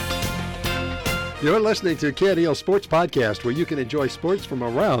You're listening to KNEL Sports Podcast, where you can enjoy sports from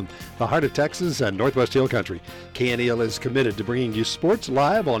around the heart of Texas and Northwest Hill Country. KNEL is committed to bringing you sports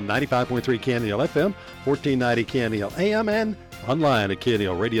live on 95.3 KNEL FM, 1490 KNEL AM, and online at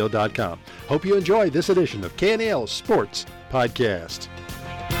KNELradio.com. Hope you enjoy this edition of KNEL Sports Podcast.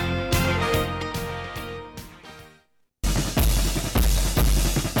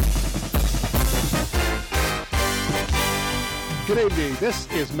 Good evening.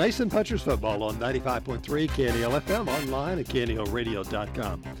 This is Mason Punchers Football on 95.3 KNEL FM, online at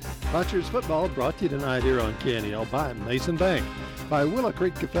KNELradio.com. Punchers Football brought to you tonight here on KNEL by Mason Bank, by Willow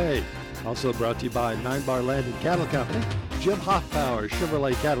Creek Cafe, also brought to you by 9 Bar Land and Cattle Company, Jim Hoffpower,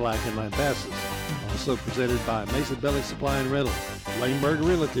 Chevrolet Cadillac in Lampasas, also presented by Mason Building Supply and Rental, Laneburg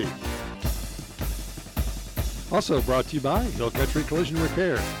Realty. Also brought to you by Hill Country Collision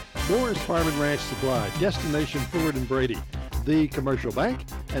Repair, Moore's Farm and Ranch Supply, Destination Ford and Brady, The Commercial Bank,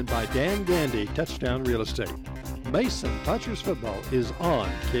 and by Dan Gandy, Touchdown Real Estate. Mason Punchers Football is on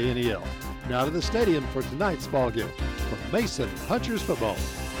KNEL. Now to the stadium for tonight's ball game from Mason Punchers Football.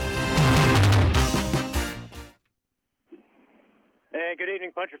 And good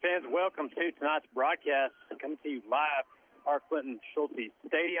evening, Puncher fans. Welcome to tonight's broadcast. Coming to you live, our Clinton Schulte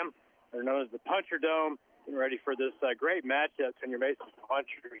Stadium, or known as the Puncher Dome. Getting ready for this great matchup between your Mason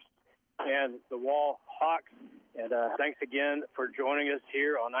Punchers and the Wall Hawks. And thanks again for joining us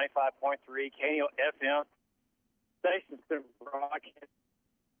here on 95.3 KNEL FM. Station's been broadcast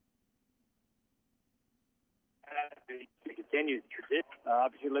to continue the tradition.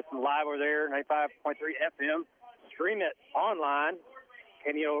 Obviously, listen live over there, 95.3 FM. Stream it online,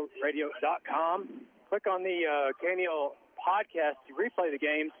 KNELradio.com. Click on the KNEL podcast to replay the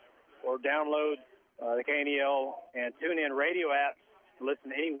games or download the KNEL and TuneIn radio apps to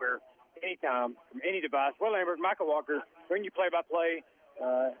listen anywhere, anytime, from any device. Will Lambert, Michael Walker, bring you play-by-play,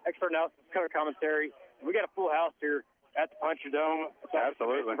 expert analysis, color commentary. We got a full house here at the Puncher Dome.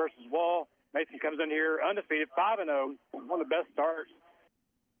 Absolutely. Mason versus Wall. Mason comes in here undefeated, 5-0, one of the best starts.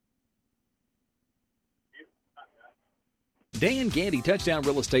 Dan Gandy Touchdown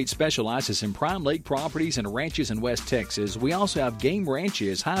Real Estate specializes in prime lake properties and ranches in West Texas. We also have game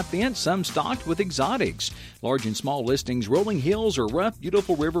ranches, high fence, some stocked with exotics, large and small listings, rolling hills, or rough,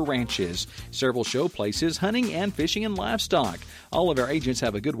 beautiful river ranches, several show places, hunting and fishing and livestock. All of our agents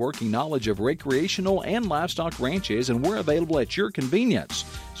have a good working knowledge of recreational and livestock ranches, and we're available at your convenience.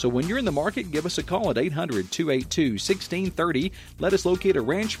 So when you're in the market, give us a call at 800-282-1630. Let us locate a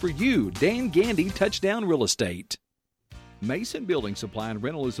ranch for you. Dan Gandy Touchdown Real Estate. Mason Building Supply and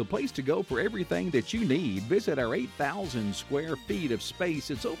Rental is a place to go for everything that you need. Visit our 8,000 square feet of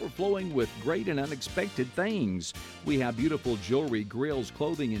space. It's overflowing with great and unexpected things. We have beautiful jewelry, grills,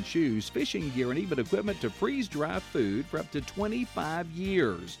 clothing and shoes, fishing gear, and even equipment to freeze-dry food for up to 25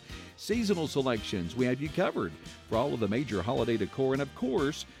 years. Seasonal selections, we have you covered for all of the major holiday decor, and of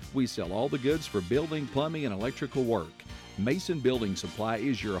course, we sell all the goods for building, plumbing, and electrical work. Mason Building Supply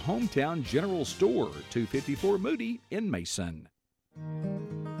is your hometown general store, 254 Moody in Mason.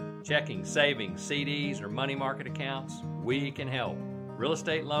 Checking, savings, CDs, or money market accounts, we can help. Real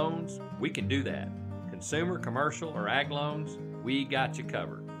estate loans, we can do that. Consumer, commercial, or ag loans, we got you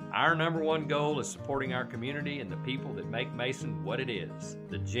covered. Our number one goal is supporting our community and the people that make Mason what it is,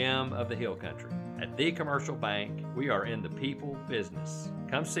 the gem of the Hill Country. At The Commercial Bank, we are in the people business.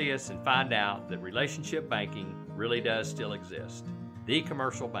 Come see us and find out that relationship banking really does still exist. The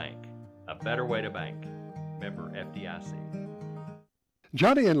Commercial Bank, a better way to bank. Member FDIC.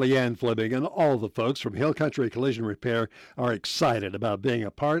 Johnny and Leanne Fleming and all the folks from Hill Country Collision Repair are excited about being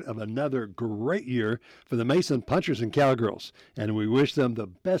a part of another great year for the Mason Punchers and Cowgirls, and we wish them the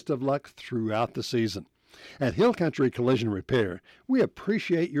best of luck throughout the season. At Hill Country Collision Repair, we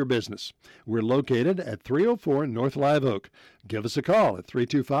appreciate your business. We're located at 304 North Live Oak. Give us a call at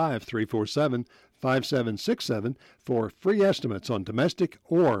 325-347-5767 for free estimates on domestic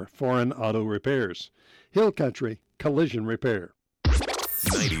or foreign auto repairs. Hill Country Collision Repair.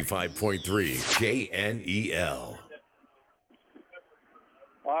 95.3 KNEL.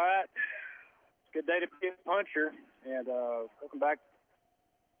 All right. It's a good day to be a puncher. And welcome back,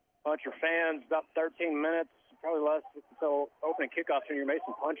 Puncher fans. About 13 minutes, probably less, until opening kickoff between your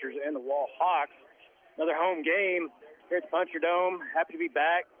Mason Punchers and the Wall Hawks. Another home game here at the Puncher Dome. Happy to be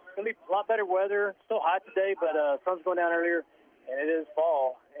back. It's going to be a lot better weather. Still hot today, but sun's going down earlier, and it is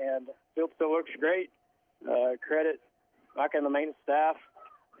fall. And field still looks great. Credit Mike and the maintenance staff.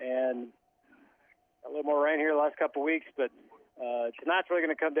 And a little more rain here the last couple of weeks, but tonight's really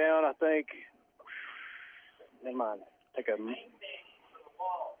going to come down, I think. Never mind.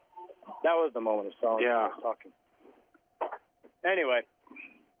 That was the moment of song. Yeah. I was talking. Anyway,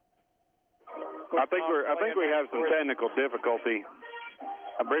 Coach I think we have some technical difficulty.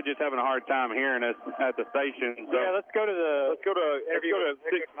 Bridget's having a hard time hearing us at the station. So yeah, let's go to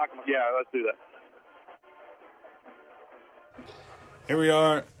Yeah, let's do that. Here we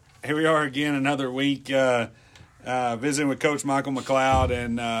are again, another week visiting with Coach Michael McLeod,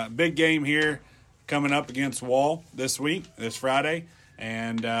 and big game here coming up against Wall this Friday,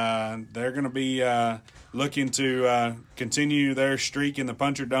 and they're going to be looking to continue their streak in the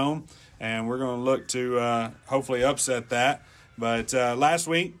Puncher Dome, and we're going to look to hopefully upset that. But last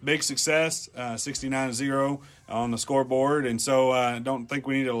week, big success, 69-0 on the scoreboard, and so I don't think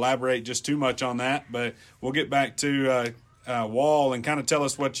we need to elaborate just too much on that, but we'll get back to Wall and kind of tell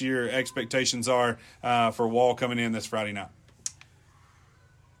us what your expectations are for Wall coming in this Friday night.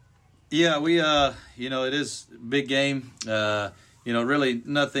 Yeah, we it is a big game. Really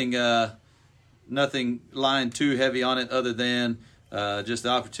nothing lying too heavy on it other than just the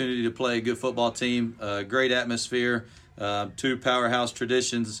opportunity to play a good football team, great atmosphere, two powerhouse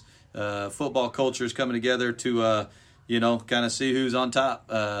traditions, football cultures coming together to kind of see who's on top.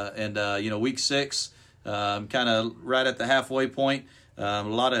 Week 6. Kind of right at the halfway point. A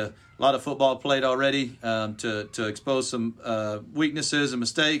lot of football played already to expose some weaknesses and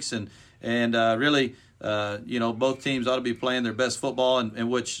mistakes, and really both teams ought to be playing their best football, and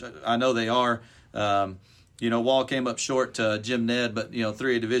which I know they are. Wall came up short to Jim Ned, but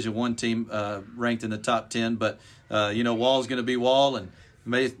 3A Division I team ranked in the top 10. But Wall's going to be Wall, and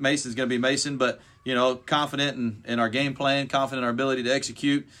Mason's going to be Mason, but confident in our game plan, confident in our ability to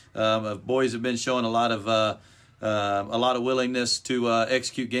execute. Boys have been showing a lot of willingness to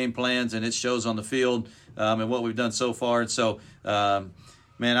execute game plans, and it shows on the field and what we've done so far. And so, I'm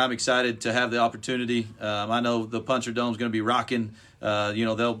excited to have the opportunity. I know the Puncher Dome's going to be rocking.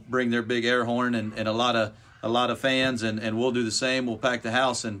 They'll bring their big air horn and a lot of fans, and we'll do the same. We'll pack the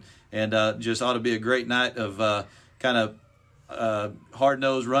house, and just ought to be a great night of kind of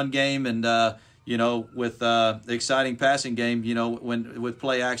hard-nosed run game, and with exciting passing game, when with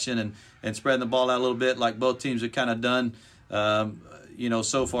play action and spreading the ball out a little bit, like both teams have kind of done,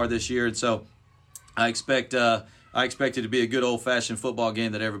 so far this year. And so I expect it to be a good old-fashioned football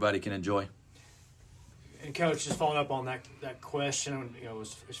game that everybody can enjoy. And Coach, just following up on that question,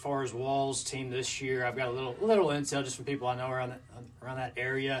 as far as Wall's team this year, I've got a little intel just from people I know around that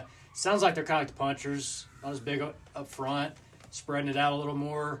area. Sounds like they're kind of like the Punchers, not as big up front, spreading it out a little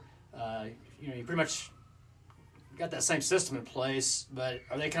more. You pretty much got that same system in place, but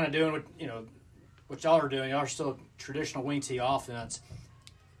are they kind of doing what y'all are doing? Y'all are still traditional wing tee offense.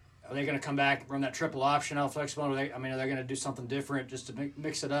 Are they going to come back, run that triple option out flexible? Are they going to do something different just to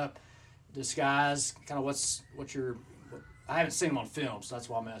mix it up, disguise? Kind of I haven't seen them on film, so that's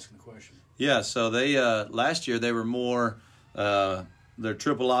why I'm asking the question. Yeah, so they last year they were more their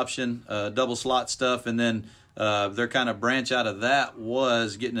triple option, double slot stuff, and then their kind of branch out of that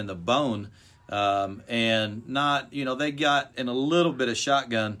was getting in the bone. And not, they got in a little bit of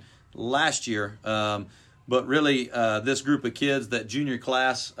shotgun last year. But really, this group of kids, that junior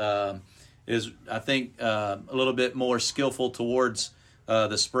class, is, I think, a little bit more skillful towards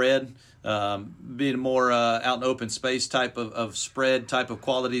the spread, being more out in open space type of spread type of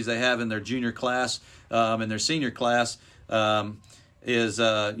qualities they have in their junior class. And their senior class is,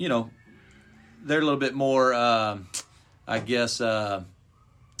 they're a little bit more,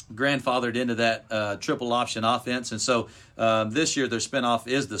 grandfathered into that triple option offense. And so this year their spinoff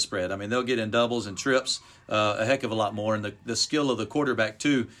is the spread. They'll get in doubles and trips a heck of a lot more. And the skill of the quarterback,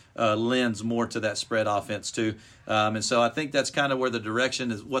 too, lends more to that spread offense, too. And so I think that's kind of where the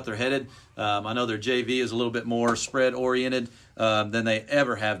direction is, what they're headed. I know their JV is a little bit more spread-oriented than they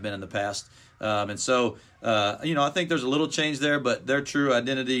ever have been in the past. And so, I think there's a little change there, but their true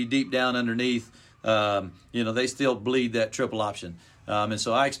identity deep down underneath, they still bleed that triple option. And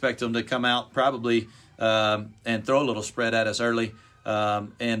so I expect them to come out probably and throw a little spread at us early.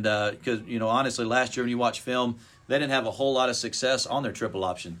 Because, honestly, last year when you watch film, they didn't have a whole lot of success on their triple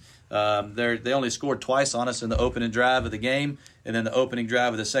option. They only scored twice on us in the opening drive of the game and then the opening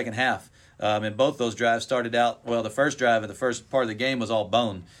drive of the second half. And both those drives started out, the first drive of the first part of the game was all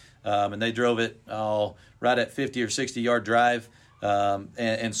bone. And they drove it right at 50 or 60-yard drive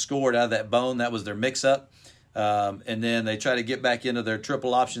and scored out of that bone. That was their mix-up. And then they tried to get back into their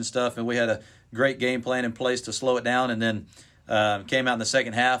triple option stuff, and we had a great game plan in place to slow it down, and then came out in the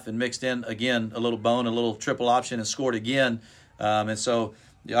second half and mixed in, again, a little bone, a little triple option, and scored again. And so,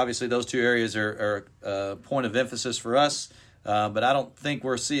 obviously, those two areas are a point of emphasis for us, but I don't think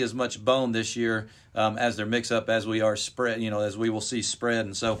we'll see as much bone this year as their mix-up as we are spread, as we will see spread.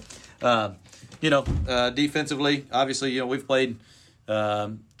 And so, defensively, obviously, we've played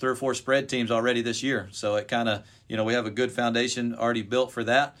 3 or 4 spread teams already this year. So it kind of, we have a good foundation already built for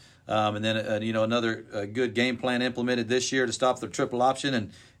that. And then, another good game plan implemented this year to stop the triple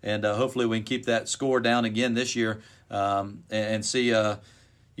option. And hopefully we can keep that score down again this year and see,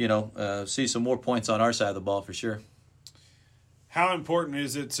 see some more points on our side of the ball for sure. How important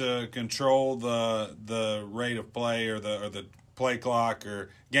is it to control the rate of play or the play clock or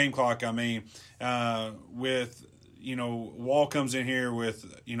game clock? I mean, with Wall comes in here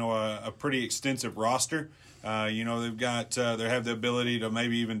with a pretty extensive roster. They've got they have the ability to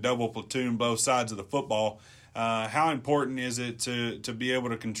maybe even double platoon both sides of the football. How important is it to be able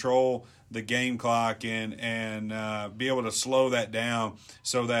to control the game clock and be able to slow that down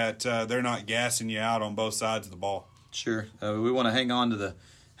so that they're not gassing you out on both sides of the ball? Sure. We want to hang on the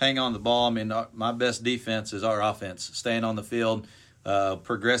ball. I mean, my best defense is our offense, staying on the field,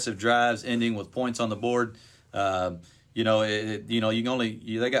 progressive drives, ending with points on the board. You can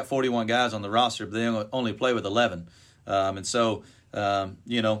they got 41 guys on the roster, but they only play with 11. And so, they're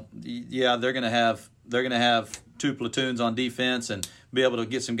going to have 2 platoons on defense and be able to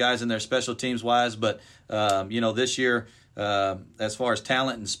get some guys in there special teams wise. But, this year, as far as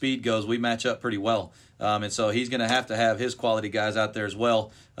talent and speed goes, we match up pretty well. And so he's going to have his quality guys out there as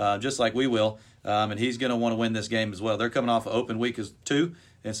well, just like we will. And he's going to want to win this game as well. They're coming off an open week as 2,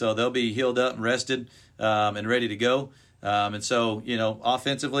 and so they'll be healed up and rested and ready to go. And so,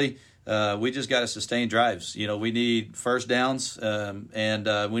 offensively, we just got to sustain drives. We need first downs,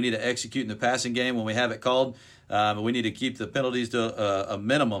 and we need to execute in the passing game when we have it called. We need to keep the penalties to a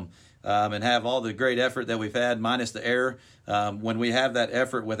minimum and have all the great effort that we've had minus the error. When we have that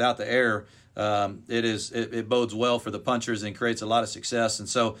effort without the error, it bodes well for the punchers and creates a lot of success. And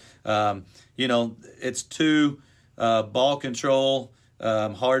so, it's 2 ball control,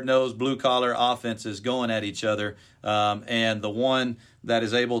 hard-nosed, blue-collar offenses going at each other, and the one that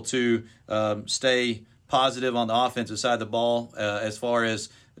is able to stay positive on the offensive side of the ball as far as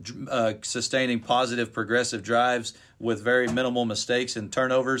sustaining positive, progressive drives with very minimal mistakes and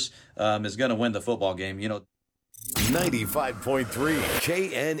turnovers is going to win the football game. 95.3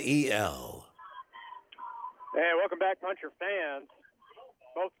 KNEL. Hey, welcome back, Puncher fans.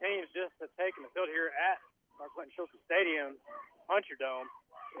 Both teams just have taken the field here at Mark Clinton Schultz Stadium, Puncher Dome,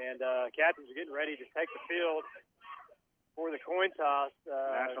 and captains are getting ready to take the field for the coin toss.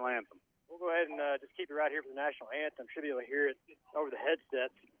 National anthem. We'll go ahead and just keep it right here for the national anthem. Should be able to hear it over the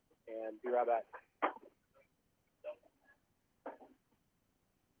headsets, and be right back.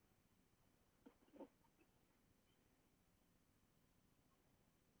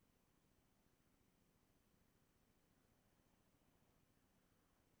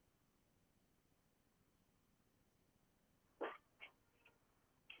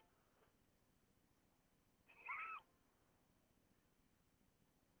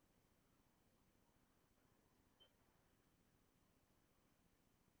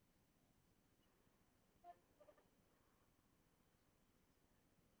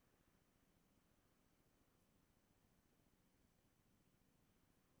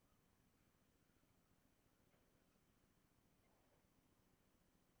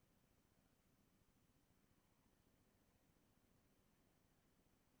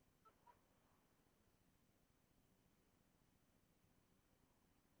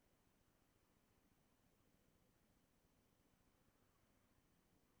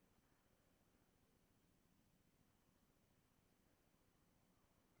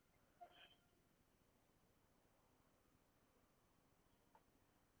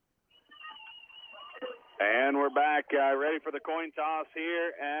 And we're back, ready for the coin toss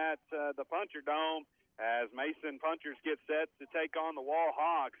here at the Puncher Dome as Mason Punchers get set to take on the Wall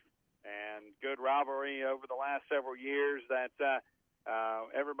Hawks. And good rivalry over the last several years that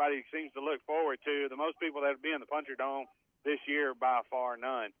everybody seems to look forward to. The most people that will be in the Puncher Dome this year, by far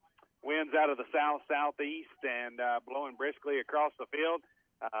none. Winds out of the south-southeast and blowing briskly across the field,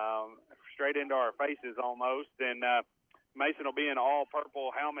 straight into our faces almost. And Mason will be in all purple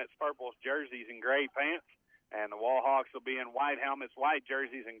helmets, purple jerseys, and gray pants. And the Wall Hawks will be in white helmets, white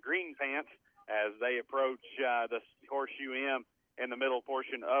jerseys, and green pants as they approach the Horseshoe M in the middle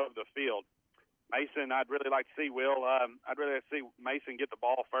portion of the field. Mason, I'd really like to see, Will, I'd really like to see Mason get the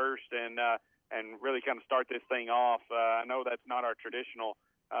ball first and really kind of start this thing off. I know that's not our traditional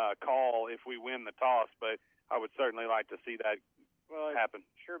call if we win the toss, but I would certainly like to see that happen.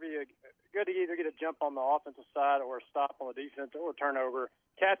 Sure be good to either get a jump on the offensive side or a stop on the defense or a turnover.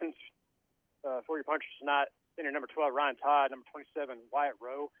 Captains for your punchers tonight, senior number 12, Ryan Todd, number 27, Wyatt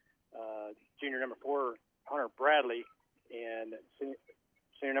Rowe, junior number 4, Hunter Bradley, and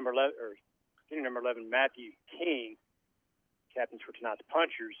senior number 11, Matthew King. captains for tonight's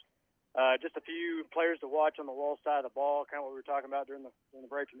Punchers. Just a few players to watch on the Wall side of the ball, kind of what we were talking about during the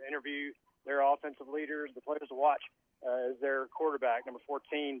break in the interview. Their offensive leaders, the players to watch, is their quarterback, number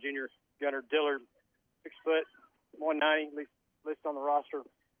 14, junior Gunnar Dillard, 6 foot, 190, listed on the roster.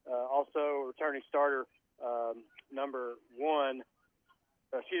 Also, returning starter, number 1.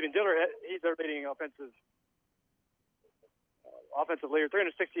 Dillard, he's their leading offensive leader,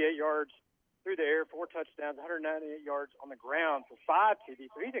 368 yards through the air, 4 touchdowns, 198 yards on the ground for 5 TDs.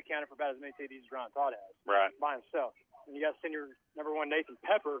 So he's accounted for about as many TDs as Ryan Todd has, right, by himself. And you got senior number 1 Nathan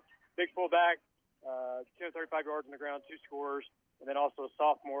Pepper, big fullback, 235 yards on the ground, 2 scores, and then also a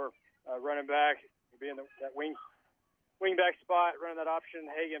sophomore running back, being that wing back spot, running that option.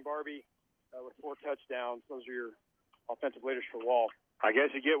 Hagan Barbie with 4 touchdowns. Those are your offensive leaders for Wall. I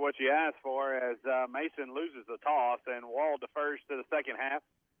guess you get what you ask for as Mason loses the toss and Wall defers to the second half.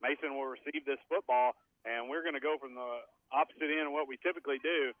 Mason will receive this football, and we're going to go from the opposite end of what we typically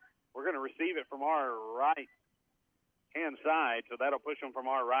do. We're going to receive it from our right-hand side, so that'll push them from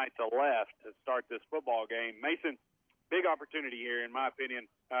our right to left to start this football game. Mason, big opportunity here, in my opinion,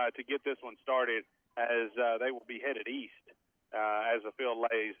 to get this one started as they will be headed east as the field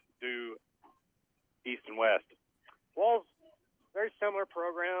lays due east and west. Wall's very similar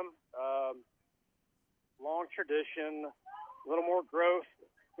program, long tradition, a little more growth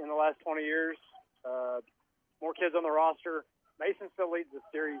in the last 20 years, more kids on the roster. Mason still leads the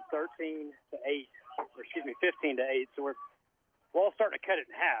series 15 to 8. So Wall's starting to cut it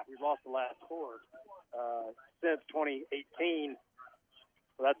in half. We've lost the last 4 since 2018.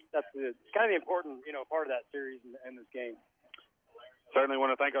 So that's kind of the important part of that series in this game. Certainly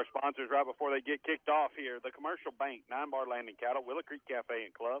want to thank our sponsors right before they get kicked off here. The Commercial Bank, 9 Bar Landing Cattle, Willow Creek Cafe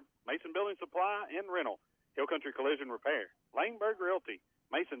and Club, Mason Building Supply and Rental, Hill Country Collision Repair, Laneburg Realty,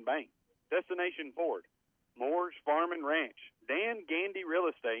 Mason Bank, Destination Ford, Moore's Farm and Ranch, Dan Gandy Real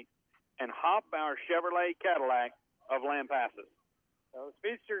Estate, and Hobbauer Chevrolet Cadillac of Lampasas. So the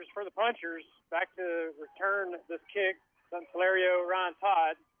speedsters for the Punchers back to return this kick. Son Calerio, Ryan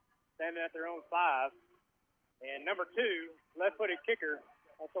Todd, standing at their own 5. And number 2, left-footed kicker,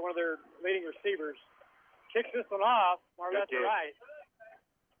 also one of their leading receivers, kicks this one off, more left to right.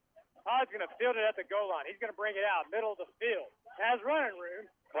 Todd's going to field it at the goal line. He's going to bring it out, middle of the field. Has running room.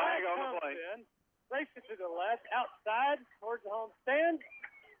 Flag on the play. Breaks it to the left, outside, towards the home stand.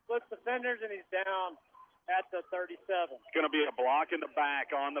 Flips defenders, and he's down at the 37. It's going to be a block in the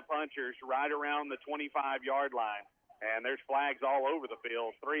back on the Punchers right around the 25-yard line. And there's flags all over the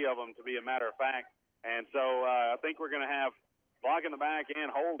field, 3 of them to be a matter of fact. And so I think we're going to have block in the back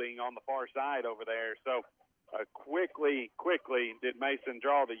and holding on the far side over there. So quickly did Mason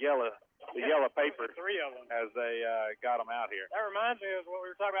draw the yellow paper 3 of them as they got them out here. That reminds me of what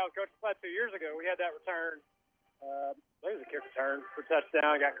we were talking about with Coach Platt 2 years ago. We had that return. It was a kick return for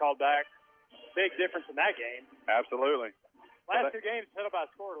touchdown, got called back. Big difference in that game. Absolutely. Last 2 games settled by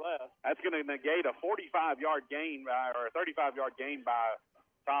a score less. That's going to negate a 45-yard gain or a 35-yard gain by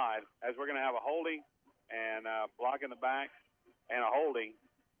Todd, as we're going to have a holding and block in the back and a holding.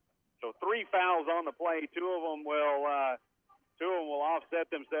 So 3 fouls on the play. 2 of them will offset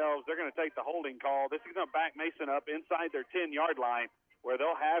themselves. They're going to take the holding call. This is going to back Mason up inside their 10-yard line, where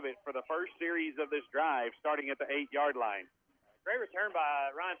they'll have it for the first series of this drive, starting at the 8-yard line. Great return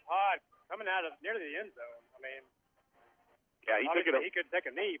by Ryan Todd, coming out of nearly the end zone. I mean, yeah, he could take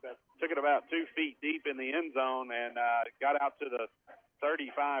a knee, but took it about 2 feet deep in the end zone and got out to the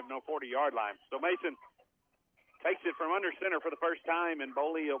 40-yard line. So Mason takes it from under center for the first time, and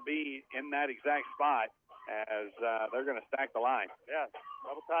Boley will be in that exact spot as they're going to stack the line. Yeah,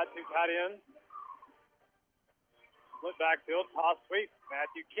 double tight, 2 tight ends. Split backfield, toss sweep.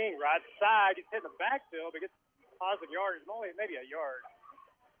 Matthew King, right side. He's hitting the backfield, but gets positive yardage, only maybe a yard.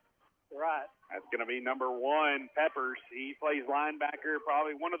 Right. That's going to be number 1, Peppers. He plays linebacker,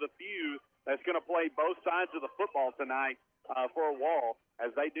 probably one of the few that's going to play both sides of the football tonight for Wall,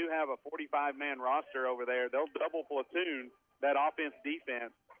 as they do have a 45-man roster over there. They'll double platoon that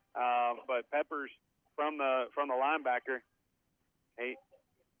offense-defense, but Peppers from the linebacker. Hey.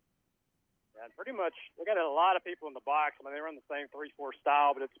 Yeah, pretty much they got a lot of people in the box. I mean, they run the same 3-4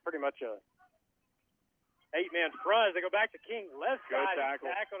 style, but it's pretty much a 8-man front as they go back to King. Left side,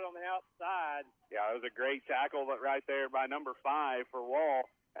 tackled on the outside. Yeah, it was a great tackle right there by number 5 for Wall,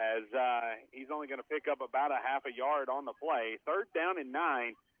 as he's only going to pick up about a half a yard on the play. 3rd down and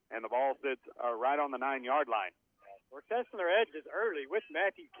 9, and the ball sits right on the 9-yard line. We're testing their edges early with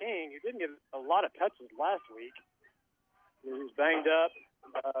Matthew King, who didn't get a lot of touches last week. He was banged up.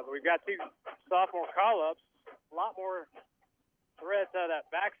 But we've got 2 sophomore call-ups, a lot more threats out of that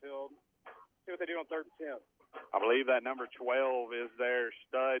backfield. See what they do on 3rd and 10. I believe that number 12 is their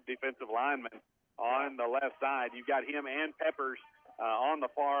stud defensive lineman on the left side. You've got him and Peppers on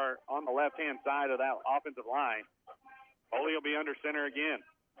the left-hand side of that offensive line. Foley will be under center again.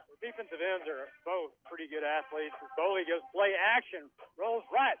 The defensive ends are both pretty good athletes. Foley goes play action, rolls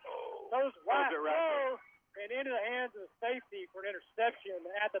right, throws right, and into the hands of the safety for an interception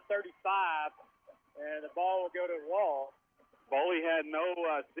at the 35, and the ball will go to the wall. Foley had no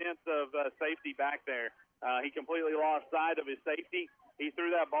sense of safety back there. He completely lost sight of his safety. He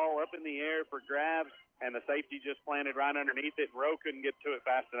threw that ball up in the air for grabs, and the safety just planted right underneath it, and Rowe couldn't get to it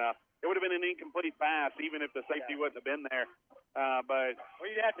fast enough. It would have been an incomplete pass, even if the safety wouldn't have been there. But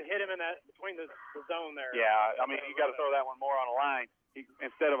you'd have to hit him in that between the zone there. Yeah, I mean, you got to throw that one more on a line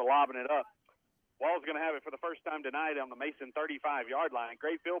instead of lobbing it up. Wall's going to have it for the first time tonight on the Mason 35-yard line.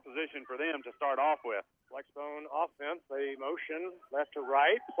 Great field position for them to start off with. Flexbone offense, they motion left to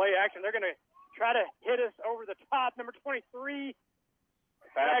right. Play action. They're going to try to hit us over the top. Number 23.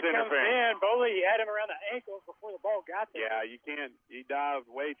 Pass interference. Boley had him around the ankles before the ball got there. Yeah, you can't. He dived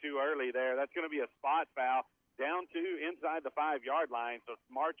way too early there. That's going to be a spot foul down to inside the 5-yard line. So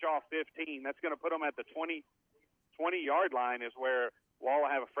march off 15. That's going to put them at the 20-yard line is where Wall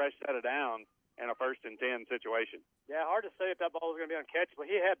will have a fresh set of downs and a 1st and 10 situation. Yeah, hard to say if that ball was going to be uncatchable.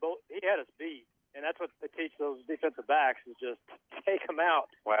 He had us beat, and that's what they teach those defensive backs is just take them out.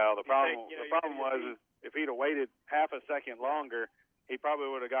 Well, the problem was if he'd have waited half a second longer, he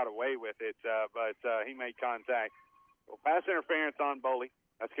probably would have got away with it, but he made contact. Well, pass interference on Boley.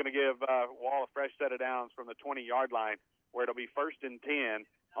 That's going to give Wall a fresh set of downs from the 20-yard line, where it'll be 1st and 10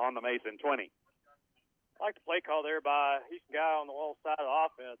 on the Mason 20. I like the play call there by Houston guy on the Wall side of the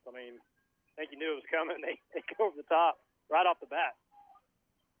offense. I mean, I think he knew it was coming. They go over the top right off the bat.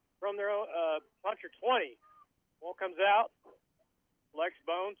 From their puncher 20, Wall comes out,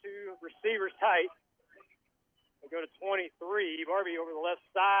 Flexbone to receivers tight. They go to 23. Barbie over the left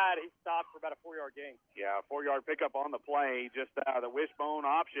side. He stopped for about a 4-yard gain. Yeah, 4-yard pickup on the play. Just the wishbone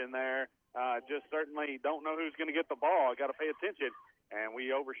option there. Just certainly don't know who's going to get the ball. Got to pay attention. And we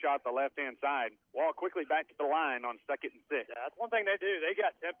overshot the left-hand side. Wall quickly back to the line on 2nd and 6. Yeah, that's one thing they do. They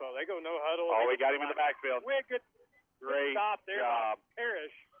got tempo. They go no huddle. Oh, we got him in the backfield. Wicked. Great stop there job.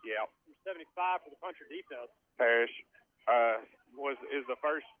 Parrish. Yeah. 75 for the puncher defense. Parrish is the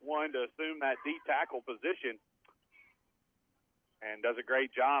first one to assume that D tackle position. And does a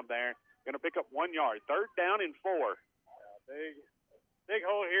great job there. Going to pick up 1 yard. 3rd down and 4. Big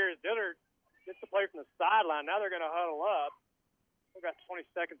hole here is Dillard gets the play from the sideline. Now they're going to huddle up. We've got 20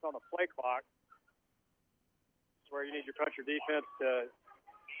 seconds on the play clock. That's where you need your puncher defense to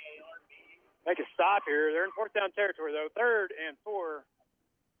make a stop here. They're in 4th down territory, though. 3rd and 4.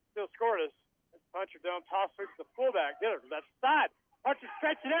 Still scoreless. Puncher down, toss switch to the fullback. Dillard from that side. Puncher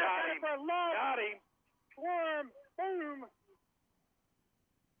stretch it out. Got him. Swarm. Boom.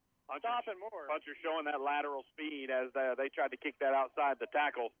 Stopping more. Puncher showing that lateral speed as they tried to kick that outside the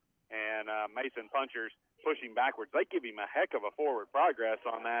tackle, and Mason Punchers pushing backwards. They give him a heck of a forward progress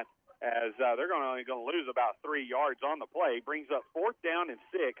on that, as they're only going to lose about 3 yards on the play. Brings up 4th down and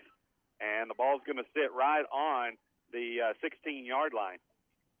 6, and the ball's going to sit right on the 16-yard line.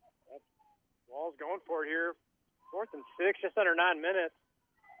 Wall's going for it here. 4th and 6, just under 9 minutes.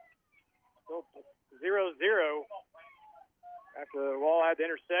 Still 0-0. After Wall had the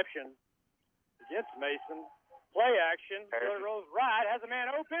interception against Mason. Play action. Dillard rolls right. Has a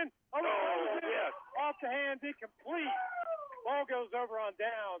man open. Yes. Off the hands. Incomplete. Ball goes over on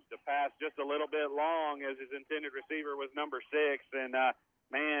downs. The pass just a little bit long as his intended receiver was number 6. And, I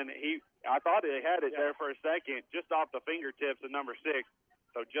thought he had it there for a second, just off the fingertips of number 6.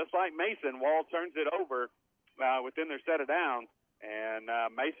 So just like Mason, Wall turns it over within their set of downs. And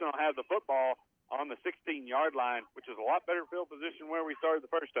Mason will have the football on the 16-yard line, which is a lot better field position where we started the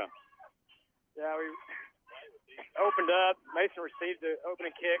first time. Yeah, we opened up. Mason received the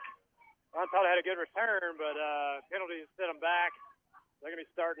opening kick. Ron thought it had a good return, but penalties set them back. They're going to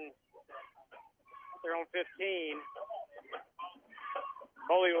be starting their own 15.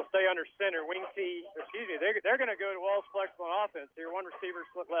 Foley will stay under center. They're going to go to Wall's flexible on offense here. One receiver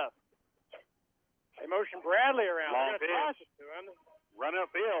split left. They motion Bradley around. They're going to toss it to him. Run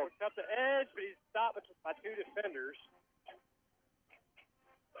upfield. Looks up the edge, but he's stopped by 2 defenders.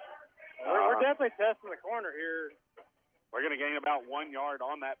 We're definitely testing the corner here. We're going to gain about 1 yard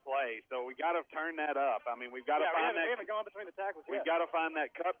on that play, so we got to turn that up. I mean, we've got to find that. We haven't gone between the tackles yet. We've got to find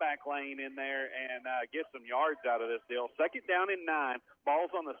that cutback lane in there and get some yards out of this deal. 2nd down and 9.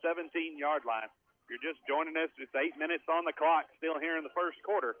 Ball's on the 17-yard line. If you're just joining us, it's 8 minutes on the clock still here in the first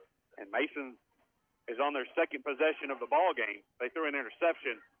quarter, and Mason is on their second possession of the ball game. They threw an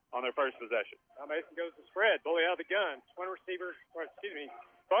interception on their first possession. Now Mason goes to spread. Bully out of the gun. Bunch receivers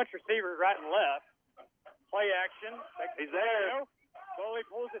right and left. Play action. He's there. Bully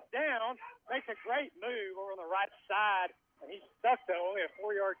pulls it down. Makes a great move over on the right side. And he's stuck, though. Only a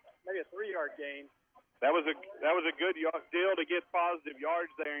 4-yard, maybe a 3-yard gain. That was a good deal to get positive yards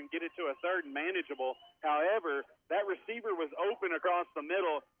there and get it to a third and manageable. However, that receiver was open across the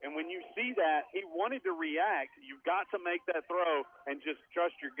middle, and when you see that, he wanted to react. You've got to make that throw and just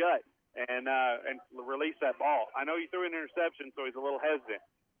trust your gut and release that ball. I know he threw an interception, so he's a little hesitant.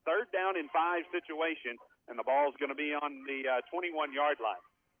 3rd down and 5 situation, and the ball's going to be on the 21-yard line.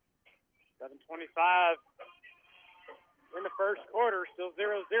 7:25 in the first quarter, still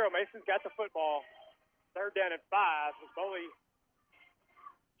 0-0. Mason's got the football. 3rd down and 5. As Bully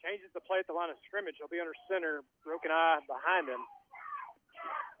changes the play at the line of scrimmage, he'll be under center. Broken eye behind him.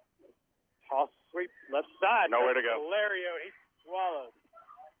 Toss sweep left side. Nowhere to go. Valerio, he's swallowed.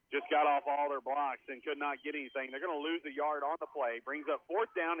 Just got off all their blocks and could not get anything. They're going to lose a yard on the play. Brings up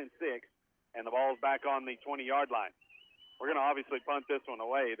 4th down and 6, and the ball's back on the 20-yard line. We're going to obviously punt this one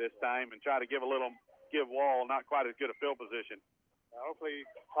away this time and try to give Wall not quite as good a field position. Hopefully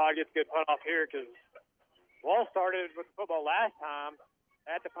Todd gets a good punt off here because Wall started with the football last time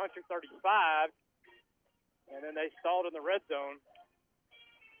at the puncher 35, and then they stalled in the red zone.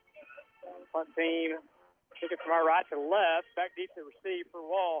 Punt team took it from our right to left. Back deep to receive for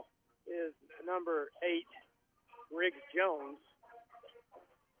Wall is number 8, Riggs Jones.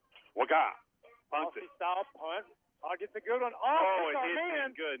 Waka. Punts it. Style punt. Gets a good one. It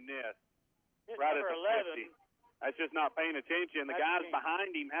hit goodness. Right at the 11. 50. That's just not paying attention. The guys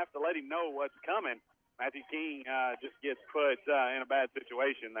behind him have to let him know what's coming. Matthew King just gets put in a bad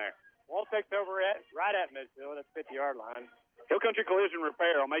situation there. Wall takes over right at midfield at the 50-yard line. Hill Country Collision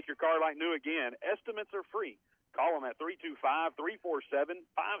Repair will make your car like new again. Estimates are free. Call them at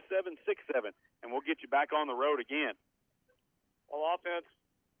 325-347-5767, and we'll get you back on the road again. Well, offense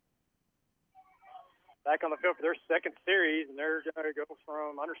back on the field for their second series, and they're going to go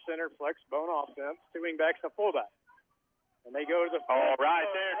from under center, flex, bone offense, 2 wing backs and a fullback. And they go to the field. Right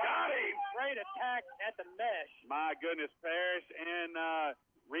there. Got him. Great attack at the mesh. My goodness, Parrish and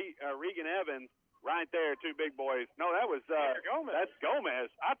Regan Evans right there, 2 big boys. No, that was Gomez. That's Gomez.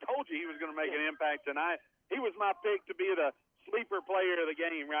 I told you he was going to make an impact tonight. He was my pick to be the sleeper player of the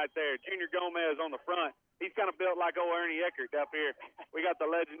game right there. Junior Gomez on the front. He's kind of built like old Ernie Eckert up here. We got the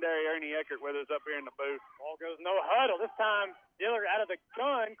legendary Ernie Eckert with us up here in the booth. Ball goes no huddle. This time, Dillard out of the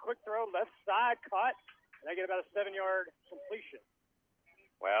gun. Quick throw, left side, caught. And they get about a 7-yard completion.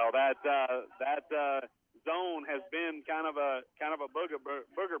 Well, that zone has been kind of a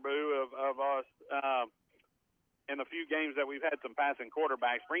boogerboo of us in the few games that we've had some passing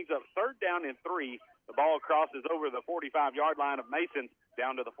quarterbacks. Brings up 3rd down and 3. The ball crosses over the 45-yard line of Mason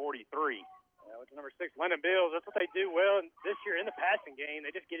down to the 43. With number 6, Lennon Bills, that's what they do well this year in the passing game.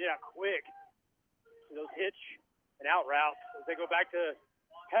 They just get it out quick. So those hitch and out routes as they go back to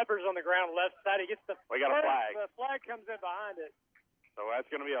Peppers on the ground left side. He gets we got a flag. The flag comes in behind it. So that's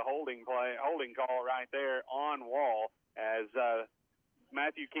going to be a holding call right there on Wall as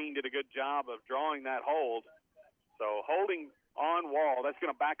Matthew King did a good job of drawing that hold. So holding on Wall, that's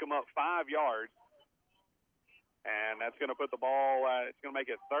going to back him up 5 yards. And that's going to put the ball, it's going to make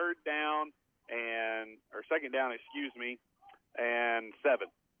it 2nd down and 7, and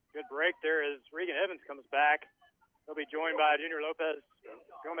 7. Good break there as Regan Evans comes back. He'll be joined by Junior Lopez,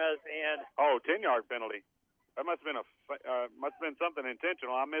 Gomez, and 10-yard penalty. That must have been something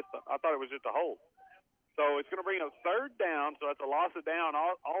intentional. I thought it was just a hold. So it's going to bring up 3rd down. So that's a loss of down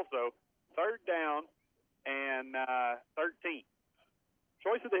also. 3rd down and 13.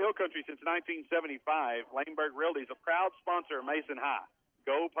 Choice of the Hill Country since 1975. Laneburg Realty is a proud sponsor of Mason High.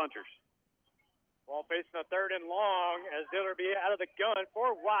 Go Punchers. Ball facing a 3rd and long as Dillard be out of the gun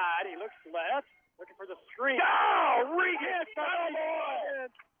for wide. He looks left, looking for the screen. Regan!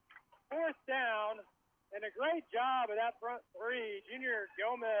 4th down, and a great job of that front 3. Junior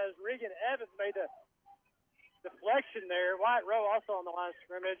Gomez, Regan Evans made the deflection there. White Rowe also on the line of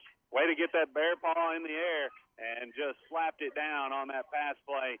scrimmage. Way to get that bear paw in the air and just slapped it down on that pass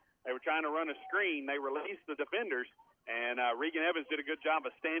play. They were trying to run a screen. They released the defenders. And Regan Evans did a good job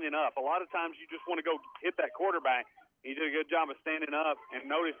of standing up. A lot of times you just want to go hit that quarterback. He did a good job of standing up and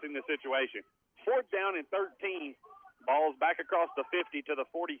noticing the situation. 4th down and 13. Ball's back across the 50 to the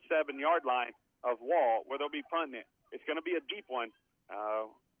 47-yard line of Wall, where they'll be punting it. It's going to be a deep one.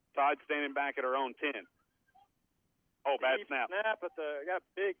 Todd standing back at her own 10. Bad snap. But got a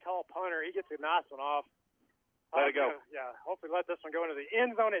big, tall punter. He gets a nice one off. Let it go. Yeah, hopefully let this one go into the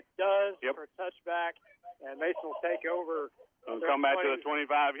end zone. It does for a touchback, and Mason will take over. We'll come back to the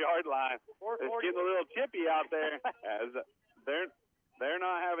 25-yard line. It's getting a little chippy out there as they're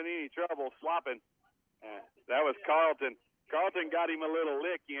not having any trouble swapping. That was Carlton. Carlton got him a little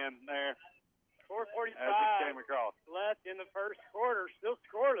lick in there. 4:45 as it came across. Left in the first quarter. Still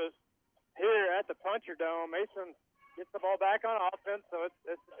scoreless here at the Puncher Dome. Mason gets the ball back on offense, so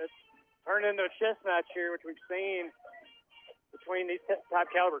it's turned into a chess match here, which we've seen between these top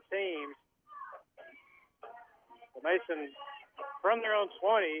caliber teams. But Mason, from their own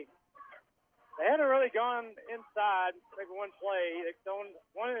 20, they haven't really gone inside. Maybe one play. They've thrown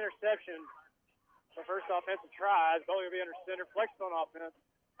one interception. The first offensive try. Ball will be under center. Flex on offense.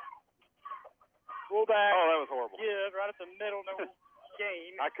 Fullback. Oh, that was horrible. Give right at the middle. No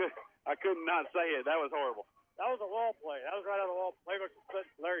game. I could not say it. That was horrible. That was a wall play. That was right out of the wall playbook to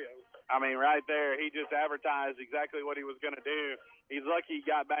Lario. I mean, right there, he just advertised exactly what he was going to do. He's lucky he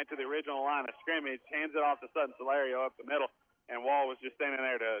got back to the original line of scrimmage, hands it off to Sutton Solario up the middle, and Wall was just standing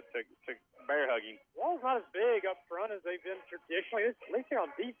there to bear hug him. Wall's not as big up front as they've been traditionally. At least they're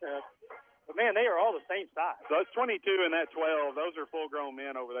on defense. But, man, they are all the same size. So it's 22 and that 12. Those are full-grown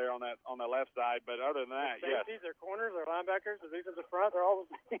men over there on the left side. But other than that, yes. Safeties, their corners, their linebackers, the defensive front, they're all the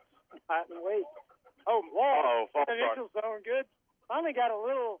same height and weight. Oh, Wall. False in the neutral zone, good. Finally got a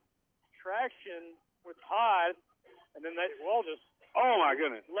little traction with Todd, and then Wall just oh my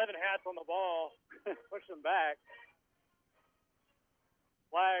goodness, 11 hats on the ball, push them back.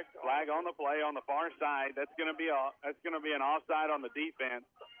 Flag on the play on the far side. That's going to be an offside on the defense.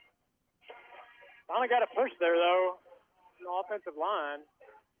 Finally got a push there though, on the offensive line.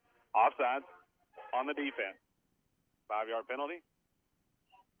 Offside on the defense. 5-yard penalty.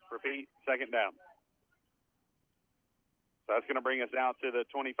 Repeat, second down. So that's going to bring us out to the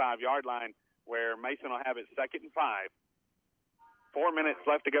 25-yard line where Mason will have it 2nd and 5. 4 minutes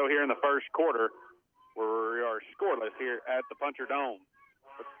left to go here in the first quarter. We are scoreless here at the Puncher Dome.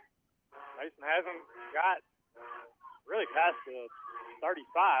 Mason hasn't got really past the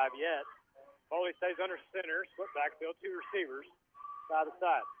 35 yet. Foley stays under center, split backfield, 2 receivers, side to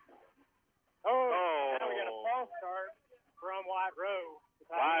side. Now we got a false start from White Rowe.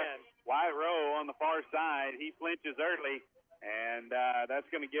 White Rowe on the far side. He flinches early, and that's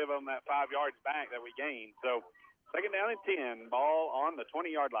going to give them that 5 yards back that we gained. So 2nd down and 10, ball on the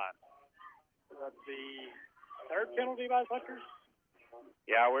 20-yard line. That's the 3rd penalty by the Punchers.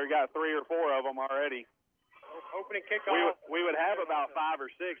 Yeah, we've got 3 or 4 of them already. Opening kickoff. We would have about 5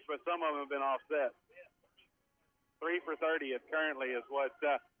 or 6, but some of them have been offset. 3 for 30 currently is what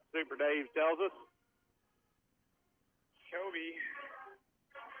Super Dave tells us. Kobe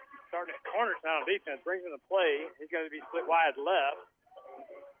starting at corner now on defense, brings in the play. He's going to be split wide left.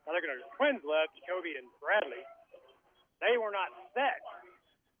 Now they're going to twins left, Kobe and Bradley. They were not set.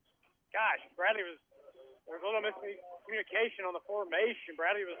 Gosh, there was a little miscommunication on the formation.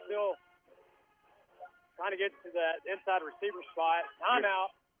 Bradley was still trying to get to that inside receiver spot.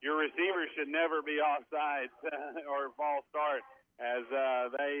 Timeout. Your receivers should never be offside or false start, as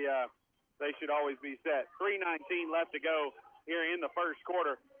they should always be set. 3:19 left to go here in the first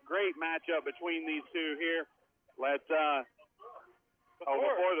quarter. Great matchup between these two here. Let's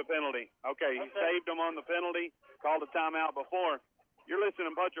before the penalty. Okay, he saved them on the penalty. Called a timeout before. You're listening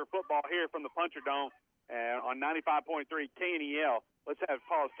to Puncher Football here from the Puncher Dome on 95.3 KNEL. Let's have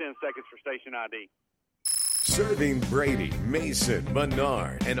pause 10 seconds for station ID. Serving Brady, Mason,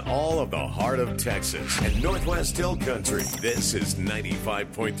 Menard, and all of the heart of Texas and Northwest Hill Country. This is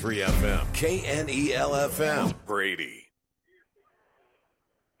 95.3 FM, KNEL FM, Brady.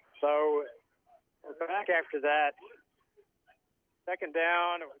 So we're back after that. 2nd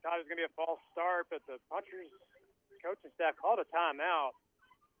down. We thought it was going to be a false start, but the Punchers coaching staff called a timeout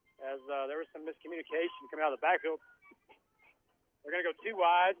as there was some miscommunication coming out of the backfield. They're going to go 2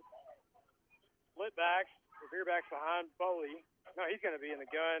 wide, split backs. Rear backs behind Foley. No, he's going to be in the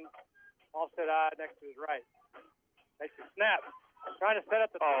gun. Offset eye next to his right. Makes a snap. Trying to set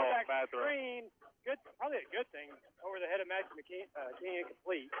up the fullback screen. Good, probably a good thing. Over the head of Max McKean,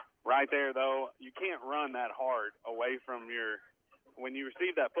 incomplete. Right there, though, you can't run that hard away from when you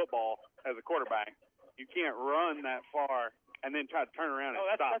receive that football as a quarterback, you can't run that far and then try to turn around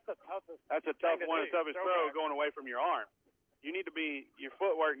and stop. That's a tough one, the toughest throw going away from your arm. Your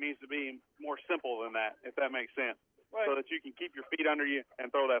footwork needs to be more simple than that, if that makes sense, so that you can keep your feet under you and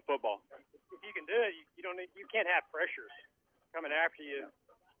throw that football. If you can do it, you can't have pressures coming after you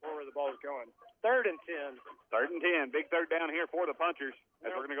where the ball is going. 3rd and 10. 3rd and 10. Big 3rd down here for the Punchers as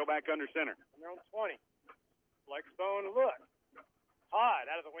we're going to go back under center. They're on 20. Flex bone look.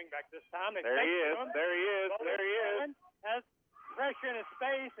 Todd out of the wingback this time. There he is. There he is. There he is. Has pressure in his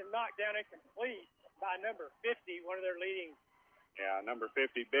face and knocked down incomplete by number 50, one of their leading. Yeah, number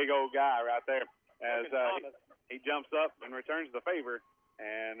 50, big old guy right there. As he jumps up and returns the favor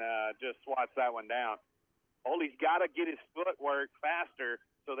and just swats that one down. He's got to get his footwork faster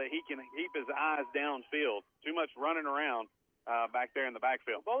so that he can keep his eyes downfield. Too much running around back there in the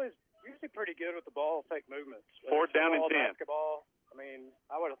backfield. Boley's usually pretty good with the ball fake movements. 4th down and 10. Basketball. I mean,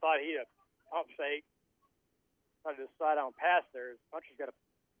 I would have thought he'd have pump fake. Tried to decide on pass there. Puncher's got a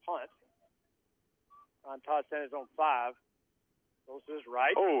punt on Todd Sanders on 5. Goes to his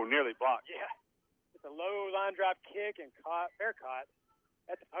right. Oh, nearly blocked. Yeah. It's a low line drop kick and fair caught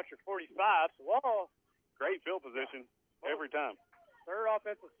at the Puncher 45. So Wall. Great field position every time. 3rd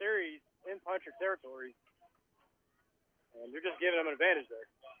offensive series in Puncher territory. And you're just giving them an advantage there.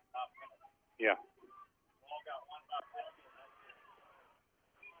 Yeah.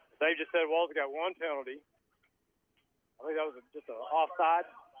 Dave just said Wall's got 1 penalty. I think that was just an offside.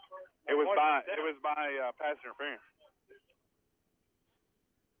 It was by pass interference.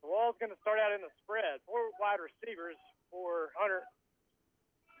 Wall's going to start out in the spread. 4 wide receivers for Hunter.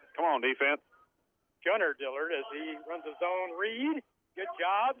 Come on, defense. Gunnar Dillard as he runs his zone read. Good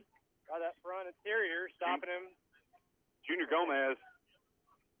job by that front interior, stopping him. Junior Gomez,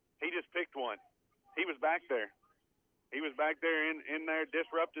 he just picked one. He was back there. He was back there in there,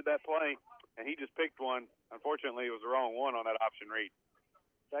 disrupted that play, and he just picked one. Unfortunately, it was the wrong one on that option read.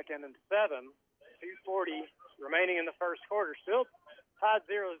 2nd and 7, 2:40 remaining in the first quarter. Still tied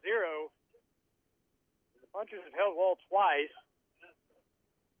 0-0. The Punchers have held Wall twice.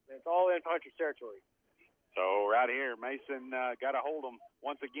 And it's all in Punchers territory. So right here, Mason got to hold them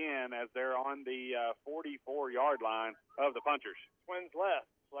once again as they're on the 44-yard line of the Punchers. Twins left.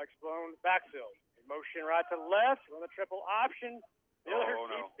 Flex blown backfield. Motion right to left. Run the triple option.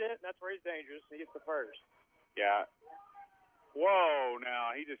 Dillard keeps it, and that's where he's dangerous. He gets the first. Yeah. Whoa,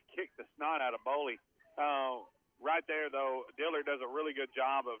 now he just kicked the snot out of Boley. Right there, though, Dillard does a really good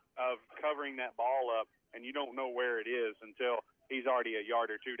job of covering that ball up, and you don't know where it is until he's already a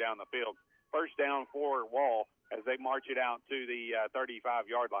yard or two down the field. First down for Wall as they march it out to the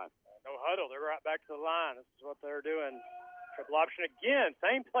 35-yard line. No huddle. They're right back to the line. This is what they're doing. Triple option again.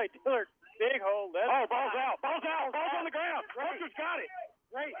 Same play. Dillard, big hole. Ball's out. Ball's on the ground. Puncher's got it.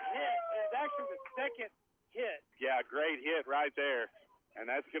 Great hit. It's actually the second hit. Yeah, great hit right there.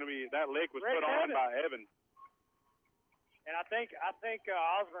 And that's going to be – that lick was put on by Evans. And I think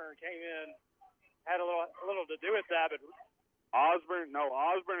Osborne came in, had a little to do with that. But Osborne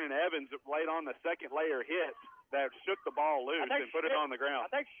and Evans laid on the second layer hit that shook the ball loose and put it on the ground. I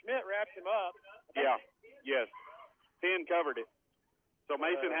think Schmidt wrapped him up. Yes. 10 covered it. So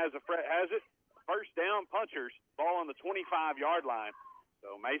Mason has it. First down, Punchers, ball on the 25-yard line.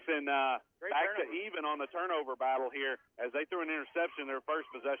 So Mason back to even on the turnover battle here as they threw an interception their first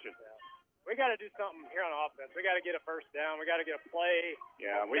possession. Yeah. We got to do something here on offense. We got to get a first down. We got to get a play.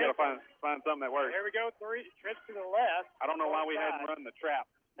 Yeah, we got to find something that works. Here we go. 3 trips to the left. I don't know why we hadn't run the trap.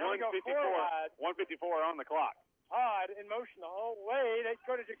 154 on the clock. Todd in motion the whole way. They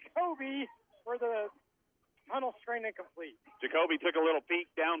go to Jacoby for the tunnel screen incomplete. Jacoby took a little peek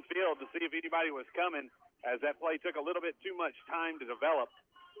downfield to see if anybody was coming as that play took a little bit too much time to develop.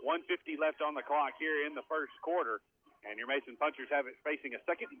 150 left on the clock here in the first quarter, and your Mason Punchers have it facing a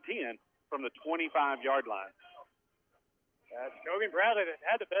 2nd and 10 from the 25-yard line. Jacoby Bradley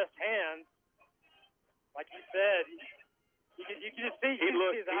had the best hands. Like you said, you can just see he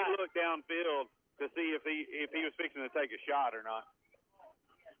looked downfield to see if he was fixing to take a shot or not.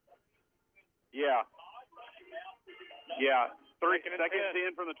 Yeah. 2nd and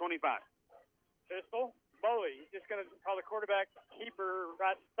 10 from the 25. Pistol. Boley. He's just going to call the quarterback keeper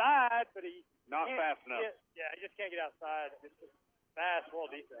right side, but he not fast enough. He just can't get outside. It's just fast Wall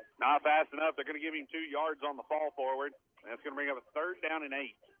defense. Not fast enough. They're going to give him 2 yards on the fall forward, and that's going to bring up a 3rd down and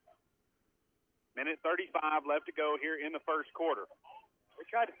 8. Minute 35 left to go here in the first quarter. We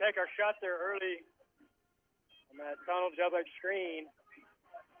tried to take our shot there early on that tunnel jump screen.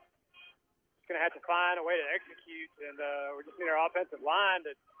 Just going to have to find a way to execute, and we just need our offensive line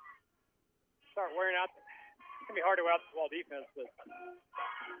to start wearing out. It's going to be hard to wear out the Wall defense, but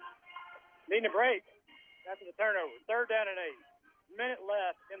needing a break after the turnover. 3rd down and 8. Minute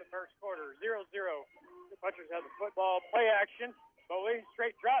left in the first quarter. 0-0. The Punchers have the football. Play action. Boley,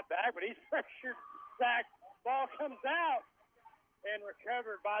 straight drop back, but he's pressured. Sacked. Ball comes out and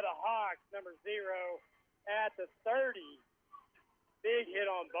recovered by the Hawks. Number 0 at the 30. Big hit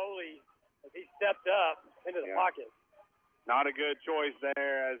on Boley as he stepped up into the pocket. Not a good choice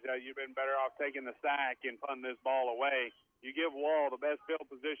there, as you've been better off taking the sack and punting this ball away. you give Wall the best field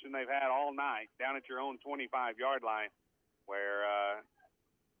position they've had all night down at your own 25-yard line, where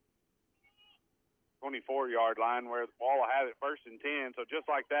 24-yard line, where Wall has it 1st and 10. So just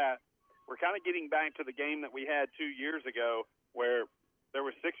like that, we're kind of getting back to the game that we had 2 years ago, where there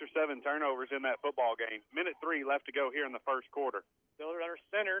were 6 or 7 turnovers in that football game. Minute 3 left to go here in the first quarter. Dillard under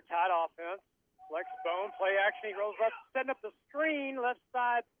center, tight offense. Flex bone, play action. He rolls up, setting up the screen, left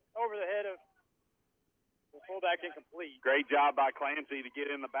side over the head of the fullback, incomplete. Great job by Clancy to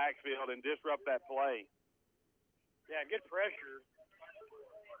get in the backfield and disrupt that play. Yeah, good pressure.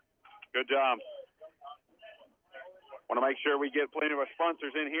 Good job. Want to make sure we get plenty of our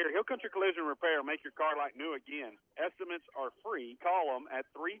sponsors in here. Hill Country Collision Repair, make your car like new again. Estimates are free. Call them at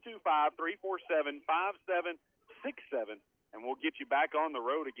 325-347-5767, and we'll get you back on the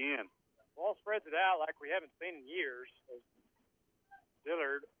road again. Wall spreads it out like we haven't seen in years.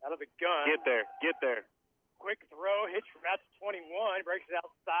 Dillard out of the gun. Get there. Quick throw, hits right to 21, breaks it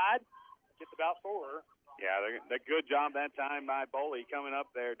outside, gets about 4. Yeah, the good job that time by Boley coming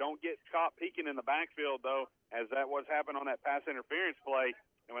up there. Don't get caught peeking in the backfield, though, as that was happening on that pass interference play.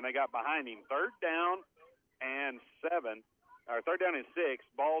 And when they got behind him, 3rd down and 6,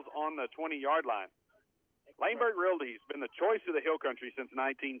 ball's on the 20-yard line. Laneburg Realty has been the choice of the Hill Country since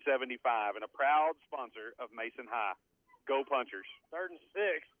 1975 and a proud sponsor of Mason High. Go Punchers. 3rd and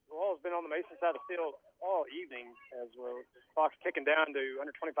 6. The Wall's been on the Mason side of the field all evening as the clock's ticking down to under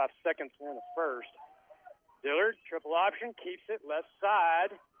 25 seconds in the first. Dillard, triple option, keeps it left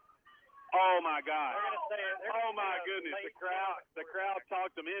side. Oh, my God. Oh, my goodness. The crowd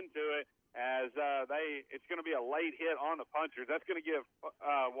talked them into it as it's going to be a late hit on the Punchers. That's going to give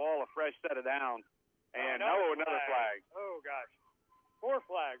Wall a fresh set of downs. And another flag. Oh, gosh. 4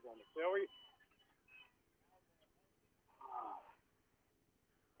 flags on the field.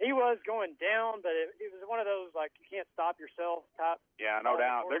 He was going down, but it was one of those, like, you can't stop yourself type. Yeah, no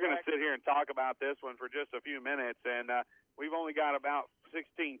doubt. They're going to sit here and talk about this one for just a few minutes, and we've only got about 16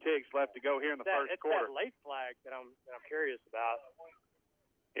 ticks left to go here in the first quarter. It's that late flag that I'm curious about.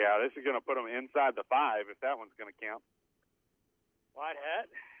 Yeah, this is going to put them inside the 5 if that one's going to count. White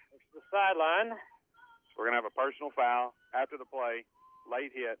hat looks to the sideline. We're going to have a personal foul after the play,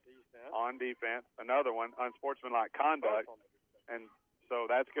 late hit on defense, another one, unsportsmanlike conduct, and so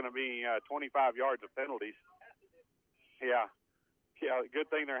that's going to be 25 yards of penalties. Yeah,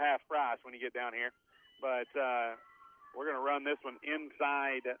 good thing they're half price when you get down here. But we're going to run this one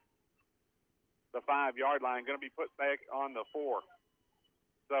inside the 5-yard line, going to be put back on the 4.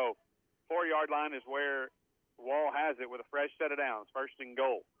 So 4-yard line is where Wall has it with a fresh set of downs, 1st and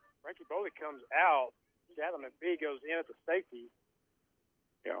goal. Frankie Boley comes out. Gatlin McBee goes in at the safety.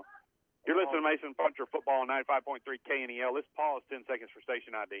 Yeah. You're listening to Mason Puncher Football on 95.3 KNEL. Let's pause 10 seconds for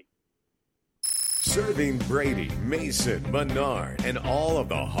station ID. Serving Brady, Mason, Menard, and all of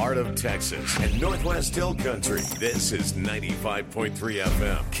the heart of Texas and Northwest Hill Country. This is 95.3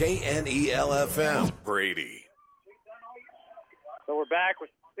 FM, KNEL FM, Brady. So we're back with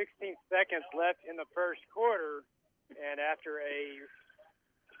 16 seconds left in the first quarter, and after a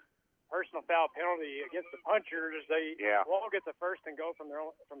personal foul penalty against the Punchers, Wall gets a 1st and goal from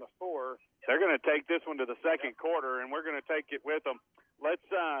the 4. They're going to take this one to the second quarter, and we're going to take it with them. Let's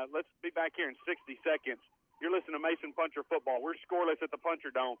be back here in 60 seconds. You're listening to Mason Puncher Football. We're scoreless at the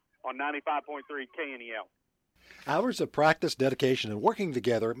Puncher Dome on 95.3 KNEL. Hours of practice, dedication, and working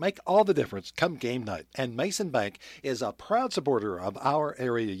together make all the difference come game night. And Mason Bank is a proud supporter of our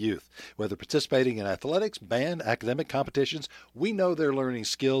area youth. Whether participating in athletics, band, academic competitions, we know they're learning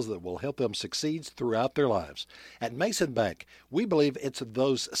skills that will help them succeed throughout their lives. At Mason Bank, we believe it's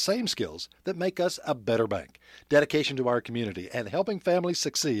those same skills that make us a better bank. Dedication to our community and helping families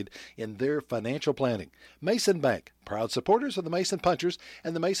succeed in their financial planning. Mason Bank, proud supporters of the Mason Punchers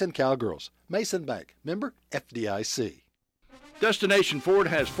and the Mason Cowgirls. Mason Bank, member FDIC. Destination Ford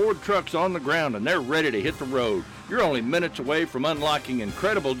has Ford trucks on the ground and they're ready to hit the road. You're only minutes away from unlocking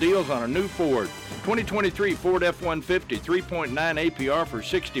incredible deals on a new Ford. 2023 Ford F-150 3.9 APR for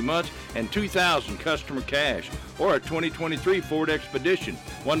 60 months and $2,000 customer cash. Or a 2023 Ford Expedition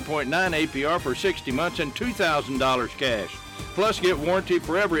 1.9 APR for 60 months and $2,000 cash. Plus get warranty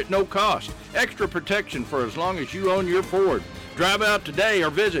forever at no cost. Extra protection for as long as you own your Ford. Drive out today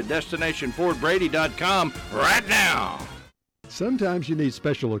or visit DestinationFordBrady.com right now. Sometimes you need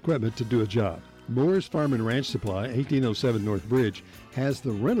special equipment to do a job. Moore's Farm and Ranch Supply, 1807 North Bridge, has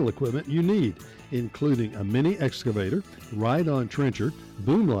the rental equipment you need, including a mini excavator, ride-on trencher,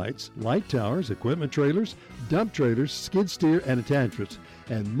 boom lights, light towers, equipment trailers, dump trailers, skid steer, and attachments.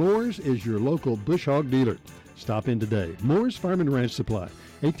 And Moore's is your local bush hog dealer. Stop in today. Moore's Farm and Ranch Supply,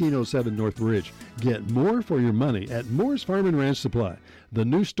 1807 North Bridge. Get more for your money at Moore's Farm and Ranch Supply, the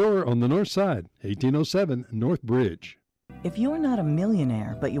new store on the north side, 1807 North Bridge. If you're not a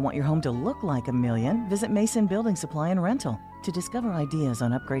millionaire, but you want your home to look like $1 million, visit Mason Building Supply and Rental to discover ideas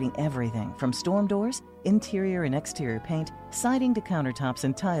on upgrading everything from storm doors, interior and exterior paint, siding to countertops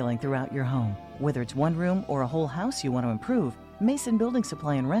and tiling throughout your home. Whether it's one room or a whole house you want to improve, Mason Building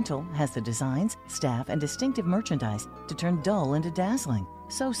Supply and Rental has the designs, staff, and distinctive merchandise to turn dull into dazzling,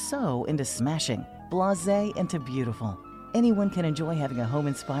 so into smashing, blasé into beautiful. Anyone can enjoy having a home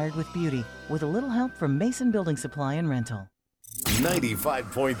inspired with beauty with a little help from Mason Building Supply and Rental.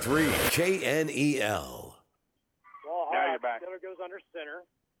 95.3 KNEL. Now you're back. Diller goes under center,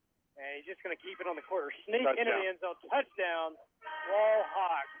 and he's just going to keep it on the quarter. Sneak into the end zone. Touchdown. Wall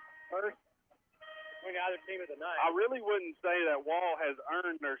Hawks. First between either team of the night. I really wouldn't say that Wall has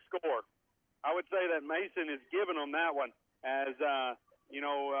earned their score. I would say that Mason is giving them that one as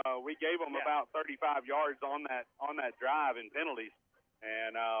we gave them about 35 yards on that drive in penalties,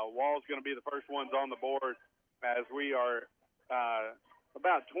 and Wall's going to be the first ones on the board as we are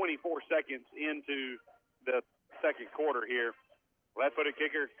about 24 seconds into the second quarter here. Left-footed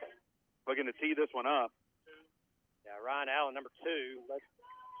kicker looking to tee this one up. Yeah, Ryan Allen, number 2. That's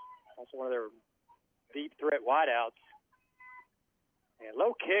also one of their deep threat wideouts. And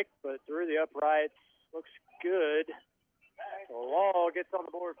low kick, but through the uprights. Looks good. So Wall gets on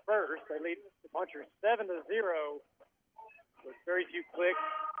the board first. They lead the Punchers 7-0 with very few clicks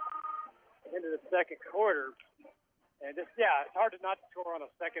into the second quarter. And it's hard to not score on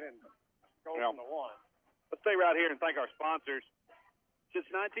a second and go from the one. Let's stay right here and thank our sponsors. Since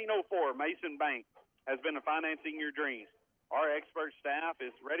 1904, Mason Bank has been financing your dreams. Our expert staff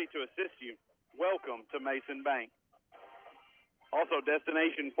is ready to assist you. Welcome to Mason Bank. Also,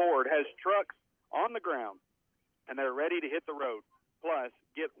 Destination Ford has trucks on the ground, and they're ready to hit the road. Plus,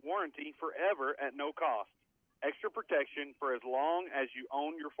 get warranty forever at no cost. Extra protection for as long as you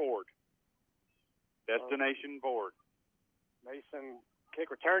own your Ford. Destination Ford. Mason kick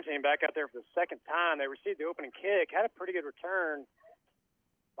return team back out there for the second time. They received the opening kick, had a pretty good return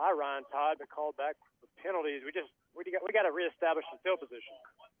by Ryan Todd, but called back for penalties. We got to reestablish the field position.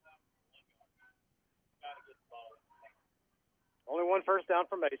 Only one first down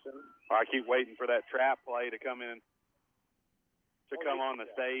for Mason. I keep waiting for that trap play to come in, come on the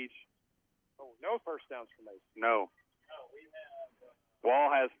stage. Oh, no first downs for Mason. No.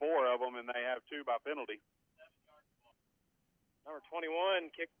 Wall has 4 of them, and they have 2 by penalty. Number 21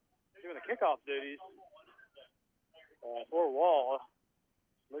 doing the kickoff duties for Wall.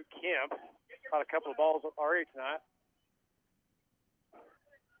 Luke Kemp caught a couple of balls already tonight.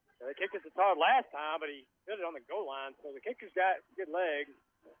 They kicked it to Todd last time, but he did it on the goal line, so the kicker's got good legs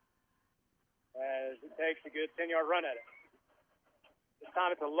as he takes a good 10-yard run at it. This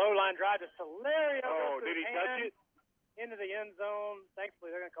time it's a low-line drive to Solario. Oh, did he touch it? Into the end zone. Thankfully,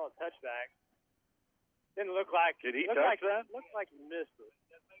 they're going to call it touchback. Didn't look like. Did he touch that? Looked like he missed it.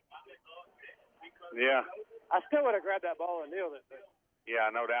 Yeah. I still would have grabbed that ball and kneeled it. But... Yeah,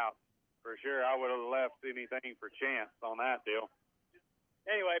 no doubt. For sure, I would have left anything for chance on that deal.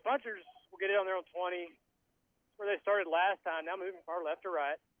 Anyway, Punchers will get it on their own 20. That's where they started last time. Now moving far left to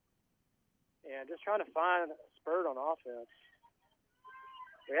right. And just trying to find a spurt on offense.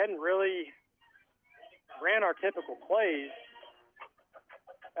 We hadn't really ran our typical plays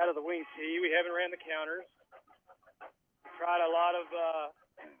out of the wing tee. We haven't ran the counters. Tried a lot of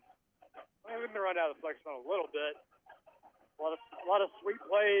we've been run out of the flex zone a little bit. A lot of sweep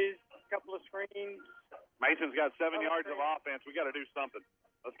plays, a couple of screens. Mason's got 7 yards of offense. We got to do something.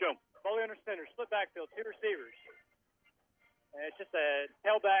 Let's go. Bully under center, split backfield, 2 receivers. And it's just a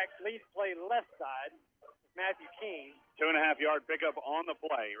tailback lead play left side. Matthew King. 2.5-yard pickup on the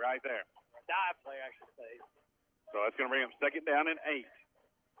play right there. Dive play, I should say. So that's going to bring up 2nd down and 8.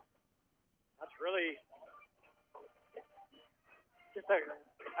 That's really just a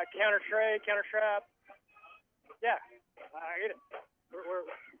counter trap. Yeah, I get it.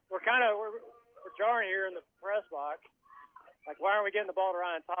 We're jarring here in the press box. Like, why aren't we getting the ball to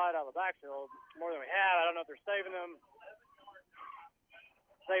Ryan Todd out of the backfield more than we have? I don't know if they're saving up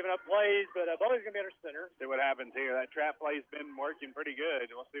plays, but Bully's going to be under center. See what happens here. That trap play's been working pretty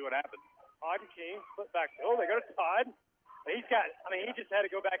good. We'll see what happens. Todd and King split backfield. They go to Todd. He just had to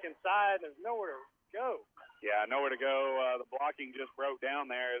go back inside, and there's nowhere to go. Yeah, nowhere to go. The blocking just broke down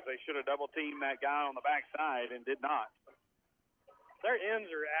there as they should have double-teamed that guy on the backside and did not. Their ends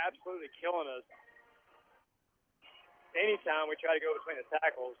are absolutely killing us anytime we try to go between the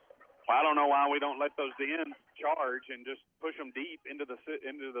tackles. Well, I don't know why we don't let those ends charge and just push them deep into the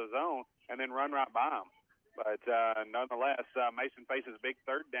zone and then run right by them. But nonetheless, Mason faces a big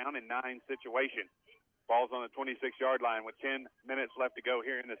 3rd down and 9 situation. Ball's on the 26-yard line with 10 minutes left to go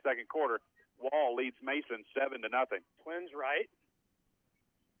here in the second quarter. Wall leads Mason 7-0. Twins right.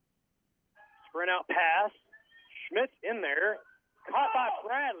 Sprint out pass. Schmidt's in there. Caught by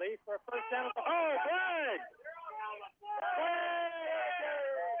Bradley for a first down. Oh, flag!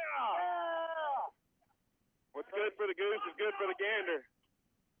 What's good for the goose is good for the gander.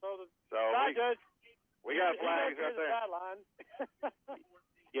 So we got flags right there.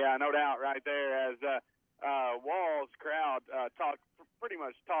 Yeah, no doubt right there. As Wall's crowd pretty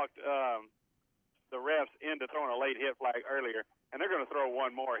much talked the refs into throwing a late hit flag earlier, and they're going to throw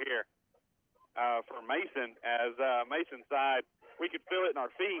one more here for Mason. As Mason's side, we could feel it in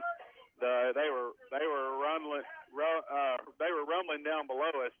our feet. They were rumbling down below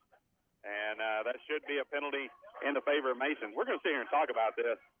us, and that should be a penalty in the favor of Mason. We're going to sit here and talk about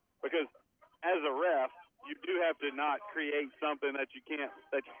this because as a ref, you do have to not create something that you can't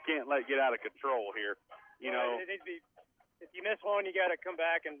let get out of control here. You know, it needs to be, if you miss one, you got to come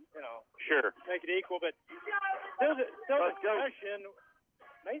back and sure make it equal. But still the question.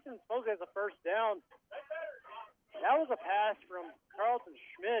 Mason supposedly has a first down. That was a pass from Carlton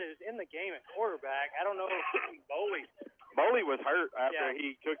Schmidt, who's in the game at quarterback. I don't know if Boley was hurt after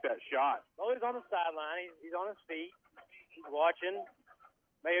he took that shot. Boley's on the sideline. He's on his feet. He's watching.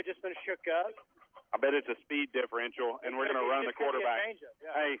 May have just been shook up. I bet it's a speed differential, and we're going to run the quarterback.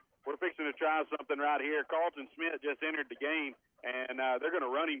 Hey, we're fixing to try something right here. Carlton Schmidt just entered the game, and they're going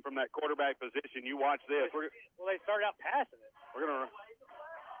to run him from that quarterback position. You watch this. They started out passing it. We're going to run.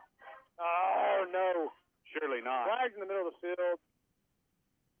 Oh, no. Surely not. Flags in the middle of the field.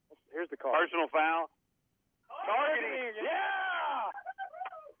 Here's the call. Personal foul. Targeting. Yeah!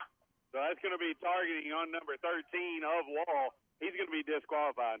 So that's going to be targeting on number 13 of Wall. He's going to be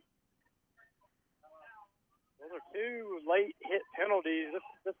disqualified. Those are 2 late hit penalties.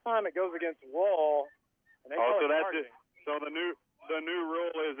 This time it goes against Wall. And so that's it. So the new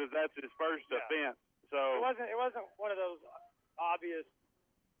rule is that's his first offense. So it wasn't one of those obvious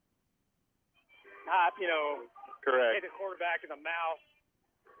type, correct. hit the quarterback in the mouth.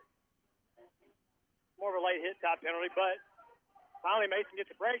 More of a late hit type penalty, but finally Mason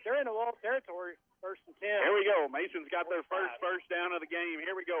gets a break. They're in the Wall territory. 1st and 10. Here we go. Mason's got their first down of the game.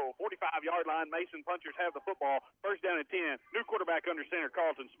 Here we go. 45-yard line. Mason Punchers have the football. 1st down and 10. New quarterback under center,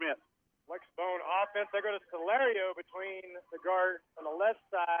 Carlton Smith. Flexbone offense. They go to Solario between the guard on the left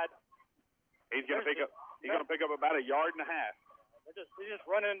side. He's going to pick up. He's going to pick up about 1.5 yards. They just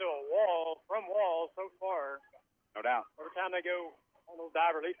run into a wall from Wall so far. No doubt. Every time they go on those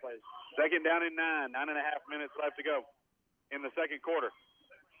dive relief plays. 2nd down and 9. 9.5 minutes left to go in the second quarter.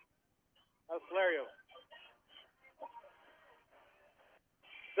 That's Solario.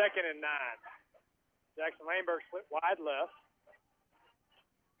 2nd and 9. Jackson Laneberg split wide left.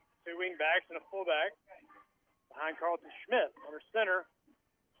 2 wing backs and a fullback behind Carlton Schmidt under center.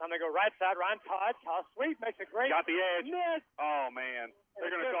 Time they go right side. Ryan Todd. Toss sweep makes a great. Got the edge. Miss. Oh man,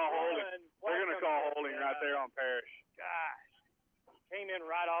 they're going to call holding. They're going to call holding right there on Parrish. Gosh, came in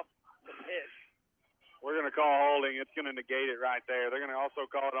right off the pitch. We're going to call holding. It's going to negate it right there. They're going to also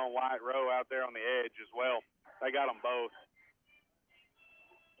call it on White Row out there on the edge as well. They got them both.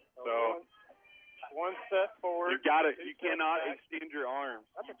 So one step forward. You got it. You cannot extend your arms.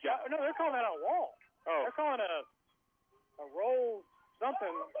 No, they're calling that a wall. Oh, they're calling a roll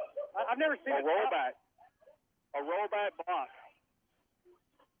something. I've never seen a rollback. A rollback block.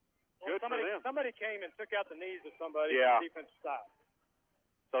 Well, Good for them. Somebody came and took out the knees of somebody. Yeah. Defense stopped.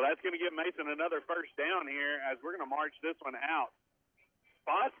 So that's going to give Mason another first down here as we're going to march this one out.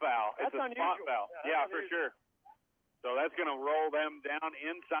 Spot foul. That's it's a unusual. spot foul. Yeah, for sure. So that's going to roll them down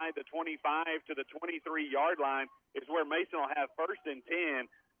inside the 25 to the 23-yard line is where Mason will have 1st and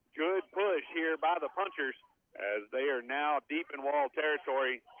 10. Good push here by the Punchers as they are now deep in Wall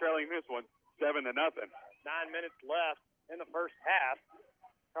territory, trailing this one 7-0. 9 minutes left in the first half.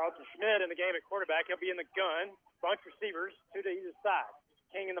 Carlton Schmidt in the game at quarterback. He'll be in the gun. Bunch receivers, 2 to either side.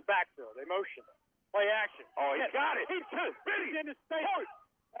 King in the backfield. They motion. Play action. Oh, he got it. He's in the space.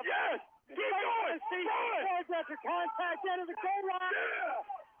 Yes. Keep going. Goes after contact into the goal line. Yeah.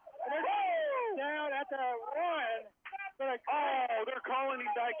 And they're down at the 1. They're calling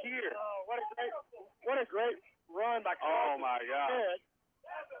him back here. Oh, what a great run by Carlton. Oh, my God. Schmidt.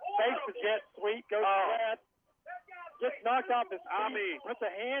 Fakes the jet sweep. Goes left. Gets knocked off his feet. Puts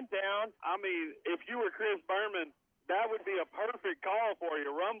a hand down. If you were Chris Berman, that would be a perfect call for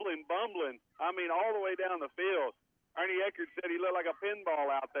you. Rumbling, bumbling. All the way down the field. Ernie Eckert said he looked like a pinball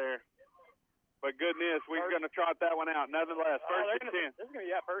out there. But goodness, we're going to trot that one out. Nonetheless, 1st and 10. This is going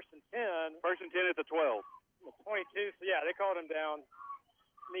to be 1st and 10. 1st and 10 at the 12. 22. So, yeah, they called him down.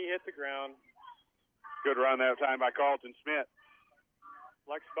 Knee hit the ground. Good run that time by Carlton Smith.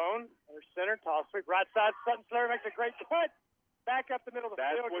 Flex bone, under center, toss sweep, right side. Sutton Slurry makes a great cut. Back up the middle of the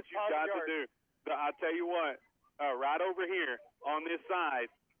That's field. what you got to do. I'll tell you what, right over here on this side,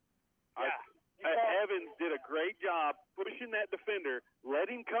 Evans did a great job pushing that defender. Let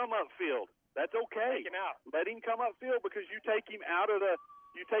him come upfield. That's okay. Take him out. Let him come upfield because you take him out of the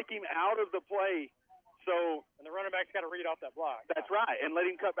play. So and the running back's got to read off that block. That's right, and let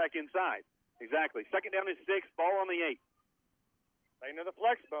him cut back inside. Exactly. Second down and 6, ball on the 8. They know the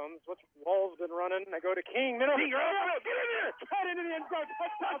flex bones. What's Wall's been running? They go to King. Middle. King, get in there! Cut into the end zone.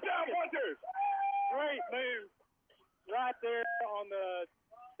 Touchdown, Punchers! Great move. Right there on the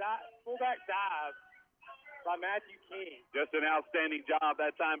fullback dive by Matthew King. Just an outstanding job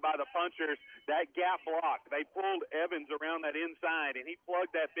that time by the Punchers. That gap block. They pulled Evans around that inside, and he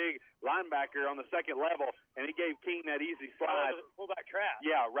plugged that big linebacker on the second level, and he gave King that easy slide. Fullback trap.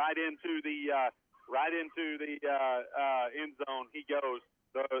 Yeah, right into the end zone he goes.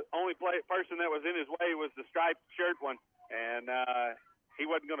 The only person that was in his way was the striped shirt one, and he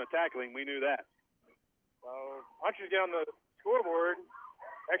wasn't going to tackle him. We knew that. So Punchers get on the scoreboard.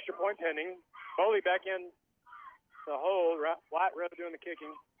 Extra point pending. Foley back in to hold. White Rowe doing the kicking.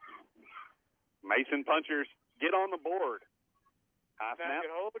 Mason Punchers get on the board. High snap.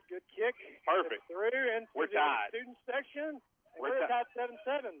 Good hold. Good kick. Perfect. Through into We're the tied. Student section. We're tied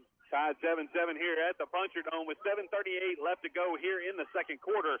 7-7. Tied 7-7 here at the Puncher Dome with 7:38 left to go here in the second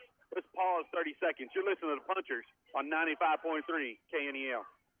quarter. Let's pause 30 seconds. You're listening to the Punchers on 95.3 KNEL.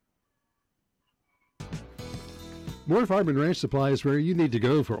 Moore Farm and Ranch Supply is where you need to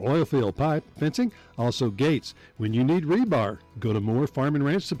go for oil field pipe, fencing, also gates. When you need rebar, go to Moore Farm and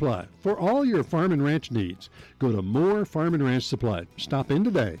Ranch Supply. For all your farm and ranch needs, go to Moore Farm and Ranch Supply. Stop in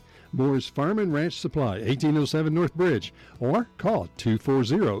today. Moore's Farm and Ranch Supply, 1807 North Bridge, or call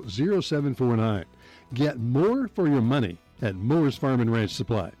 240-0749. Get more for your money at Moore's Farm and Ranch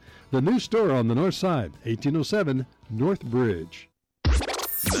Supply. The new store on the north side, 1807 North Bridge.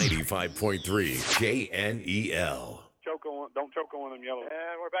 95.3 KNEL. Don't choke on them yellow.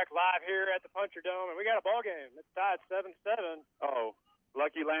 And we're back live here at the Puncher Dome, and we got a ball game. It's tied 7-7. Oh,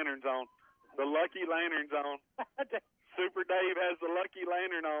 Lucky Lantern Zone. The Lucky Lantern Zone. Super Dave has the Lucky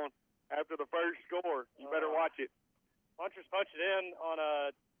Lantern on after the first score. You better watch it. Punchers punched it in on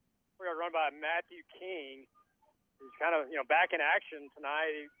we're going to run by Matthew King, who's kind of, back in action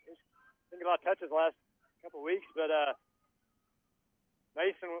tonight. He's getting a lot of touches the last couple of weeks, but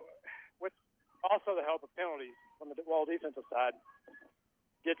Mason, with also the help of penalties from the Wall defensive side,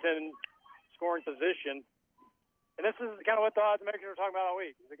 gets in scoring position. And this is kind of what the odds makers are talking about all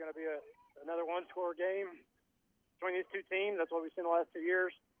week. Is it going to be another one-score game between these two teams? That's what we've seen the last 2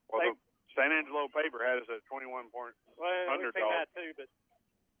 years. Well, the San Angelo paper had us at 21-point underdog. We've seen that too, but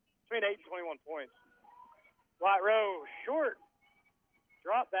between 8 and 21 points. White Rowe, short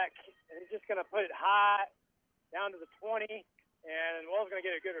drop back, and he's just going to put it high down to the 20, and Wall's going to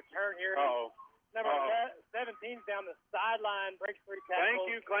get a good return here. Number 17's down the sideline, breaks 3 tackles. Thank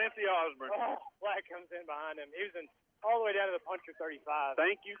you, Clancy Osborne. Flag comes in behind him. He was all the way down to the Puncher 35.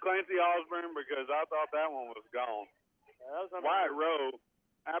 Thank you, Clancy Osborne, because I thought that one was gone. Yeah, that was White Rowe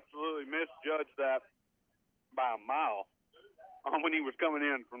absolutely misjudged that by a mile when he was coming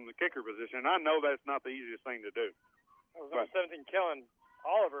in from the kicker position. I know that's not the easiest thing to do. That was number 17, Kellen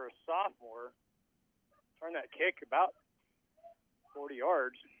Oliver, a sophomore. Turned that kick about 40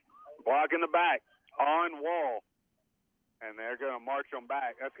 yards. Block in the back on Wall. And they're going to march them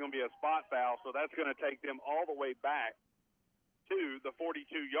back. That's going to be a spot foul, so that's going to take them all the way back to the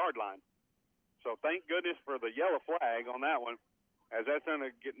 42-yard line. So thank goodness for the yellow flag on that one, as that's going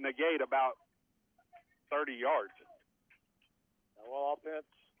to negate about 30 yards. Wall offense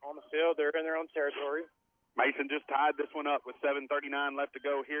on the field. They're in their own territory. Mason just tied this one up with 7:39 left to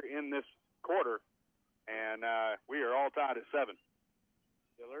go here in this quarter, and we are all tied at 7.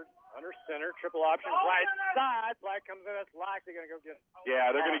 Dillard under center, triple option, right side. Flag comes in. That's likely going to go get. Yeah,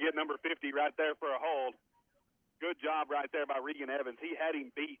 they're going to get number 50 right there for a hold. Good job right there by Regan Evans. He had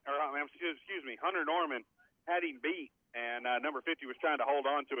him beat, excuse me, Hunter Norman had him beat, and number 50 was trying to hold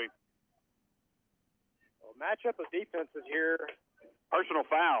on to him. Well, matchup of defenses here. Personal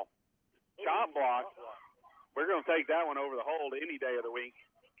foul. Chop block. We're going to take that one over the hold any day of the week.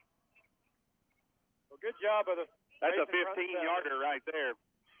 Well, good job of the. That's a 15-yarder right there.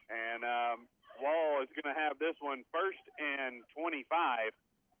 And Wall is going to have this one 1st and 25,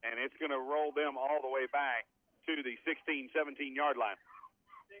 and it's going to roll them all the way back to the 16, 17-yard line.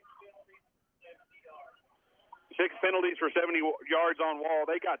 6 penalties for 70 yards on Wall.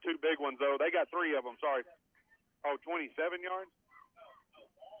 They got 2 big ones, though. They got 3 of them, sorry. Oh, 27 yards?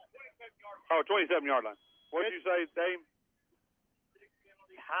 Oh, 27-yard line. What did you say, Dave?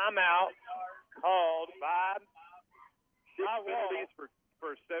 Timeout called by penalties for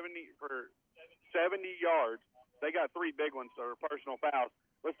 70 yards. They got 3 big ones, so personal fouls.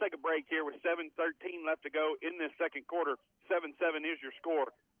 Let's take a break here with 7:13 left to go in this second quarter. 7-7 is your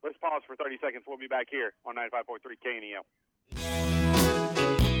score. Let's pause for 30 seconds. We'll be back here on 95.3 KNEL.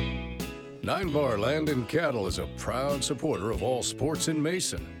 9 Bar Land and Cattle is a proud supporter of all sports in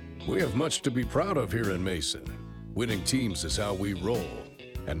Mason. We have much to be proud of here in Mason. Winning teams is how we roll.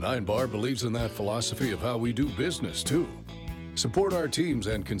 And 9 Bar believes in that philosophy of how we do business, too. Support our teams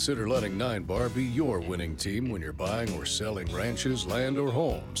and consider letting 9 Bar be your winning team when you're buying or selling ranches, land, or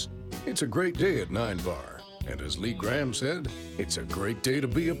homes. It's a great day at 9 Bar. And as Lee Graham said, it's a great day to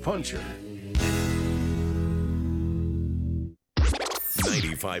be a puncher.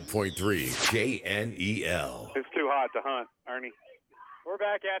 95.3 KNEL. It's too hot to hunt, Ernie. We're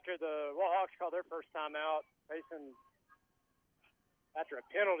back after the Hawks called their first time out. Mason, after a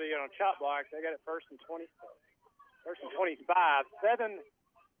penalty on a chop block, they got it first and 25. 7:13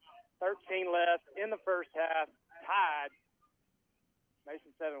 left in the first half, tied.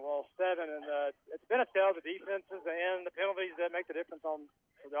 Mason 7, Wall 7, and it's been a tale of the defenses and the penalties that make the difference on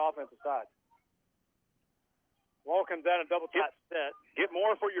the offensive side. Wall comes down a double tight set. Get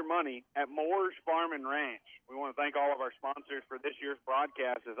more for your money at Moore's Farm and Ranch. We want to thank all of our sponsors for this year's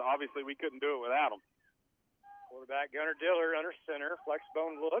broadcast, as obviously we couldn't do it without them. Quarterback Gunnar Diller under center, flex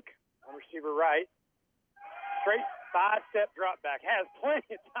bone look on receiver right. Straight 5-step drop back. Has plenty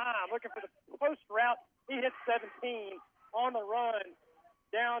of time. Looking for the post route. He hits 17 on the run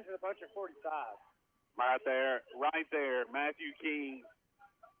down to the puncher 45. Right there.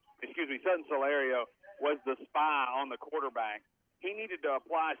 Sutton Solario was the spy on the quarterback. He needed to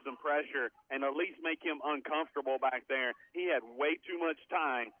apply some pressure and at least make him uncomfortable back there. He had way too much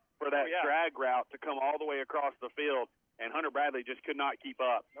time for that drag route to come all the way across the field, and Hunter Bradley just could not keep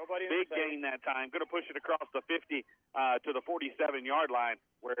up. Big gain that time. Going to push it across the 50 to the 47-yard line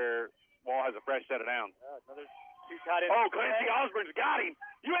where Wall has a fresh set of downs. Another 2 tight ends. Oh, Clancy Osborne's got him.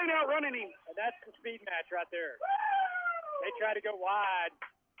 You ain't outrunning him. And that's the speed match right there. They tried to go wide,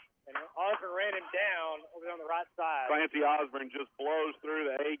 and Osborne ran him down over on the right side. Clancy Osborne just blows through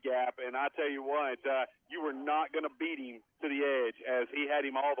the A-gap, and I tell you what, you were not going to beat him to the edge as he had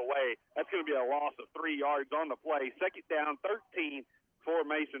him all the way. That's going to be a loss of 3 yards on the play. Second down, 13 for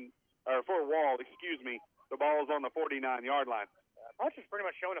Wall. The ball's on the 49-yard line. Puncher's pretty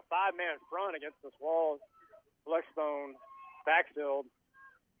much showing a 5-man front against this Wall flexbone backfield.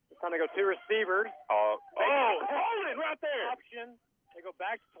 It's time to go 2 receivers. Holding right there. Option. They go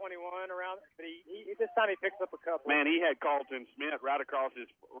back to 21 around, but he this time he picks up a couple. Man, he had Carlton Smith right across his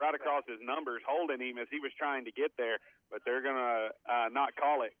numbers, holding him as he was trying to get there. But they're gonna not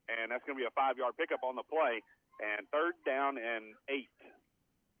call it, and that's gonna be a 5-yard pickup on the play. And third down and 8,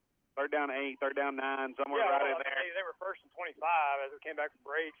 third down 9, somewhere right in there. They were first and 25 as we came back from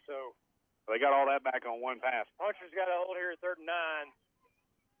break, so they got all that back on one pass. Puncher's got a hold here at 3rd and 9,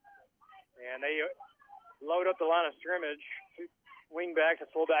 and they load up the line of scrimmage. 2 wing backs, a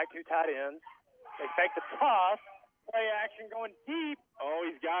fullback, 2 tight ends. They fake the toss. Play action going deep. Oh,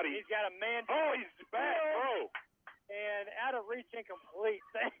 he's got him. He's got a man. Oh, he's back. Oh. And out of reach, incomplete.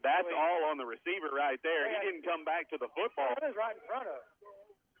 That's all on the receiver right there. He didn't come back to the football. It was right in front of him.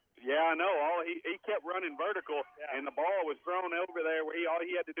 Yeah, I know. He kept running vertical, and the ball was thrown over there where all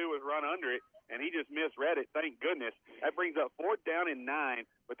he had to do was run under it, and he just misread it. Thank goodness. That brings up 4th down and 9,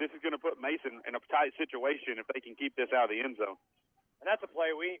 but this is going to put Mason in a tight situation if they can keep this out of the end zone. And that's a play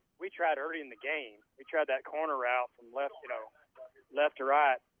we tried early in the game. We tried that corner route from left to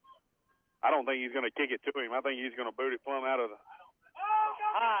right. I don't think he's going to kick it to him. I think he's going to boot it plumb out of the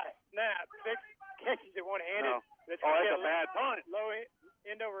high snap. Big catches it one-handed. No. That's a bad punt. Low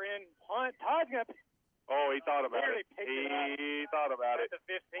end over end punt. Todd's going to. Oh, he thought about it. He thought about it. At the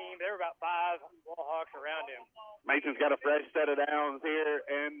 15, there were about 5 Wallhawks around him. Mason's got a fresh set of downs here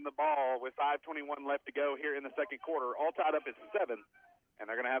and the ball with 5:21 left to go here in the second quarter. All tied up at 7, and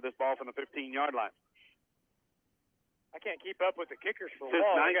they're going to have this ball from the 15-yard line. I can't keep up with the kickers for Since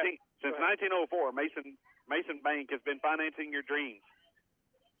Wall. Since 1904, Mason Bank has been financing your dreams.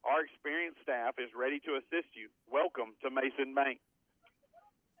 Our experienced staff is ready to assist you. Welcome to Mason Bank.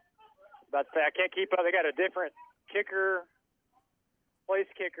 About to say, I can't keep up. They got a different kicker,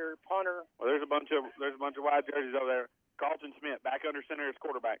 place kicker, punter. Well, there's a bunch of wide jerseys over there. Carlton Smith back under center as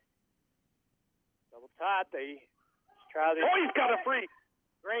quarterback. Double tight. They try this. Oh, he's got a free.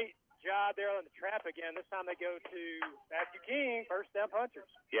 Great job there on the trap again. This time they go to Matthew King, first down punchers.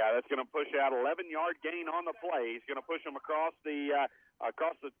 Yeah, that's going to push out 11-yard gain on the play. He's going to push them across the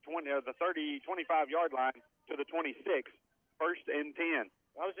 25-yard line to the 26. First and 10.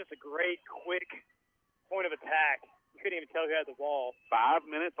 That was just a great, quick point of attack. You couldn't even tell who had the ball.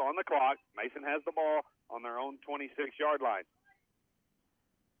 5 minutes on the clock. Mason has the ball on their own 26-yard line.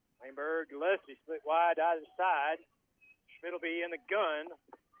 Weinberg, Gillespie split wide out of the side. Schmidt will be in the gun.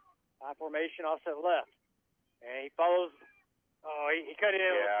 High formation offset left. And he follows. Oh, he cut it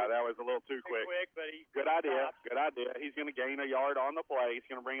in. Yeah, that was a little too quick. But he Good idea. Good idea. He's going to gain a yard on the play. He's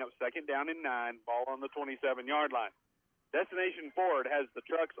going to bring up second down and 9. Ball on the 27-yard line. Destination Ford has the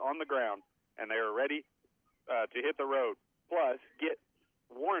trucks on the ground, and they are ready to hit the road. Plus, get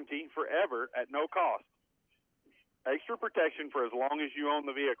warranty forever at no cost. Extra protection for as long as you own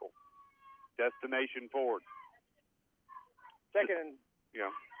the vehicle. Destination Ford. Second 9.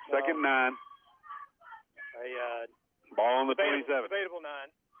 Ball on the 27. Debatable 9.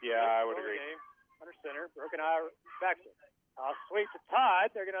 Yeah, I would agree. Game. Under center. Broken eye. Back. Sweep to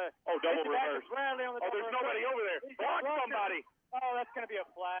Todd. They're going to. Oh, double reverse. Bradley on the there's nobody over there. Block somebody. Oh, that's going to be a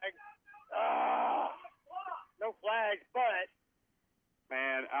flag. No flags, but.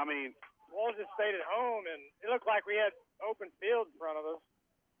 Man, I mean. Walls just stayed at home, and it looked like we had open field in front of us.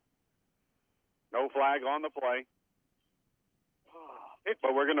 No flag on the play.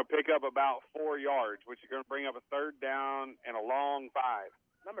 But we're going to pick up about 4 yards, which is going to bring up a third down and a long 5.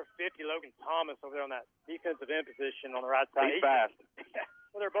 Number 50, Logan Thomas, over there on that defensive end position on the right side. He's fast.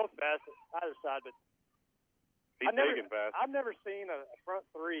 Well, they're both fast on either side, but he's big and fast. I've never seen a front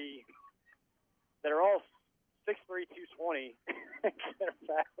three that are all 6'3", 220. They're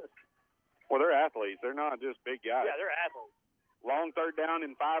fast. Well, they're athletes. They're not just big guys. Yeah, they're athletes. Long third down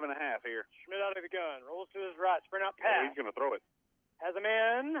and 5.5 here. Schmidt out of the gun. Rolls to his right. Sprint out pass. Yeah, he's going to throw it. Has him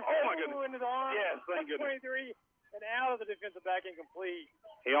in. Oh, my goodness. Into the arm. Yes, thank goodness. 23 and out of the defensive back, incomplete.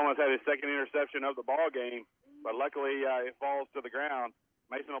 He almost had his second interception of the ball game, but luckily it falls to the ground.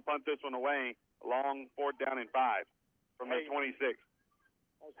 Mason will punt this one away. A long fourth down and 5 from the 26.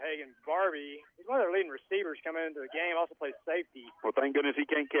 That was Hagan Barbie. He's one of their leading receivers coming into the game. Also plays safety. Well, thank goodness he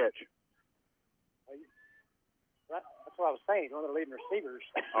can't catch. That's what I was saying. He's one of their leading receivers.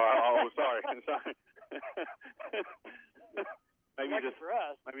 Sorry. Maybe just for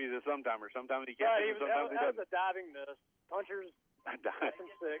us. Maybe he's a sometimer. Sometimes he catches it, sometimes he doesn't. That was a diving miss. Punchers. 6.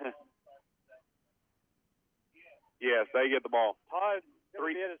 Yes, they get the ball. Todd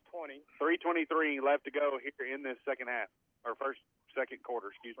did his 20. 3:23 left to go here in this second half, or second quarter,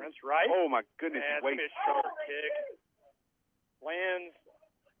 excuse me. Prince Wright. Oh, my goodness. Wait. A short kick. Lands.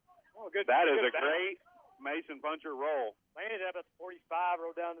 Oh, good. That is a great Mason puncher roll. Landed up at 45,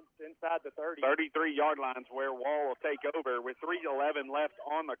 rolled down inside the 30. 33-yard lines where Wall will take over with 3:11 left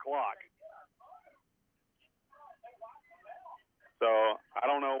on the clock. So I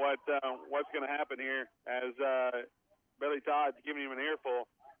don't know what's going to happen here as Billy Todd's giving him an earful.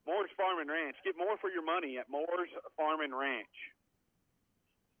 Moore's Farm and Ranch. Get more for your money at Moore's Farm and Ranch.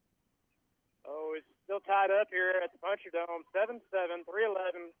 Oh, it's still tied up here at the Puncher Dome. 7-7,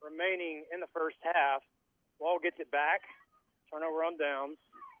 3:11 remaining in the first half. Wall gets it back. Turnover on downs.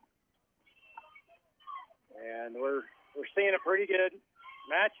 And we're seeing a pretty good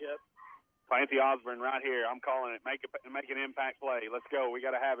matchup. Clancy Osborne right here. I'm calling it. Make an impact play. Let's go. We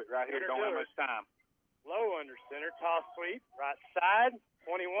got to have it right here. Don't have much time. Low under center. Toss sweep. Right side.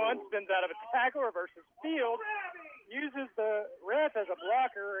 21. Spins out of a tackle. Reverses field. Uses the ref as a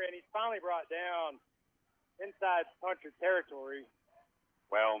blocker, and he's finally brought down inside puncher territory.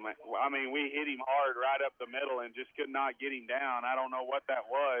 Well, I mean, we hit him hard right up the middle and just could not get him down. I don't know what that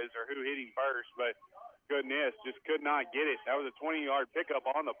was or who hit him first, but goodness, just could not get it. That was a 20-yard pickup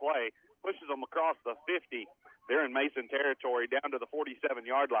on the play. Pushes them across the 50. They're in Mason territory down to the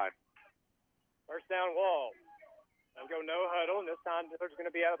 47-yard line. First down, Wall. They'll go no huddle, and this time Dillard's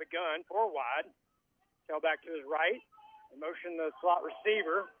going to be out of the gun. 4 wide. Fell back to his right. Motion the slot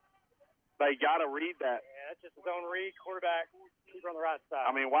receiver. They got to read that. Yeah, that's just his own read. Quarterback, keeper on the right side.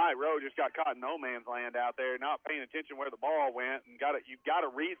 I mean, White Rowe just got caught in no man's land out there, not paying attention where the ball went, and you've got to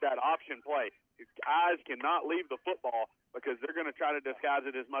read that option play. His eyes cannot leave the football because they're going to try to disguise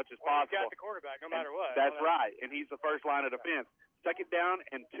it as much as possible. He's got the quarterback no matter what. That's right, and he's the first line of defense. Second down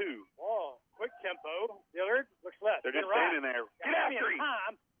and 2. Oh, quick tempo. Dillard looks left. They're just standing there. Get after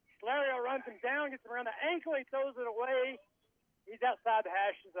him. Lario runs him down, gets him around the ankle. He throws it away. He's outside the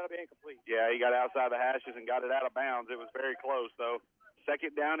hashes. That'll be incomplete. Yeah, he got outside the hashes and got it out of bounds. It was very close, though.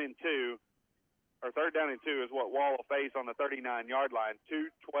 Third down and 2 is what Wall will face on the 39-yard line.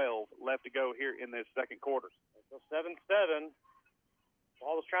 2:12 left to go here in this second quarter. So 7-7. Ball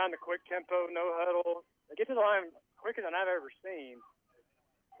Ball was trying the quick tempo, no huddle. They get to the line quicker than I've ever seen.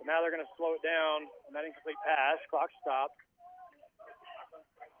 But now they're going to slow it down on that incomplete pass. Clock stopped.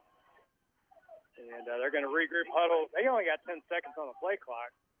 And they're going to regroup huddle. They only got 10 seconds on the play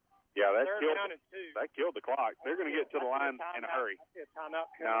clock. Yeah, that killed the clock. They're going to get to the line in a hurry. I see a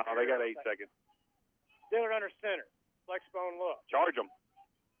timeout. No, they got 8 seconds. Dillard under center. Flex bone look. Charge them.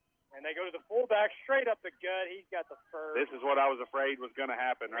 And they go to the fullback, straight up the gut. He's got the first. This is what I was afraid was going to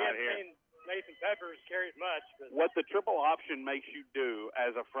happen right here. Seen Nathan Peppers carry it much. But what the triple option makes you do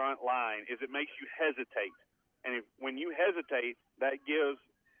as a front line is it makes you hesitate. And when you hesitate, that gives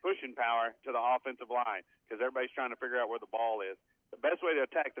pushing power to the offensive line because everybody's trying to figure out where the ball is. The best way to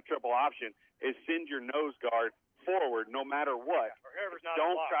attack the triple option is send your nose guard forward no matter what.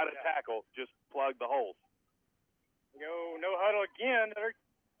 Don't try to tackle. Just plug the holes. Go no huddle again. Another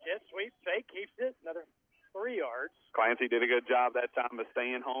jet sweep fake keeps it. Another 3 yards. Clancy did a good job that time of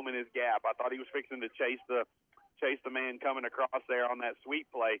staying home in his gap. I thought he was fixing to chase the man coming across there on that sweep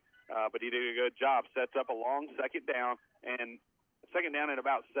play, but he did a good job. Sets up a long second down and at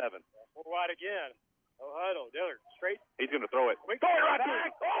about 7. 4 wide again. No huddle. Dillard straight. He's going to throw it. Quick throw it right back. there.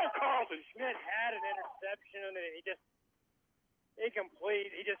 Oh, Carlton Schmidt had an interception and he just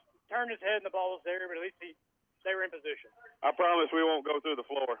incomplete. He just turned his head and the ball was there, but at least they were in position. I promise we won't go through the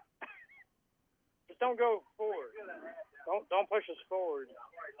floor. Just don't go forward. Don't push us forward.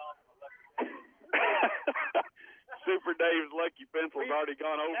 Super Dave's lucky pencil's already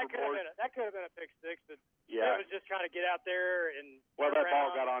gone overboard. That could have been a pick six, but yeah. Dave was just trying to get out there and. Well, that ball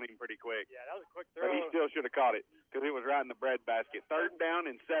got on him pretty quick. Yeah, that was a quick throw. But he still should have caught it because it was right in the breadbasket. 3rd down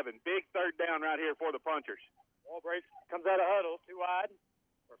and 7. Big 3rd down right here for the Punchers. Ball breaks, comes out of huddle, 2 wide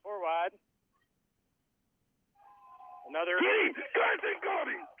or 4 wide. Another. Get him! Clancy got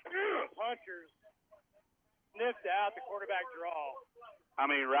him! Punchers sniffed out the quarterback draw. I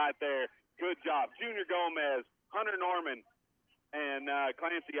mean, right there. Good job. Junior Gomez, Hunter Norman, and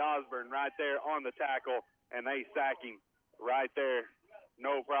Clancy Osborne right there on the tackle, and they sack him right there.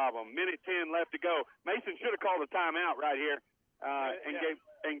 No problem. 1:10 left to go. Mason should have called a timeout right here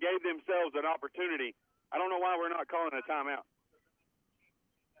and gave themselves an opportunity. I don't know why we're not calling a timeout.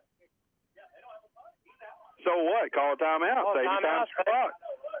 So what? Call a timeout. Save the time clock.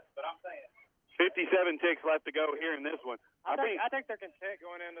 57 ticks left to go here in this one. I think they're content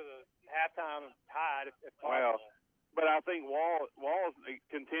going into the halftime tied. If well, but I think Wall's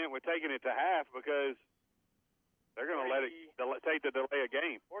content with taking it to half because they're going to let it take the delay a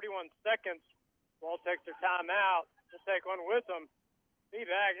game. 41 seconds. Wall takes their timeout. Just take one with them. Be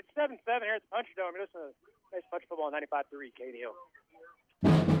back. It's 7-7 here at the Puncher Dome. You're listening to Mason Puncher Football on 95.3 KNEL.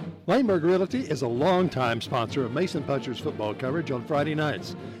 Laneburg Realty is a longtime sponsor of Mason Punchers football coverage on Friday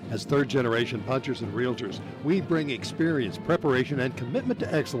nights. As third-generation punchers and realtors, we bring experience, preparation, and commitment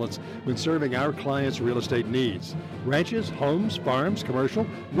to excellence when serving our clients' real estate needs. Ranches, homes, farms, commercial,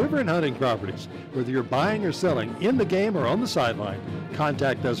 river and hunting properties. Whether you're buying or selling, in the game or on the sideline,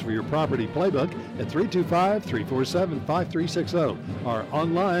 contact us for your property playbook at 325-347-5360 or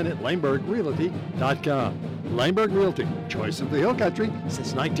online at laneburgrealty.com. Laneburg Realty, choice of the Hill Country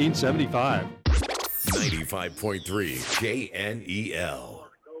since 1975. 95.3 KNEL.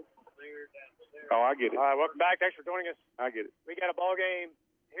 Oh, I get it. All right, welcome back. Thanks for joining us. I get it. We got a ball game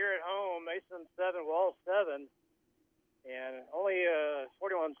here at home. Mason 7, Wall 7, and only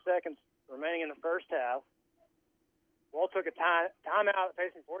 41 seconds remaining in the first half. Wall took a timeout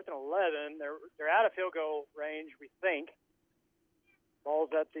facing 4th and 11. They're out of field goal range, we think.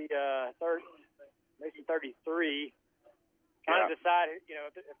 Ball's at the Mason 33. Trying to decide, if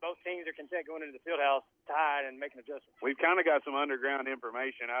both teams are content going into the field house tied and making adjustments. We've kind of got some underground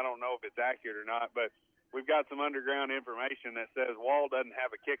information. I don't know if it's accurate or not, but we've got some underground information that says Wall doesn't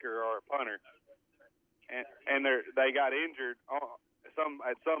have a kicker or a punter, and they got injured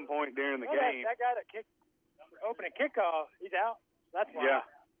at some point during the game. That guy that opening kickoff, he's out. That's why. Yeah.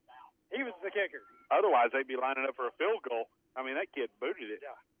 He was the kicker. Otherwise, they'd be lining up for a field goal. I mean, that kid booted it.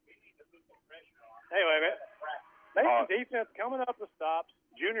 Yeah. Anyway, Mason defense coming up with stops.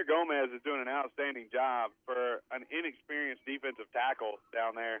 Junior Gomez is doing an outstanding job for an inexperienced defensive tackle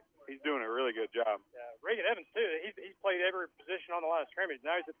down there. He's doing a really good job. Yeah, Reagan Evans, too. He's played every position on the line of scrimmage.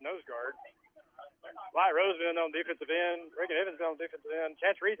 Now he's at the nose guard. Wyatt Rose been on defensive end. Reagan Evans been on defensive end.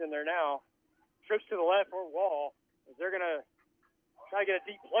 Chance Reed's in there now. Trips to the left for Wall. They're going to try to get a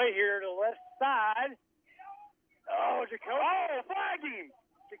deep play here to the left side. Oh, Jacoby. Oh, flagging.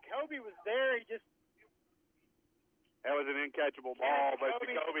 Jacoby was there. That was an uncatchable ball, but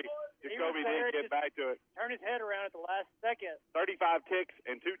Jacoby did get back to it. Turn his head around at the last second. 35 ticks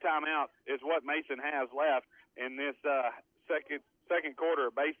and 2 timeouts is what Mason has left in this second second quarter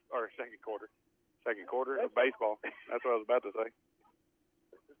of baseball. That's what I was about to say.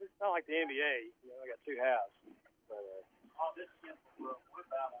 It's not like the NBA. You know, I got two halves. But,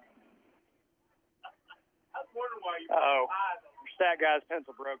 I was wondering why you. Your stat guy's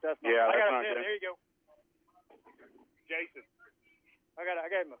pencil broke. That's not. Yeah, I got that's a pen. not good. There you go. Jason. I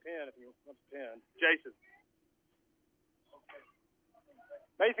gave him a pen if you want a pen. Jason.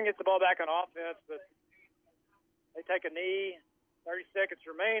 Mason gets the ball back on offense, but they take a knee. 30 seconds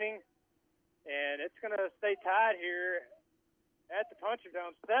remaining, and it's going to stay tied here at the Puncher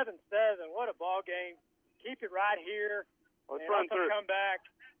Dome. 7-7. What a ball game. Keep it right here. Let's and run also through. come back.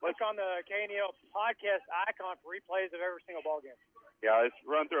 Click on the KNEL podcast icon for replays of every single ball game. Yeah, let's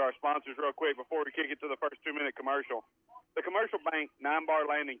run through our sponsors real quick before we kick it to the first 2-minute commercial. The Commercial Bank, 9 Bar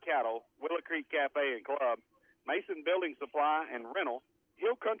Landing Cattle, Willow Creek Cafe and Club, Mason Building Supply and Rental,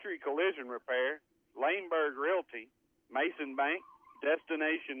 Hill Country Collision Repair, Laneburg Realty, Mason Bank,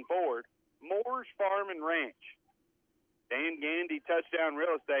 Destination Ford, Moore's Farm and Ranch, Dan Gandy Touchdown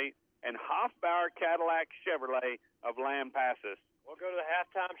Real Estate, and Hoffbauer Cadillac Chevrolet of Lampasas. We'll go to the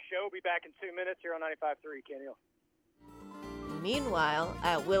halftime show. Be back in 2 minutes here on 95.3 KNEL. Meanwhile,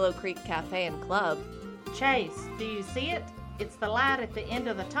 at Willow Creek Cafe and Club, Chase, do you see it? It's the light at the end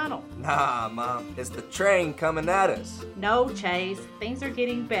of the tunnel. Nah, Mom, it's the train coming at us. No, Chase, things are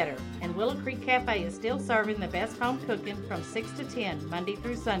getting better, and Willow Creek Cafe is still serving the best home cooking from 6 to 10, Monday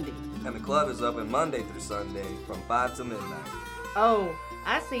through Sunday. And the club is open Monday through Sunday from 5 to midnight. Oh,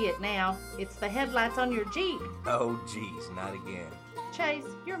 I see it now. It's the headlights on your Jeep. Oh, geez, not again. Chase,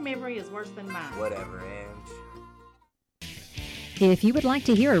 your memory is worse than mine. Whatever, Ange. If you would like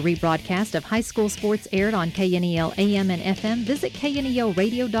to hear a rebroadcast of high school sports aired on KNEL AM and FM, visit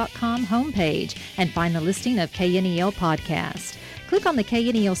KNELradio.com homepage and find the listing of KNEL Podcast. Click on the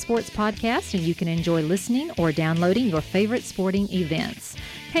KNEL Sports Podcast and you can enjoy listening or downloading your favorite sporting events.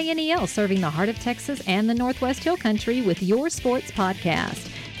 KNEL, serving the heart of Texas and the Northwest Hill Country with your sports podcast.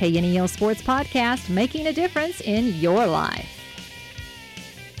 KNEL Sports Podcast, making a difference in your life.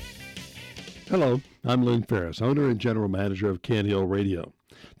 Hello, I'm Lynn Ferris, owner and general manager of KNEL Radio.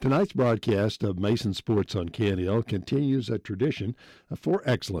 Tonight's broadcast of Mason Sports on KNEL continues a tradition for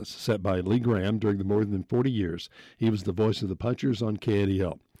excellence set by Lee Graham during the more than 40 years he was the voice of the Punchers on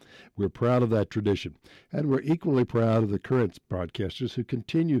KNEL. We're proud of that tradition, and we're equally proud of the current broadcasters who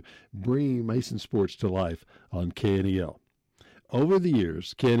continue bringing Mason sports to life on KNEL. Over the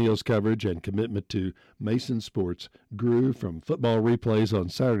years, KNEL's coverage and commitment to Mason sports grew from football replays on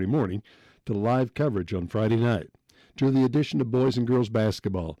Saturday morning to live coverage on Friday night, to the addition of boys and girls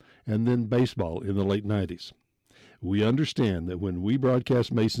basketball and then baseball in the late 90s. We understand that when we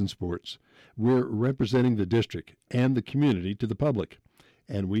broadcast Mason sports, we're representing the district and the community to the public,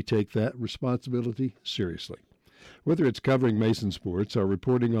 and we take that responsibility seriously. Whether it's covering Mason sports or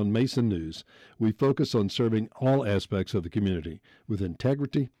reporting on Mason news, we focus on serving all aspects of the community with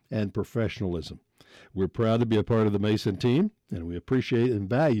integrity and professionalism. We're proud to be a part of the Mason team, and we appreciate and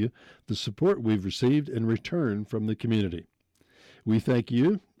value the support we've received in return from the community. We thank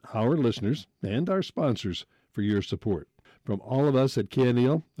you, our listeners, and our sponsors for your support. From all of us at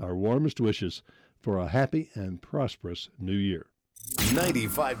KNEL, our warmest wishes for a happy and prosperous new year.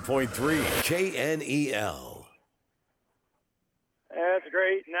 95.3 KNEL. It's a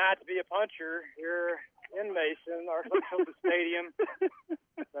great night to be a puncher here in Mason, our Hilton Stadium,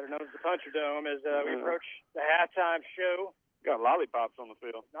 better known as the Puncher Dome, as we approach the halftime show. Got lollipops on the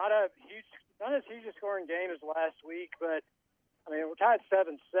field. Not as huge a scoring game as last week, but I mean we're tied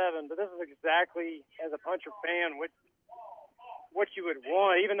 7-7. But this is exactly, as a Puncher fan, what you would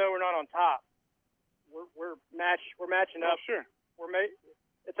want, even though we're not on top. We're matching up. Sure.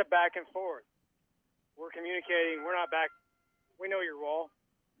 It's a back and forth. We're communicating. We're not back. We know your wall,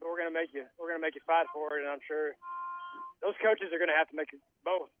 but we're gonna make you fight for it, and I'm sure those coaches are gonna have to make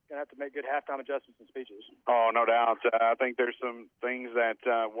good halftime adjustments and speeches. Oh, no doubt. I think there's some things that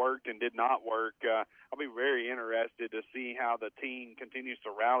worked and did not work. I'll be very interested to see how the team continues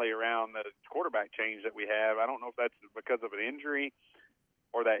to rally around the quarterback change that we have. I don't know if that's because of an injury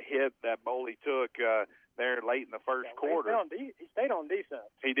or that hit that Boley took there late in the first quarter. He stayed on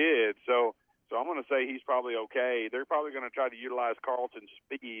defense. He did. So I'm going to say he's probably okay. They're probably going to try to utilize Carlton's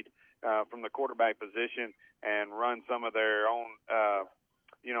speed from the quarterback position and run some of their own,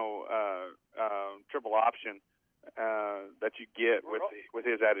 triple option that you get with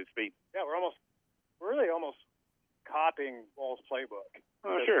his added speed. Yeah, we're really almost copying Wall's playbook.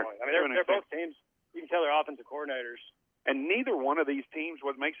 Oh, sure. I mean, they're both teams. You can tell they're offensive coordinators. And neither one of these teams,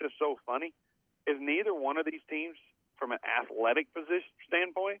 what makes this so funny, is neither one of these teams, from an athletic position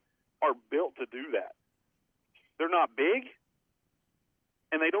standpoint, are built to do that. They're not big.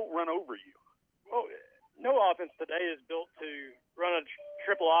 and they don't run over you. Well, no offense today is built to run a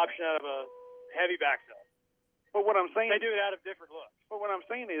triple option out of a heavy backfield. But what I'm saying, they do it out of different looks. But what I'm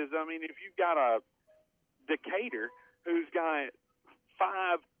saying is, I mean, if you've got a Decatur who's got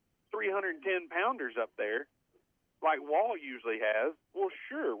 5 310-pounders up there, like Wall usually has, well,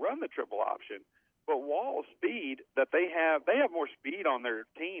 sure, run the triple option. But Wall's speed that they have more speed on their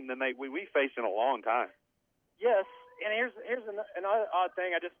team than we faced in a long time. Yes, and here's another odd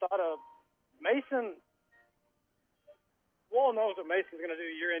thing I just thought of. Mason, Wall knows what Mason's going to do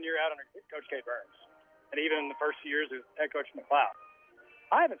year in, year out under Coach Kate Burns, and even in the first few years of head coach McLeod.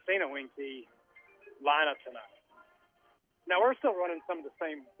 I haven't seen a wing tee lineup tonight. Now, we're still running some of the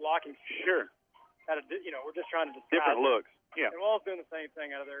same blocking. Sure. We're just trying to disguise different looks. Yeah. And Wall's doing the same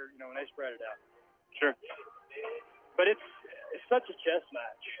thing out of there, when they spread it out. Sure. But it's such a chess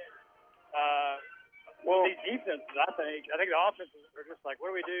match. These defenses, I think the offenses are just like,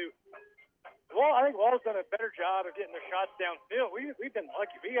 what do we do? Well, I think Wall's done a better job of getting their shots downfield. We've been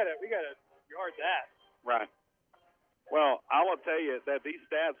lucky. We gotta yard that. Right. Well, I will tell you that these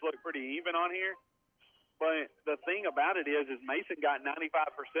stats look pretty even on here. But the thing about it is Mason got 95%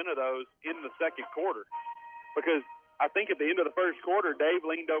 of those in the second quarter. Because I think at the end of the first quarter, Dave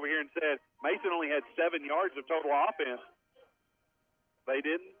leaned over here and said, Mason only had 7 yards of total offense. They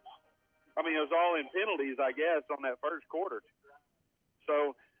didn't. I mean, it was all in penalties, I guess, on that first quarter.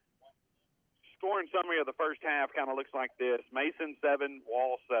 So, scoring summary of the first half kind of looks like this. Mason 7,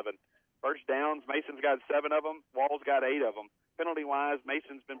 Wall 7. First downs, Mason's got 7 of them. Wall's got 8 of them. Penalty-wise,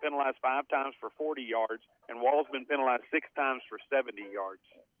 Mason's been penalized 5 times for 40 yards, and Wall's been penalized 6 times for 70 yards.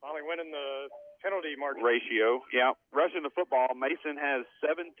 Finally winning the penalty margin. Ratio, yeah. Rushing the football, Mason has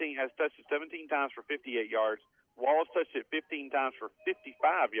touched it 17 times for 58 yards. Wall's touched it 15 times for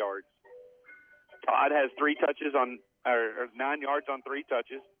 55 yards. Todd has 9 yards on 3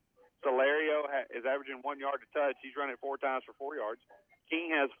 touches. Solario is averaging 1 yard a touch. He's running 4 times for 4 yards.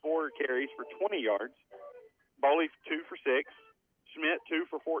 King has 4 carries for 20 yards. Boley 2 for 6. Schmidt 2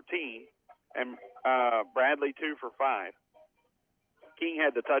 for 14. And Bradley 2 for 5. King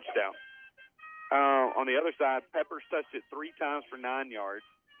had the touchdown. On the other side, Peppers touched it 3 times for 9 yards.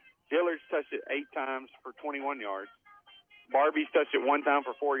 Dillard's touched it 8 times for 21 yards. Barbie's touched it 1 time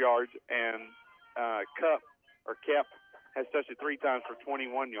for 4 yards. And Kep has touched it 3 times for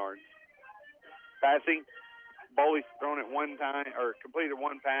 21 yards. Passing, Boley's thrown it 1 time or completed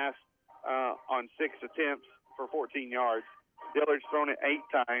 1 pass on 6 attempts for 14 yards. Dillard's thrown it 8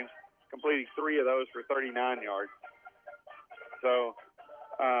 times, completing 3 of those for 39 yards. So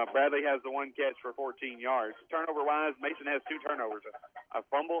Bradley has the 1 catch for 14 yards. Turnover-wise, Mason has 2 turnovers, a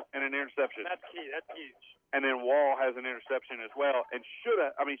fumble and an interception. That's key. That's huge. And then Wall has an interception as well, and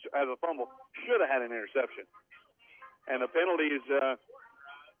has a fumble, should have had an interception. And the penalties, the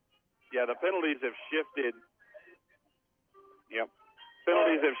penalties have shifted. Yep.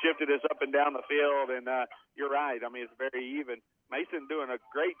 Penalties have shifted us up and down the field, and you're right. I mean, it's very even. Mason doing a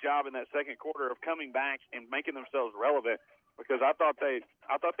great job in that second quarter of coming back and making themselves relevant, because I thought they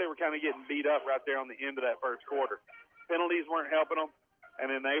were kind of getting beat up right there on the end of that first quarter. Penalties weren't helping them, and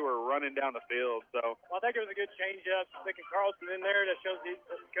then they were running down the field. So I think it was a good change-up. Sticking Carlson in there, that shows the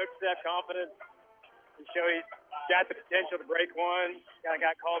coaches have confidence. And show he's got the potential to break one. Kind of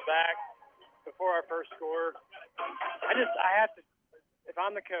got called back before our first score. I have to. If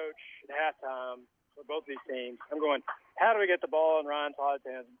I'm the coach at halftime for both these teams, I'm going, how do we get the ball in Ryan Todd's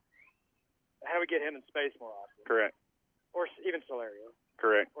hands? How do we get him in space more often? Correct. Or even Solario.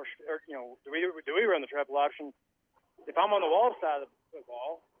 Correct. Or do we run the triple option? If I'm on the Wall side of the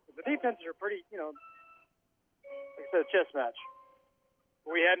ball, the defenses are pretty, like I said, chess match.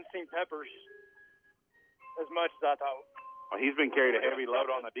 We hadn't seen Peppers as much as I thought. Well, he's been carried a heavy load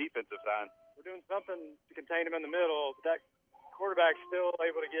on the defensive side. We're doing something to contain him in the middle, but that quarterback's still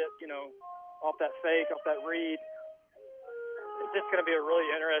able to get, off that fake, off that read. It's just going to be a really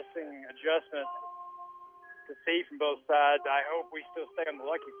interesting adjustment to see from both sides. I hope we still stay on the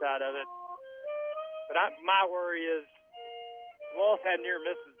lucky side of it. But my worry is Walls had near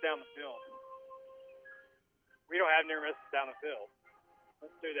misses down the field. We don't have near misses down the field.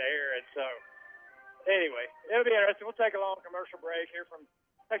 Let's do the air. And so, anyway, it'll be interesting. We'll take a long commercial break here from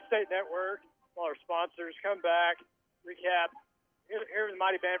Texas State Network. All our sponsors come back, recap. Here's the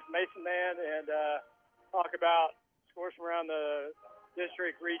Mighty Band from Mason Band, and talk about scores from around the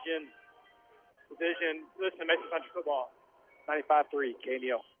district, region, division. Listen to Mason Country Football, 95.3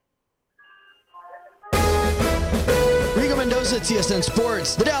 KNEL. Rigo Mendoza at TSN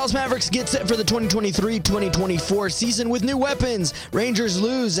Sports. The Dallas Mavericks get set for the 2023-2024 season with new weapons. Rangers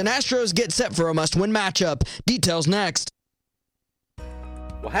lose, and Astros get set for a must-win matchup. Details next.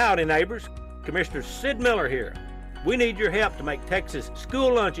 Well, howdy, neighbors. Commissioner Sid Miller here. We need your help to make Texas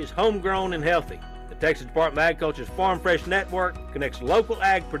school lunches homegrown and healthy. The Texas Department of Agriculture's Farm Fresh Network connects local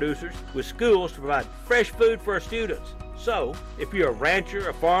ag producers with schools to provide fresh food for our students. So, if you're a rancher,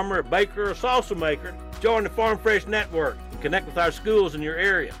 a farmer, a baker, or a salsa maker, join the Farm Fresh Network and connect with our schools in your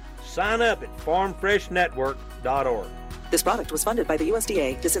area. Sign up at farmfreshnetwork.org. This product was funded by the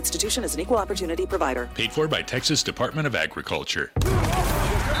USDA. This institution is an equal opportunity provider. Paid for by Texas Department of Agriculture.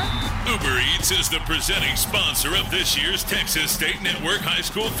 Uber Eats is the presenting sponsor of this year's Texas State Network High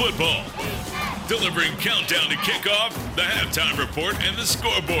School football. Delivering countdown to kickoff, the halftime report, and the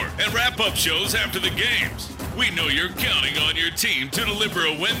scoreboard, and wrap-up shows after the games. We know you're counting on your team to deliver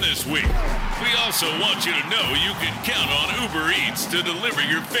a win this week. We also want you to know you can count on Uber Eats to deliver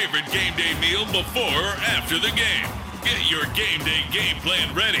your favorite game day meal before or after the game. Get your game day game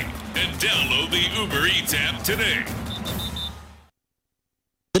plan ready and download the Uber Eats app today.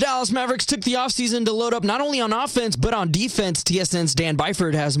 The Dallas Mavericks took the offseason to load up not only on offense, but on defense. TSN's Dan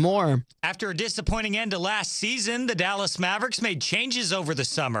Byford has more. After a disappointing end to last season, the Dallas Mavericks made changes over the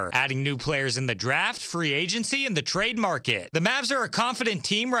summer, adding new players in the draft, free agency, and the trade market. The Mavs are a confident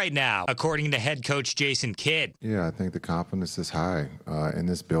team right now, according to head coach Jason Kidd. Yeah, I think the confidence is high. In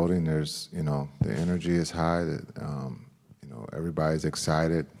this building, there's, the energy is high. Everybody's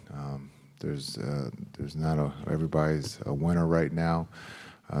excited. Everybody's a winner right now.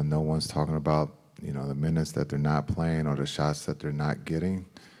 No one's talking about, the minutes that they're not playing or the shots that they're not getting.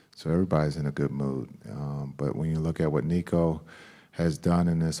 So everybody's in a good mood. But when you look at what Nico has done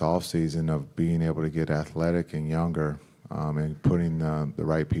in this offseason of being able to get athletic and younger and putting the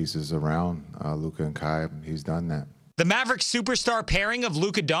right pieces around Luka and Kai, he's done that. The Mavericks superstar pairing of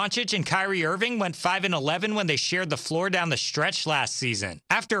Luka Doncic and Kyrie Irving went 5-11 when they shared the floor down the stretch last season.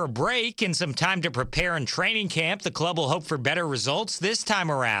 After a break and some time to prepare in training camp, the club will hope for better results this time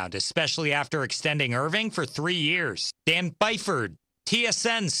around, especially after extending Irving for 3 years. Dan Byford,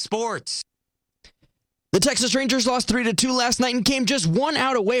 TSN Sports. The Texas Rangers lost 3-2 last night and came just 1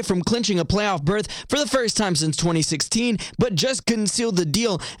 out away from clinching a playoff berth for the first time since 2016, but just couldn't seal the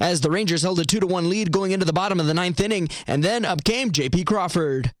deal as the Rangers held a 2-1 lead going into the bottom of the 9th inning, and then up came J.P.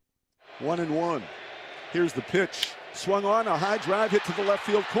 Crawford. 1-1. Here's the pitch. Swung on, a high drive hit to the left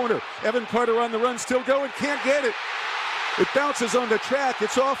field corner. Evan Carter on the run, still going, can't get it. It bounces on the track,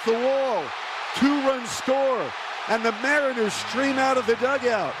 it's off the wall. 2-run score, and the Mariners stream out of the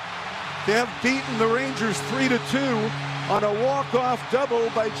dugout. They have beaten the Rangers 3-2 on a walk-off double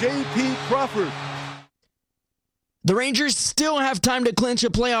by J.P. Crawford. The Rangers still have time to clinch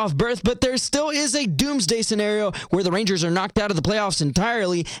a playoff berth, but there still is a doomsday scenario where the Rangers are knocked out of the playoffs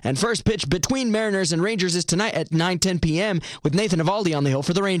entirely, and first pitch between Mariners and Rangers is tonight at 9:10 p.m. with Nathan Eovaldi on the hill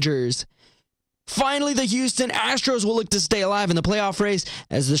for the Rangers. Finally, the Houston Astros will look to stay alive in the playoff race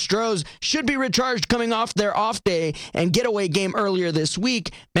as the Stros should be recharged coming off their off day and getaway game earlier this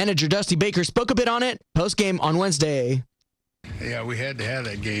week. Manager Dusty Baker spoke a bit on it post-game on Wednesday. Yeah, we had to have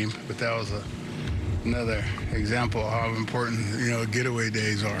that game, but that was another example of how important, getaway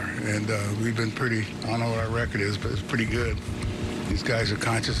days are. And we've been pretty, I don't know what our record is, but it's pretty good. These guys are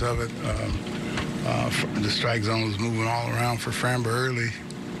conscious of it. The strike zone was moving all around for Framber early.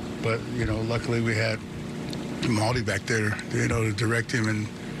 But, luckily we had Maldi back there, to direct him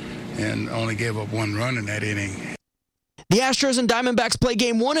and only gave up 1 run in that inning. The Astros and Diamondbacks play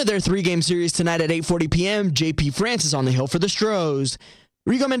game 1 of their 3-game series tonight at 8:40 p.m. J.P. France is on the hill for the Stros.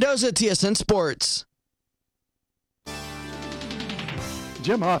 Rigo Mendoza, TSN Sports.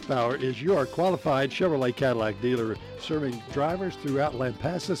 Jim Hoffbauer is your qualified Chevrolet Cadillac dealer serving drivers throughout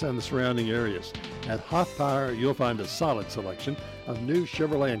Lampasas and the surrounding areas. At Hoffbauer, you'll find a solid selection of new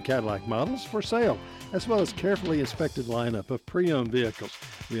Chevrolet and Cadillac models for sale, as well as carefully inspected lineup of pre-owned vehicles.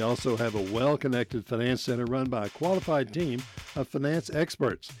 We also have a well-connected finance center run by a qualified team of finance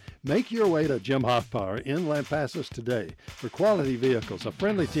experts. Make your way to Jim Hoffbauer in Lampasas today for quality vehicles, a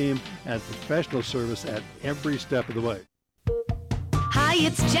friendly team, and professional service at every step of the way. Hi,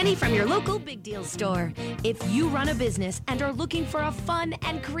 it's Jenny from your local Big Deal store. If you run a business and are looking for a fun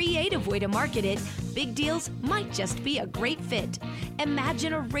and creative way to market it, Big Deals might just be a great fit.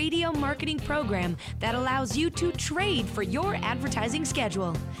 Imagine a radio marketing program that allows you to trade for your advertising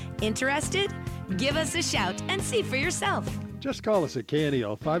schedule. Interested? Give us a shout and see for yourself. Just call us at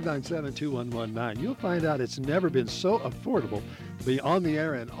KNEL 597-2119. You'll find out it's never been so affordable to be on the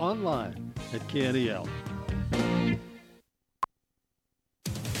air and online at KNEL.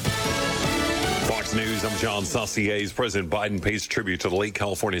 Fox News, I'm John Saucier. President Biden pays tribute to the late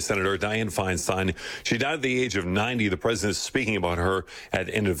California Senator Dianne Feinstein. She died at the age of 90. The president is speaking about her at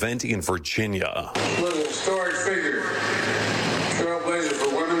an event in Virginia. Was a historic figure, trailblazer leader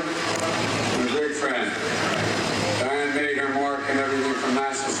for women and a great friend. Diane made her mark in everything from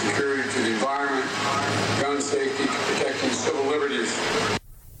national security to the environment, gun safety, to protecting civil liberties.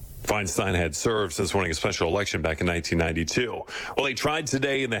 Feinstein had served since winning a special election back in 1992. Well, he tried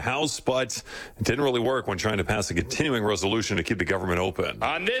today in the House, but it didn't really work when trying to pass a continuing resolution to keep the government open.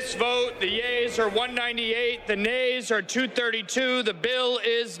 On this vote, the yeas are 198, the nays are 232. The bill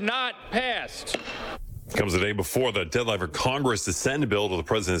is not passed. Comes the day before the deadline for Congress to send a bill to the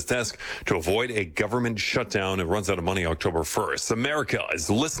president's desk to avoid a government shutdown. It runs out of money October 1st. America is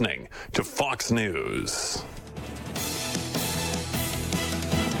listening to Fox News.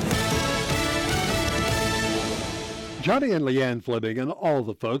 Johnny and Leanne Fleming and all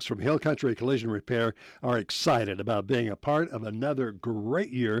the folks from Hill Country Collision Repair are excited about being a part of another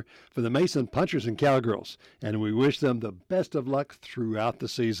great year for the Mason Punchers and Cowgirls, and we wish them the best of luck throughout the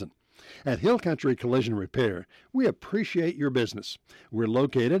season. At Hill Country Collision Repair, we appreciate your business. We're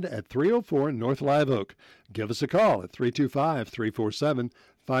located at 304 North Live Oak. Give us a call at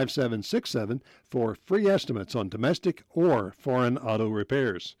 325-347-5767 for free estimates on domestic or foreign auto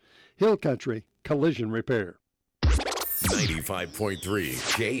repairs. Hill Country Collision Repair. 95.3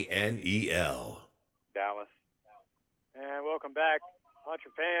 KNEL. Dallas. And welcome back, Puncher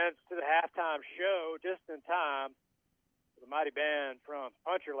fans, to the halftime show, just in time for the mighty band from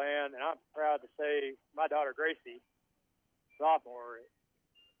Puncherland. And I'm proud to say my daughter, Gracie, sophomore,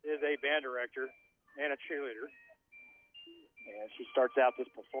 is a band director and a cheerleader. And she starts out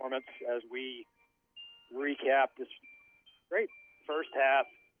this performance as we recap this great first half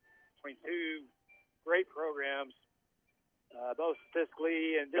between two great programs. Both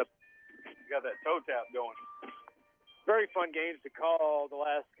statistically and just got that toe tap going. Very fun games to call the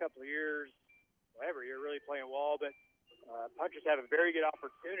last couple of years. Well, every year really playing wall, but Punchers have a very good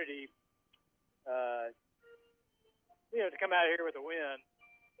opportunity, to come out of here with a win.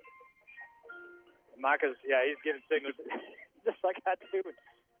 Micah's, he's giving signals just like I do.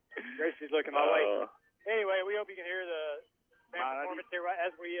 Gracie's looking my way. Anyway, we hope you can hear the performance here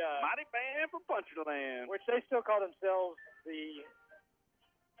as we mighty band from Puncherland, which they still call themselves the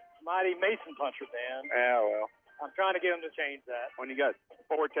Mighty Mason Puncher Band. Yeah, well, I'm trying to get them to change that. When you got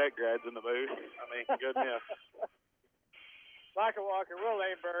 4 tech grads in the booth, I mean, goodness. Michael Walker, Will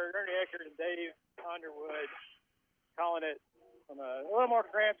Laneberg, Ernie Eckert, and Dave Underwood calling it from a little more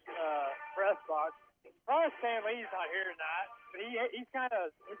cramped press box. Probably Stan Lee's not here tonight, but he's kind of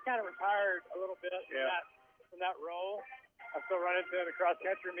retired a little bit from that role. I still run into him at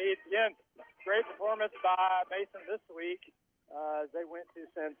cross-country meets. Again, great performance by Mason this week. As they went to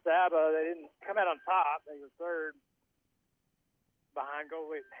San Saba, they didn't come out on top. They were third behind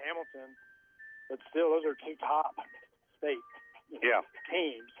goalie Hamilton. But still, those are two top state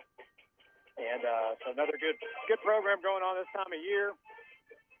teams. And so another good program going on this time of year.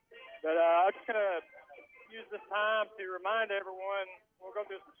 But I'm just going to use this time to remind everyone, we'll go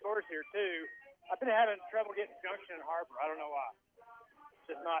through some scores here, too. I've been having trouble getting Junction and Harbor. I don't know why.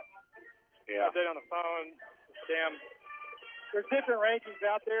 It's just not update on the phone. Damn. There's different rankings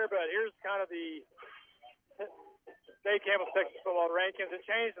out there, but here's kind of the State Campbell Texas football rankings. It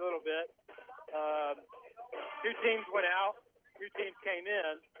changed a little bit. 2 teams went out. 2 teams came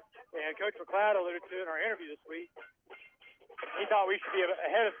in. And Coach McLeod alluded to it in our interview this week. He thought we should be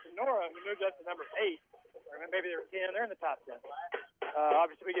ahead of Sonora, and we moved up to number 8. Or maybe they were 10. They're in the top 10.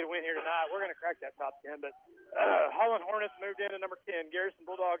 Obviously, we get a win here tonight. We're going to crack that top 10. But Holland Hornets moved into number 10. Garrison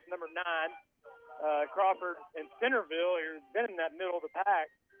Bulldogs number 9. Crawford and Centerville, who've been in that middle of the pack,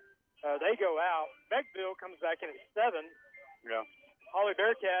 they go out. Beckville comes back in at 7. Yeah. Holly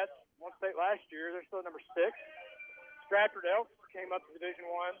Bearcats won state last year. They're still at number 6. Stratford Elks came up to Division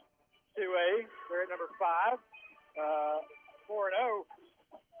I 2A. They're at number 5. 4-0.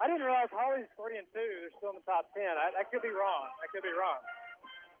 I didn't realize Holly's 3-2. They're still in the top 10. I could be wrong.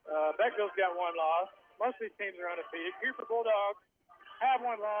 Beckville's got 1 loss. Most of these teams are undefeated. Cooper Bulldogs have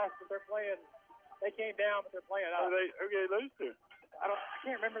 1 loss, but they're playing. They came down, but they're playing up. Who did they lose to? I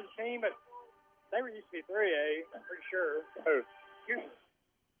can't remember the team, but they were used to be 3A. I'm pretty sure. Who?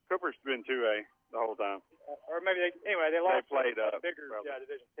 Cooper's been 2A the whole time. Or maybe they lost. They played a bigger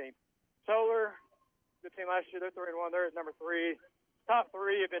division team. Solar, good team last year. They're 3-1. They're at number 3. Top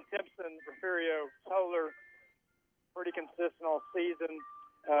 3 have been Timpson, Porfirio, Solar. Pretty consistent all season.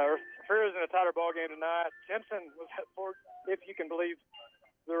 Porfirio's in a tighter ball game tonight. Timpson was at 4, if you can believe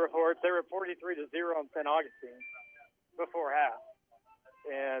the reports. They were 43-0 on St. Augustine before half.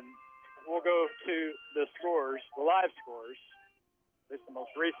 And we'll go to the scores, the live scores. This is the most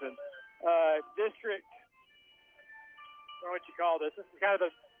recent. District, or what you call this. This is kind of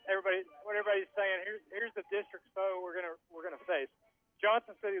what everybody's saying. Here's the district foe we're gonna face.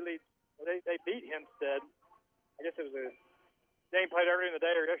 Johnson City leads. They beat Hempstead. I guess it was a game played earlier in the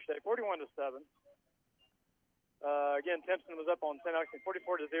day or yesterday, 41-7. Again, Timpson was up on St. Augustine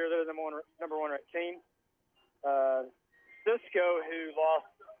 44-0. They're the number one ranked team. Cisco, who lost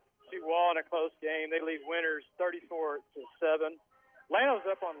to Wall in a close game, they lead winners 34-7. Llano's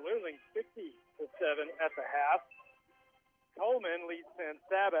up on Luling 50-7 at the half. Coleman leads San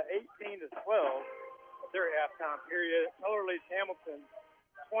Saba 18-12 at their halftime period. Miller leads Hamilton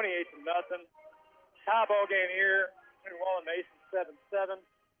 28-0. Tie ball game here between Wall and Mason 7-7.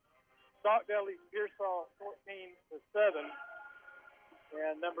 Stockdale leads Pearsall 14-7.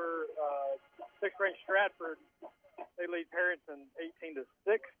 And number 6 ranked Stratford, they lead Harrington 18-6.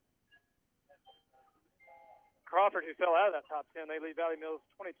 Crawford, who fell out of that top 10, they lead Valley Mills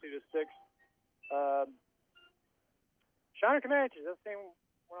 22-6. Shiner Comanches, that's the team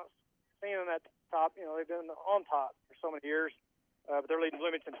we're not seeing in that top. You know, they've been on top for so many years, but they're leading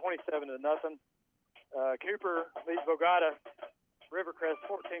Bloomington 27-0. Cooper leads Bogota Rivercrest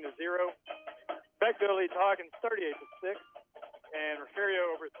 14-0. Beckville leads Hawkins 38-6, and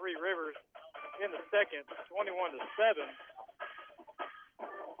Refugio over Three Rivers in the second 21-7.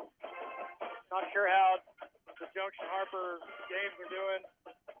 Not sure how the Junction Harper games are doing.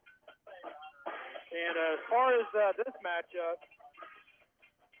 And as far as this matchup,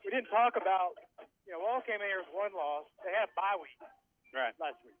 we didn't talk about, you know, Wall came in here with one loss. They had bye week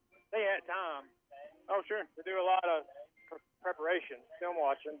last week. They had time. Oh, sure. To do a lot of preparation, film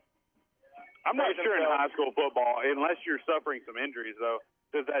watching. I'm not sure in high school football, unless you're suffering some injuries, though,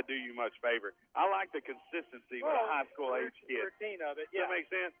 does that do you much favor? I like the consistency with a high school age kid. Routine of it, Does that make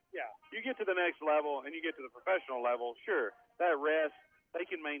sense? Yeah. You get to the next level and you get to the professional level, sure, that rest, they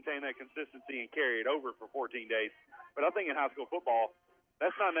can maintain that consistency and carry it over for 14 days. But I think in high school football,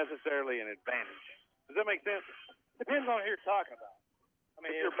 that's not necessarily an advantage. Does that make sense? Depends on who you're talking about. I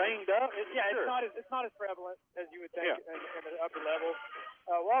mean, if you're banged up, sure. It's not as prevalent as you would think in the upper levels.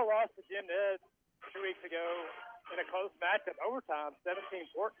 Wall lost to Jim Ned 2 weeks ago in a close matchup, overtime, 17-14.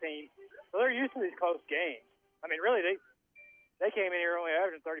 So they're used to these close games. I mean, really, they came in here only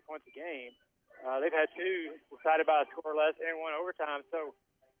averaging 30 points a game. They've had 2 decided by a score less and 1 overtime. So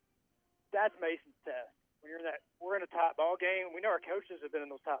that's Mason's test. When we're in a top ball game. We know our coaches have been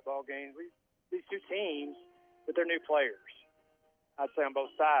in those top ball games. These two teams, but they're new players. I'd say on both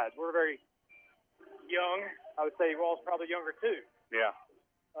sides. We're very young. I would say Wall's probably younger too. Yeah.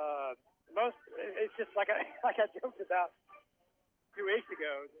 It's just like I joked about 2 weeks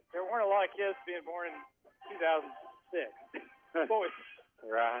ago. There weren't a lot of kids being born in 2006. Boys.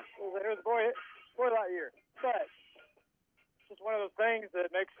 Right. It was a boy lot year. But it's just one of those things that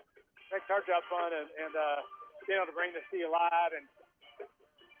makes our job fun and being able to bring the city alive. And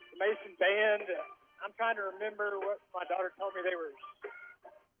the Mason band, I'm trying to remember what my daughter told me they were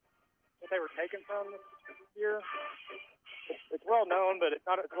taken from this year. It's well known, but it's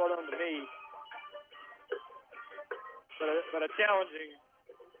not as well known to me. But a challenging,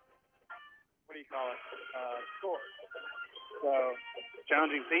 what do you call it, score. So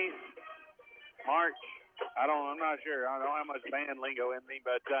challenging piece, march. I'm not sure. I don't have much band lingo in me,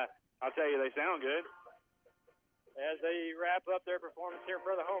 but I'll tell you, they sound good. As they wrap up their performance here in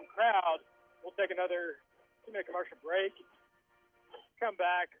front of the home crowd, we'll take another 2-minute commercial break. Come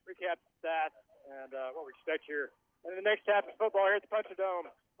back, recap the stats and what we expect here. And the next half of football here at the Puncher Dome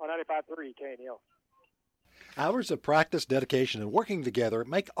on 95.3 KNEL. Hours of practice, dedication, and working together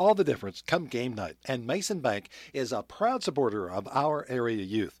make all the difference come game night. And Mason Bank is a proud supporter of our area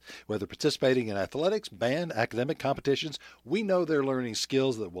youth. Whether participating in athletics, band, academic competitions, we know they're learning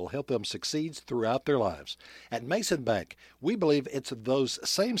skills that will help them succeed throughout their lives. At Mason Bank, we believe it's those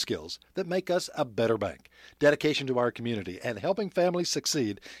same skills that make us a better bank. Dedication to our community and helping families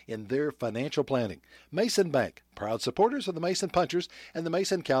succeed in their financial planning. Mason Bank, proud supporters of the Mason Punchers and the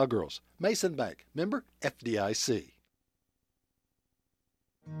Mason Cowgirls. Mason Bank, member FDIC.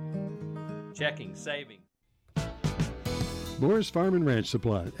 Checking savings. Moore's Farm and Ranch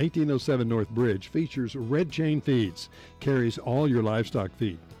Supply, 1807 North Bridge, features Red Chain Feeds. Carries all your livestock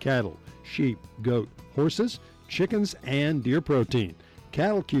feed, cattle, sheep, goat, horses, chickens, and deer protein.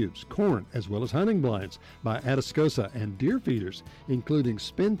 Cattle cubes, corn, as well as hunting blinds by Atascosa and deer feeders, including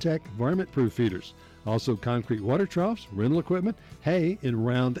Spintech varmint-proof feeders. Also concrete water troughs, rental equipment, hay in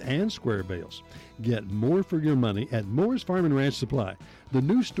round and square bales. Get more for your money at Moore's Farm and Ranch Supply, the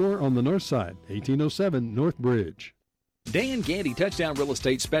new store on the north side, 1807 North Bridge. Dan Gandy Touchdown Real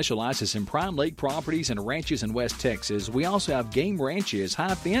Estate specializes in prime lake properties and ranches in West Texas. We also have game ranches,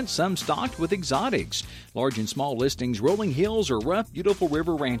 high fence, some stocked with exotics, large and small listings, rolling hills, or rough, beautiful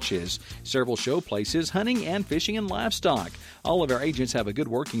river ranches, several show places, hunting and fishing and livestock. All of our agents have a good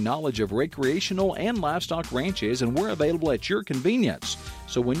working knowledge of recreational and livestock ranches, and we're available at your convenience.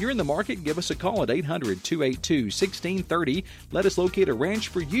 So when you're in the market, give us a call at 800-282-1630. Let us locate a ranch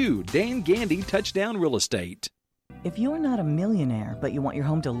for you. Dan Gandy Touchdown Real Estate. If you're not a millionaire, but you want your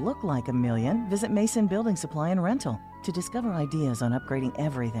home to look like a million, visit Mason Building Supply and Rental to discover ideas on upgrading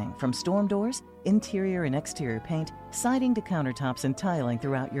everything from storm doors, interior and exterior paint, siding to countertops and tiling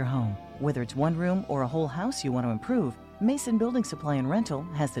throughout your home. Whether it's one room or a whole house you want to improve, Mason Building Supply and Rental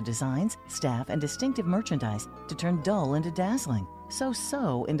has the designs, staff, and distinctive merchandise to turn dull into dazzling, so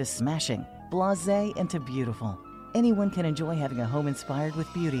into smashing, blasé into beautiful. Anyone can enjoy having a home inspired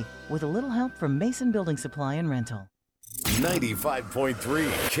with beauty with a little help from Mason Building Supply and Rental. 95.3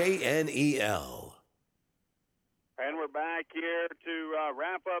 KNEL. And we're back here to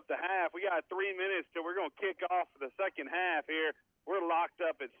wrap up the half. We got 3 minutes till we're going to kick off the second half here. We're locked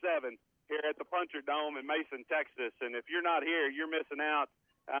up at 7 here at the Puncher Dome in Mason, Texas. And if you're not here, you're missing out.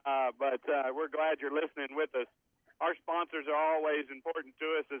 But we're glad you're listening with us. Our sponsors are always important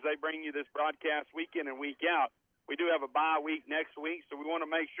to us as they bring you this broadcast week in and week out. We do have a bye week next week, so we want to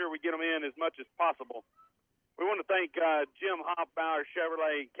make sure we get them in as much as possible. We want to thank Jim Hoffbauer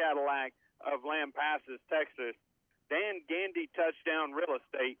Chevrolet Cadillac of Lampasas, Texas, Dan Gandy Touchdown Real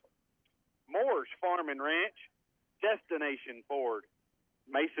Estate, Moore's Farm and Ranch, Destination Ford,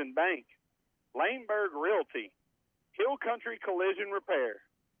 Mason Bank, Laneburg Realty, Hill Country Collision Repair,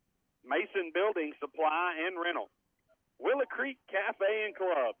 Mason Building Supply and Rental, Willow Creek Cafe and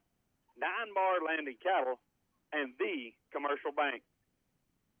Club, 9 Bar Landing Cattle, and the Commercial Bank.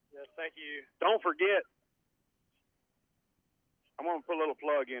 Yes, thank you. Don't forget, I'm going to put a little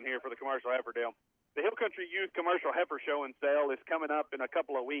plug in here for the commercial heifer deal. The Hill Country Youth Commercial Heifer Show and Sale is coming up in a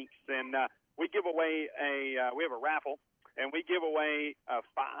couple of weeks, and we give away we have a raffle, and we give away 3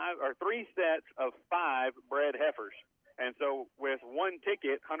 sets of 5 bred heifers. And so with one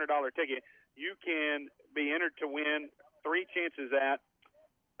ticket, $100 ticket, you can be entered to win 3 chances at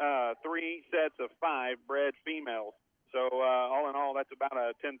 3 sets of 5 bred females. So all in all, that's about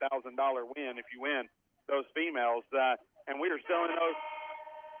a $10,000 win if you win those females. And we are selling those.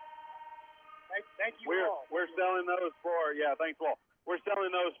 Thank you. We're selling those for thanks, Walt. We're selling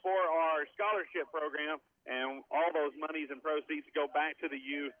those for our scholarship program, and all those monies and proceeds go back to the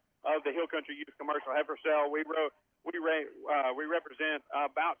youth of the Hill Country Youth Commercial Heifer Sale. We represent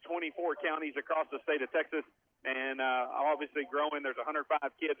about 24 counties across the state of Texas, and obviously growing. There's 105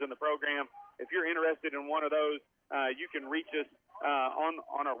 kids in the program. If you're interested in one of those, you can reach us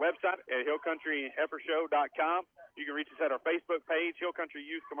on our website at hillcountryheifershow.com. You can reach us at our Facebook page, Hill Country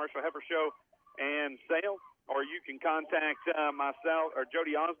Youth Commercial Heifer Show and Sale, or you can contact myself or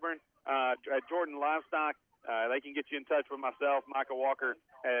Jody Osborne at Jordan Livestock. They can get you in touch with myself, Michael Walker,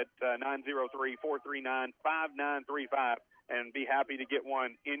 at 903-439-5935, and be happy to get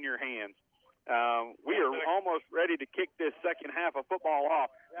one in your hands. We are almost ready to kick this second half of football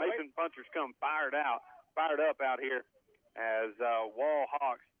off. Mason Punchers come fired up out here as Wall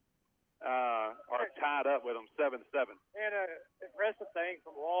Hawks are tied up with them 7-7. And an impressive thing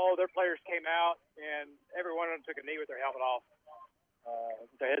from Wall, their players came out, and every one of them took a knee with their helmet off.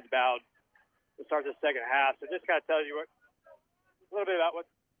 Their heads bowed to start the second half. So just kind of tells you a little bit about what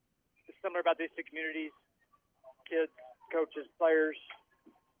is similar about these two communities, kids, coaches, players.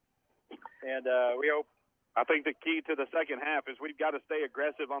 And we hope. I think the key to the second half is we've got to stay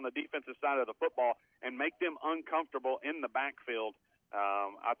aggressive on the defensive side of the football and make them uncomfortable in the backfield.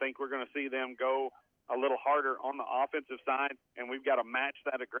 I think we're going to see them go a little harder on the offensive side, and we've got to match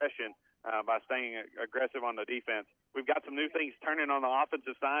that aggression by staying aggressive on the defense. We've got some new things turning on the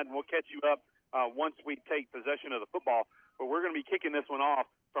offensive side, and we'll catch you up once we take possession of the football. But we're going to be kicking this one off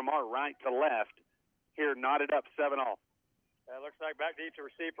from our right to left here, knotted up 7-all. It looks like back deep to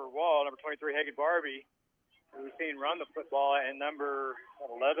receive for Wall, number 23, Hagen Barbie, who we've seen run the football, and number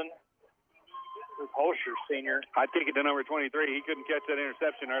 11, Luke Holscher, senior. I'd kick it to number 23. He couldn't catch that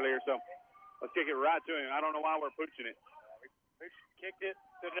interception earlier, so let's kick it right to him. I don't know why we're pooching it. We kicked it,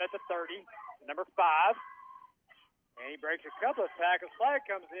 stood it at the 30, number 5. And he breaks a couple of tackles. Flag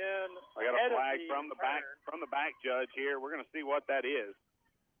comes in. I got a flag from the back judge here. We're going to see what that is.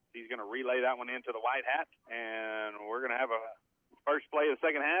 He's going to relay that one into the white hat, and we're going to have a first play of the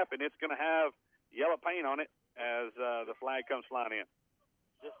second half, and it's going to have yellow paint on it as the flag comes flying in.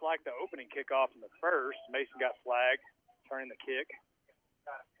 Just like the opening kickoff in the first, Mason got flagged, turning the kick.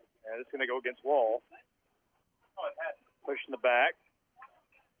 And it's going to go against Wall. pushing the back.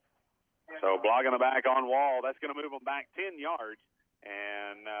 So blocking the back on Wall. That's going to move them back 10 yards.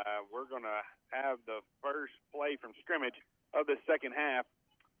 And we're going to have the first play from scrimmage of the second half.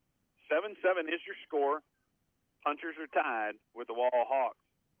 7-7 is your score. Punchers are tied with the Wall Hawks.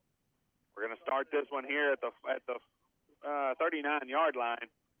 We're going to start this one here at the 39-yard line.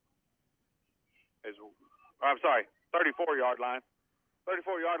 34-yard line.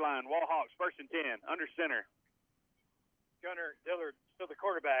 34-yard line, Wall Hawks, 1st and 10, under center. Gunnar Dillard, still the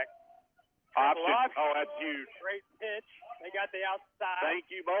quarterback. Option. Oh, that's huge. Great pitch. They got the outside. Thank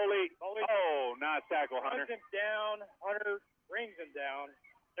you, Boley. Oh, nice tackle, Hunter. Runs him down. Hunter brings him down.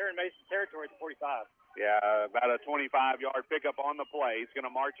 They're in Mason territory at the 45. Yeah, about a 25-yard pickup on the play. He's going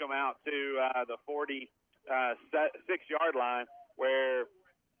to march them out to the 46-yard line, where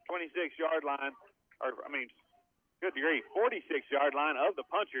 26-yard line, good grief, 46-yard line of the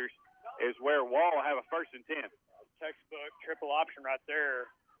Punchers is where Wall will have a 1st and 10. Textbook triple option right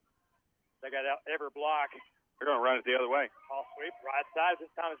there. They got out every block. They're going to run it the other way. Ball sweep, right side.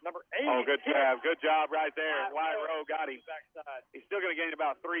 This time it's number 8. Oh, good job. Good job right there. Wide row got him. Backside. He's still going to gain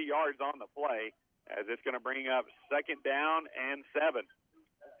about 3 yards on the play, as it's going to bring up 2nd down and 7.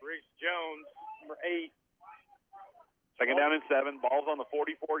 Reese Jones, number 8. 2nd down and 7. Ball's on the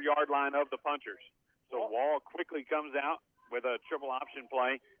 44-yard line of the Punchers. So Wall quickly comes out with a triple option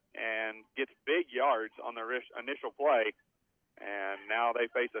play and gets big yards on the initial play. And now they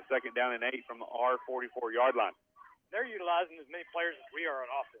face a 2nd down and 8 from our 44-yard line. They're utilizing as many players as we are on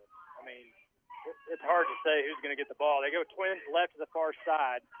offense. I mean, it's hard to say who's going to get the ball. They go twins left to the far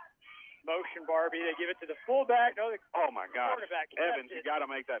side. Motion Barbie. They give it to the fullback. No, oh, my gosh. Quarterback Evans, you got to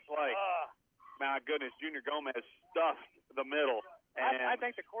make that play. My goodness, Junior Gomez stuffed the middle. And I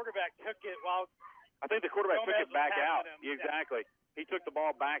think the quarterback took it while I think the quarterback Gomez took it back out. Him. Exactly. He took the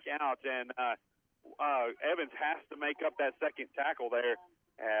ball back out, and Evans has to make up that second tackle there,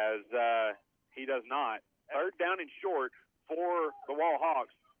 as he does not. 3rd down and short for the Wall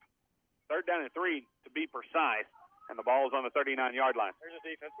Hawks. 3rd down and 3 to be precise, and the ball is on the 39-yard line. There's a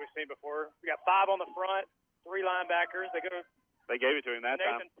defense we've seen before. We got 5 on the front, 3 linebackers. They gave it to him that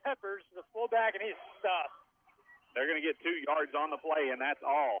time. Nathan Peppers, the fullback, and he's stuffed. They're going to get 2 yards on the play, and that's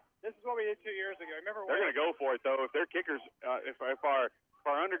all. This is what we did 2 years ago. Remember? They're going to go for it, though. If their kickers, if our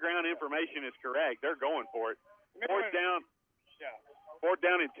underground information is correct, they're going for it. 4th down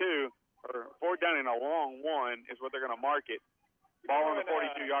and 2, or 4th down and a long 1 is what they're going to mark it. Ball on the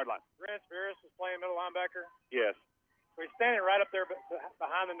 42-yard line. Grant Spears is playing middle linebacker. Yes. So he's standing right up there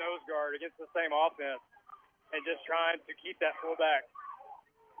behind the nose guard against the same offense and just trying to keep that fullback.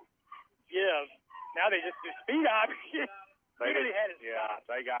 Now they just do speed option. They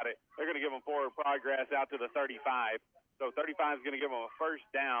got it. They're going to give them forward progress out to the 35. So 35 is going to give them a 1st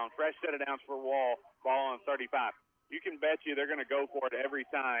down. Fresh set of downs for Wall. Ball on 35. You can bet you they're going to go for it every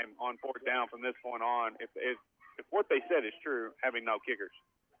time on 4th down from this point on. If what they said is true, having no kickers.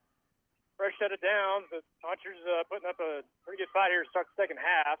 Fresh set of downs. The Punchers putting up a pretty good fight here to start the second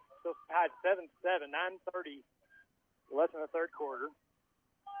half. Still tied 7-7, 9:30 left in the 3rd quarter.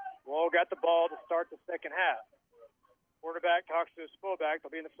 Wall got the ball to start the second half. Quarterback talks to his fullback. They'll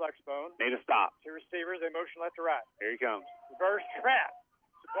be in the flex bone. Need a stop. 2 receivers. They motion left to right. Here he comes. Reverse trap.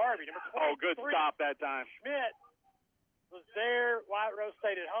 To Barbie, number 23. Oh, good stop that time. Schmidt was there. White Rose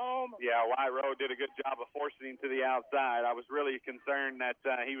stayed at home. Yeah, White Rose did a good job of forcing him to the outside. I was really concerned that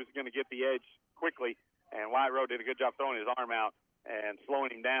he was going to get the edge quickly, and White Rose did a good job throwing his arm out and slowing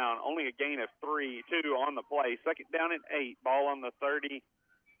him down. Only a gain of 2 on the play. 2nd down and 8. Ball on the 30.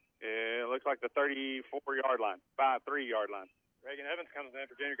 It looks like the 34-yard line, 3-yard line. Reagan Evans comes in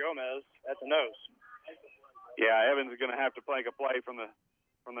for Junior Gomez at the nose. Yeah, Evans is going to have to make a play from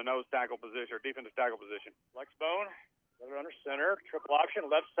the nose tackle position or defensive tackle position. Flex bone, under center, triple option,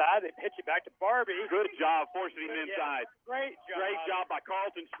 left side. They pitch it back to Barbie. Good job forcing him inside. Great job. Great job by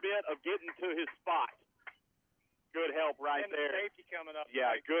Carlton Schmidt of getting to his spot. Good help right and there. The safety coming up.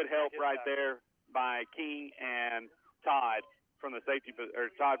 Yeah, good help right there by King and Todd. From the safety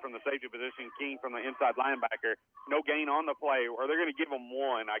position, King from the inside linebacker. No gain on the play, or they're going to give them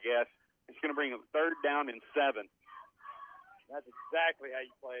 1, I guess. It's going to bring them 3rd down and 7. That's exactly how you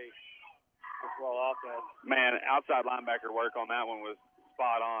play football offense. Man, outside linebacker work on that one was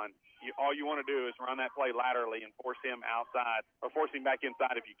spot on. All you want to do is run that play laterally and force him outside, or force him back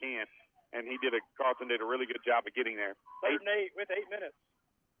inside if you can. And Carlton did a really good job of getting there. 3rd and 8 with 8 minutes.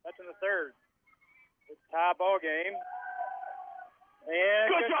 That's in the 3rd. It's a tie ball game. And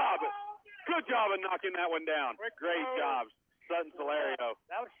Good job of knocking that one down. Great job, Sutton Solario.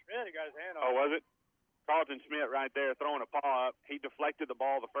 That was Schmidt who got his hand on. Oh, was it? Carlton Schmidt right there throwing a paw up. He deflected the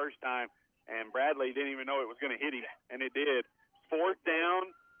ball the first time, and Bradley didn't even know it was going to hit him, and it did. 4th down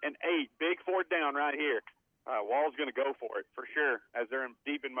and 8. Big 4th down right here. Wall's going to go for it for sure as they're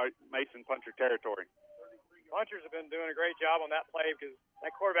deep in Mason Puncher territory. Punchers have been doing a great job on that play because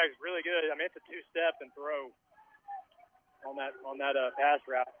that quarterback is really good. I mean, it's a 2-step and throw on that pass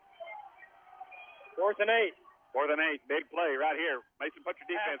route. 4th and 8. 4th and 8. Big play right here. Mason Puncher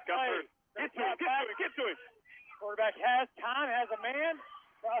defense comes through. Get to him. Quarterback has time, has a man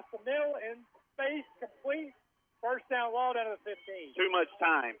across the middle in space, complete. 1st down, Wall down to the 15. Too much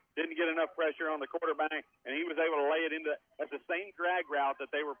time. Didn't get enough pressure on the quarterback, and he was able to lay it into at the same drag route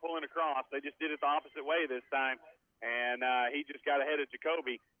that they were pulling across. They just did it the opposite way this time, and he just got ahead of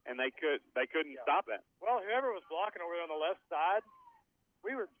Jacoby, and they couldn't stop that. Well, whoever was blocking over there on the left side,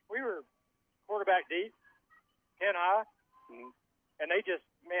 we were quarterback deep, 10 high, and they just,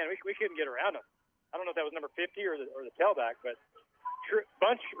 man, we couldn't get around them. I don't know if that was number 50 or the tailback, but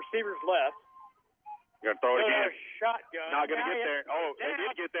bunch receivers left. Going to throw it again. Shotgun. Not going to get there. Oh, they did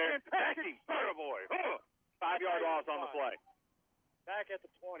get there. Dang, boy. 5-yard loss on the play. Back at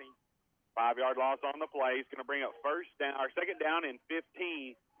the 20. 5-yard loss on the play. He's going to bring up 2nd down and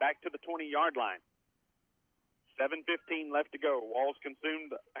 15 back to the 20-yard line. 7:15 left to go. Walls has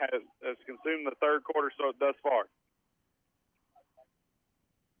consumed the 3rd quarter thus far.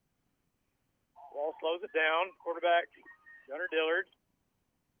 Wall slows it down. Quarterback Gunnar Dillard,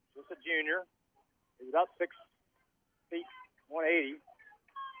 just a junior. He's about 6 feet, 180.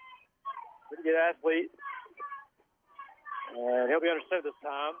 Pretty good athlete. And he'll be under center this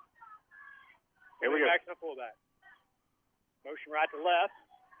time. Here we go. Back to the fullback. Motion right to left.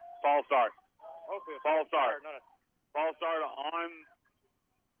 False start. Hopefully false start. False start on.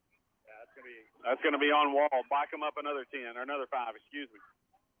 Yeah, that's going to be on Wall. Back him up another 10 or another 5. Excuse me.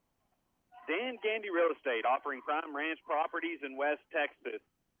 Dan Gandy Real Estate, offering prime ranch properties in West Texas.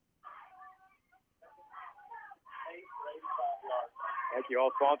 Thank you,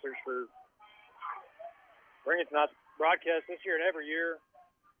 all sponsors, for bringing tonight's broadcast this year and every year.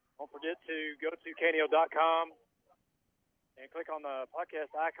 Don't forget to go to KNEL.com and click on the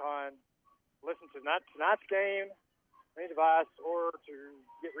podcast icon. Listen to tonight's game, any device, or to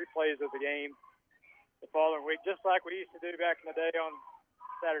get replays of the game the following week, just like we used to do back in the day on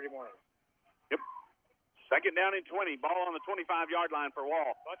Saturday morning. Yep. 2nd down and 20. Ball on the 25-yard line for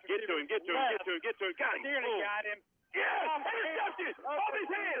Wall. Get to him. Got him. Nearly got him. Yes! Intercepted! Hold his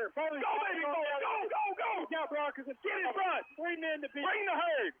hand! Go, baby! Go! Now, Brockers, get in front. 3 men to beat. Bring the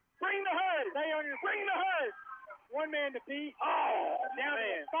herd! Stay on your. Bring the herd! 1 man to beat. Oh, down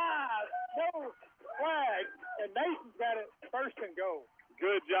man. to 5. No flag. And Mason's got it 1st and goal.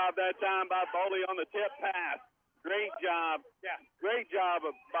 Good job that time by Boley on the tip pass. Great job. Yeah. Great job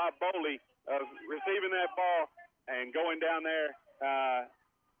by Boley of receiving that ball and going down there.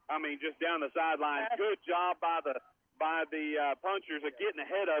 Just down the sideline. Good job by the punchers of getting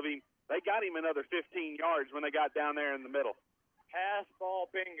ahead of him. They got him another 15 yards when they got down there in the middle. Pass ball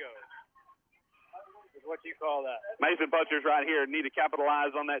bingo is what you call that. Mason punchers right here need to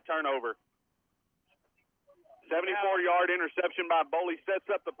capitalize on that turnover. 74-yard interception by Boley sets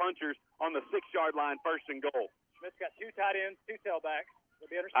up the punchers on the 6-yard line, 1st and goal. Smith's got 2 tight ends, 2 tailbacks.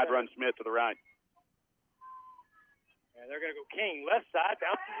 I'd run Smith to the right. And they're going to go King. Left side,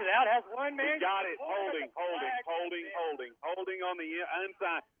 bounces it out, has 1 man. He got it. Holding on the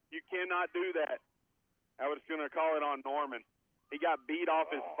inside. You cannot do that. I was going to call it on Norman. He got beat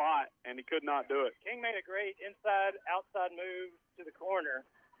off his spot, and he could not do it. King made a great outside move to the corner.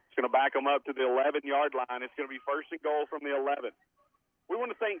 It's going to back him up to the 11-yard line. It's going to be 1st and goal from the 11. We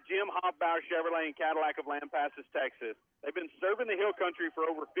want to thank Jim Hobbauer Chevrolet and Cadillac of Lampasas, Texas. They've been serving the Hill Country for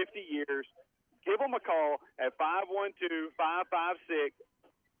over 50 years. Give them a call at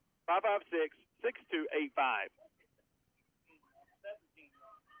 512-556-6285.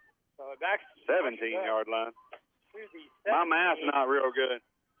 So back 17-yard line. My math's not real good.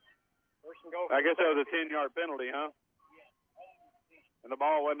 I guess that was a 10-yard penalty, huh? And the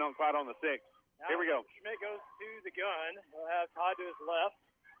ball wasn't quite on the 6. Here we go. Schmidt goes to the gun. He'll have Todd to his left,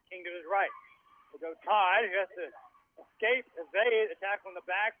 King to his right. We'll go Todd, who has to escape, evade, attack on the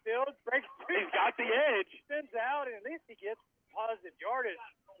backfield, breaks through. He's got the edge. Spins out, and at least he gets positive yardage.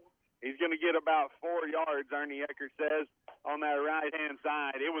 He's going to get about 4 yards, Ernie Eckert says, on that right-hand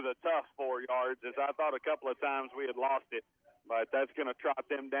side. It was a tough 4 yards, as I thought a couple of times we had lost it. But that's going to trot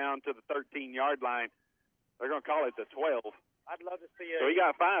them down to the 13-yard line. They're going to call it the 12. I'd love to see it. So he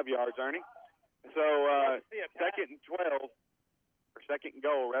got 5 yards, Ernie. So 2nd and 12, or 2nd and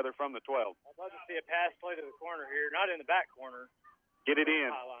goal, rather, from the 12. I'd love to see a pass play to the corner here, not in the back corner. Get it in.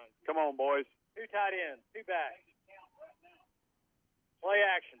 Come on, boys. 2 tight ends, 2 backs. Play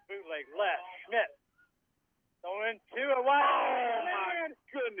action, bootleg, left, Schmidt. Going to a wide. Oh, my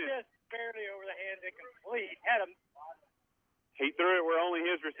goodness. Just barely over the hands, incomplete. Had him. He threw it where only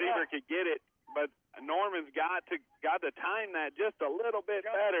his receiver could get it, but Norman's got to time that just a little bit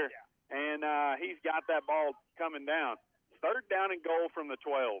better, and he's got that ball coming down. 3rd down and goal from the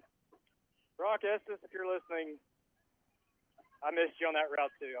 12. Brock Estes, if you're listening, I missed you on that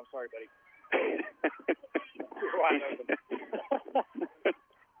route too. I'm sorry, buddy. You're wide open.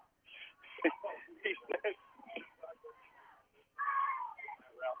 He said,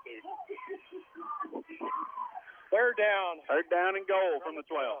 Third down and goal from the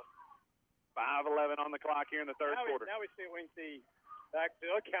 12. 5:11 on the clock here in the third quarter. Now we can see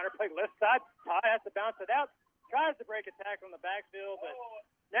backfield, counterplay, left side. Ty has to bounce it out. Tries to break a tackle in the backfield, but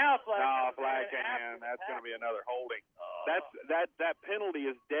now flag. No, flag can. That's going to be another holding. That penalty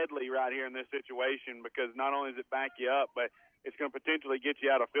is deadly right here in this situation because not only does it back you up, but it's going to potentially get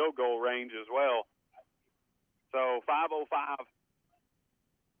you out of field goal range as well. So 5:05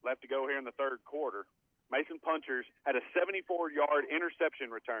 left to go here in the third quarter. Mason Punchers had a 74-yard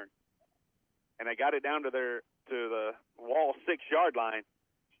interception return, and they got it down to the wall 6-yard line.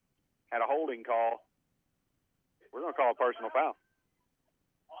 Had a holding call. We're going to call a personal foul.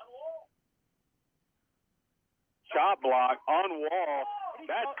 Chop block on wall.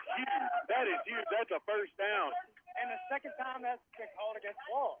 That's huge. That is huge. That's a first down. And the second time that's been called against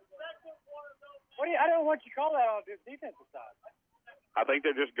Wall. I don't want you to call that on the defensive side. I think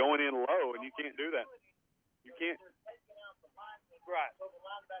they're just going in low, and you can't do that. You can't. Right.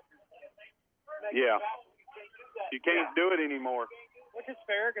 Yeah. You can't do it anymore. Which is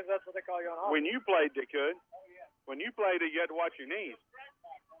fair because that's what they call you on offense. When you played, they could. When you played it, you had to watch your knees.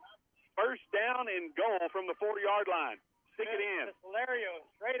 First down and goal from the 4-yard line. Stick it in. Hilario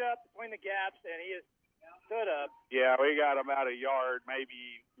straight up between the gaps, and he is stood up. Yeah, we got about a yard,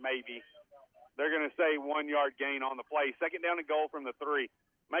 maybe. They're going to say 1-yard gain on the play. Second down and goal from the 3.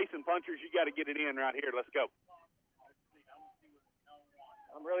 Mason Punchers, you got to get it in right here. Let's go.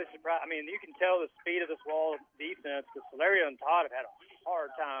 I'm really surprised. I mean, you can tell the speed of this Wall defense because Hilario and Todd have had a hard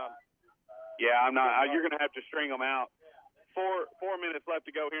time. Yeah, I'm not. You're going to have to string them out. 4 minutes left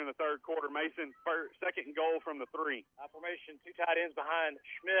to go here in the third quarter. Mason, second and goal from the 3. Formation, 2 tight ends behind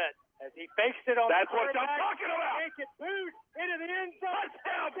Schmidt as he fakes it on That's the what I'm talking about. Make it boot into the end zone.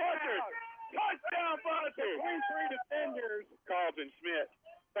 Touchdown, Punchers. Touchdown, Punchers. Between 3 defenders. Carlton Schmidt.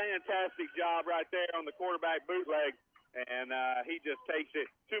 Fantastic job right there on the quarterback bootleg. And he just takes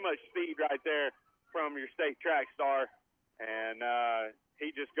it. Too much speed right there from your state track star. And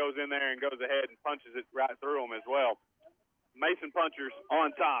he just goes in there and goes ahead and punches it right through him as well. Mason Punchers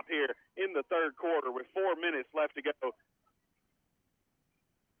on top here in the third quarter with 4 minutes left to go.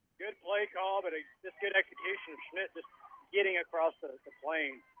 Good play call, but just good execution of Schmidt just getting across the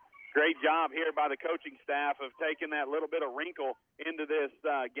plane. Great job here by the coaching staff of taking that little bit of wrinkle into this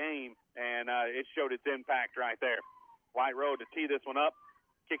game, and it showed its impact right there. White Road to tee this one up,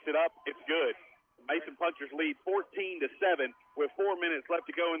 kicks it up, it's good. Mason Punchers lead 14-7 with 4 minutes left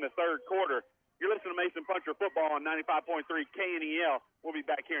to go in the third quarter. You're listening to Mason Puncher Football on 95.3 KNEL. We'll be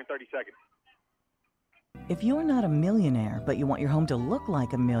back here in 30 seconds. If you're not a millionaire, but you want your home to look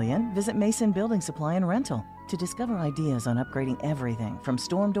like a million, visit Mason Building Supply and Rental to discover ideas on upgrading everything from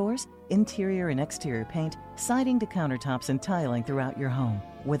storm doors, interior and exterior paint, siding to countertops and tiling throughout your home.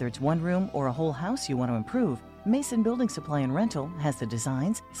 Whether it's one room or a whole house you want to improve, Mason Building Supply and Rental has the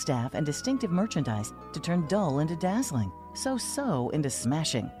designs, staff, and distinctive merchandise to turn dull into dazzling, so into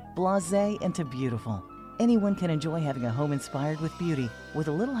smashing, blasé into beautiful. Anyone can enjoy having a home inspired with beauty with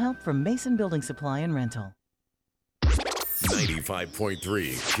a little help from Mason Building Supply and Rental. 95.3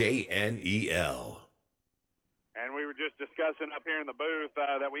 KNEL. And we were just discussing up here in the booth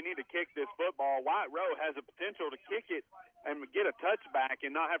that we need to kick this football. White Road has the potential to kick it and get a touchback and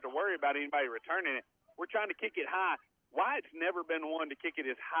not have to worry about anybody returning it. We're trying to kick it high. White's never been one to kick it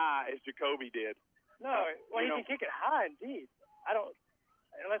as high as Jacoby did. No, well, he can kick it high indeed. I don't,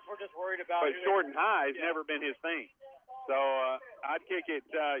 unless we're just worried about. But short and high has never been his thing. So I'd kick it,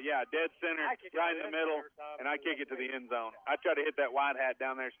 dead center, right in the middle, and I'd kick it to the end zone. I'd try to hit that white hat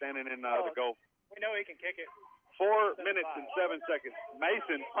down there standing in the goal. We know he can kick it. 4 minutes and 7 seconds.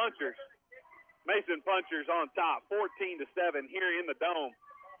 Mason Punchers on top, 14-7 here in the dome.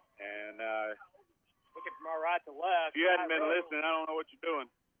 And looking from our right to left. If you hadn't been listening, I don't know what you're doing.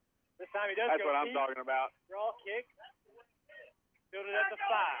 This time he does. That's what I'm talking about. Draw kick. Field it at the 5.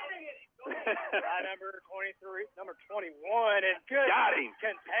 Right, number 23, number 21, and good got him.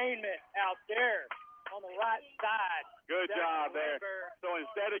 Containment out there on the right side. Good job there. So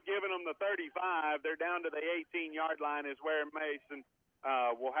instead of giving them the 35, they're down to the 18-yard line is where Mason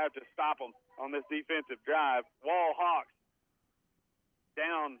will have to stop them on this defensive drive. Wall Hawks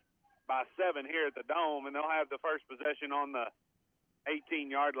down by 7 here at the Dome, and they'll have the first possession on the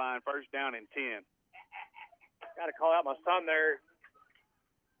 18-yard line, first down and 10. Got to call out my son there.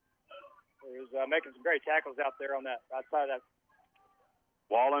 He was making some great tackles out there on that right side of that.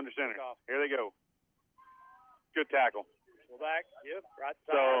 Wall under center. Here they go. Good tackle. Go back. Yep, right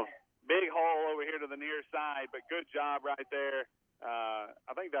side. So big hole over here to the near side, but good job right there.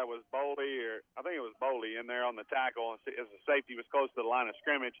 I think that was Boley, in there on the tackle. As the safety was close to the line of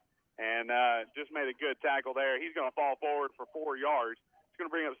scrimmage, and just made a good tackle there. He's going to fall forward for 4 yards. It's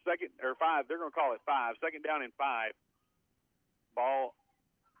going to bring up 5. They're going to call it 5. Second down and 5. Ball's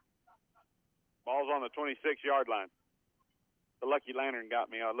on the 26-yard line. The lucky lantern got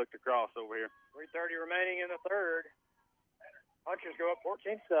me. I looked across over here. 3:30 remaining in the third. Punchers go up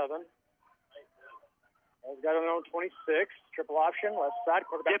 14-7. They've got it on 26. Triple option, left side.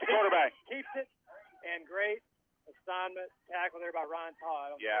 Quarterback. Get the quarterback. Keeps it. And great assignment tackle there by Ryan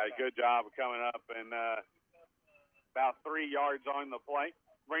Todd. Yeah, good job of coming up and about 3 yards on the play.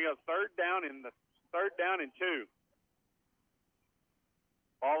 Bring up third down and 2.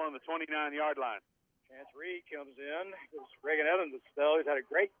 Ball on the 29-yard line. Chance Reed comes in. Gives Reagan Evans a spell. He's had a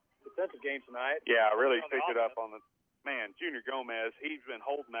great defensive game tonight. Yeah, really picked it up on the man. Junior Gomez, he's been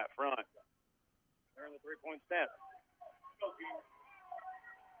holding that front. They're in the 3-point stance.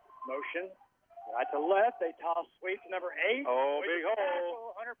 Motion. Right to left. They toss sweep to number 8. Oh, big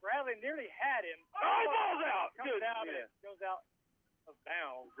hole. Hunter Bradley nearly had him. Oh, ball's out. Comes out and goes out of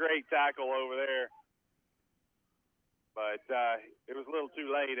bounds. Great tackle over there. But it was a little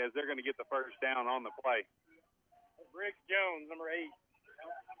too late as they're going to get the first down on the play. Briggs Jones, number 8.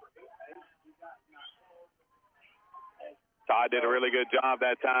 Todd did a really good job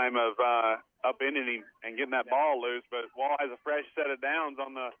that time of upending him and getting that ball loose, but Wall has a fresh set of downs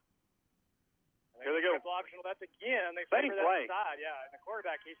on the. Here they go. Triple option left again. They Same favor play. that side, yeah. And the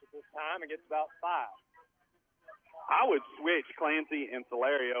quarterback keeps it this time and gets about 5. I would switch Clancy and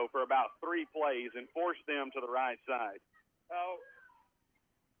Solario for about 3 plays and force them to the right side. So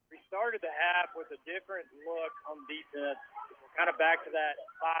we started the half with a different look on defense. We're kind of back to that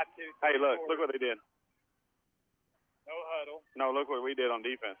 5-2. Hey, look what they did. No huddle. No, look what we did on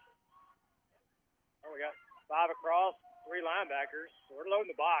defense. Oh, we got 5 across, 3 linebackers. So we're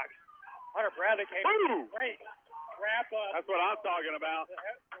loading the box. Hunter Bradley came in. Great. Wrap up. That's what I'm talking about.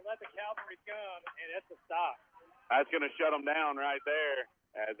 Let the cavalry come, and it's a stop. That's going to shut them down right there.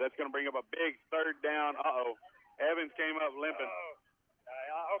 As that's going to bring up a big third down. Uh-oh. Evans came up limping.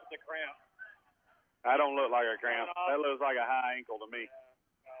 I hope it's a cramp. That don't look like a cramp. That looks like a high ankle to me.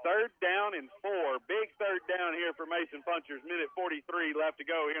 Third down and 4. Big third down here for Mason Punchers. Minute 43 left to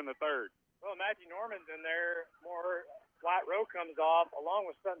go here in the third. Well, Matthew Norman's in there. More White Row comes off along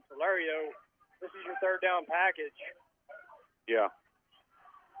with Sutton Solario. This is your third down package. Yeah.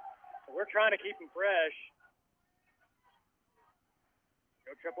 So we're trying to keep them fresh.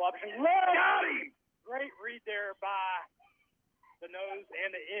 Go triple option. Got him! Great read there by the nose and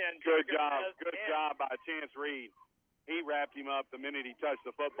the end. Good job. Good job by Chance Reed. He wrapped him up the minute he touched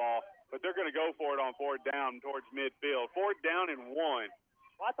the football. But they're going to go for it on 4th down towards midfield. 4th down and 1.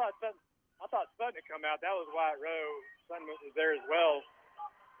 Well, I thought Sutton had come out. That was White Row. Sutton was there as well.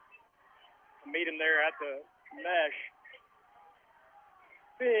 Meet him there at the mesh.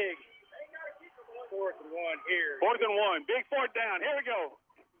 Big 4th and 1 here. 4th and 1. Big 4th down. Here we go.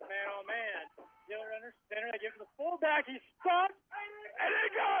 Man, oh, man. Diller under center. They give him the fullback. He's stuck. And they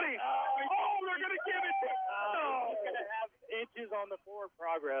got him. They're going to give it to him. He's going to have inches on the forward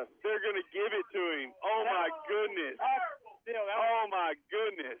progress. They're going to give it to him. Oh, my goodness. Oh, my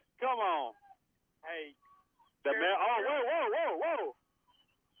goodness. Come on. Hey. Whoa.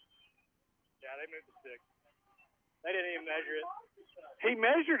 Yeah, they moved the 6. They didn't even measure it. He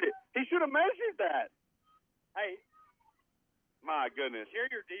measured it. He should have measured that. Hey. My goodness. Hear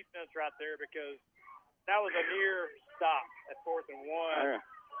your defense right there because that was a near stop at 4th and 1.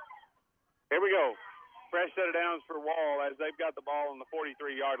 Here we go. Fresh set of downs for Wall as they've got the ball on the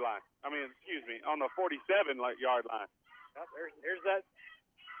 43-yard line. On the 47-yard line. Here's that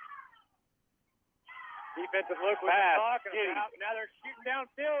defensive look we've been talking about. Now they're shooting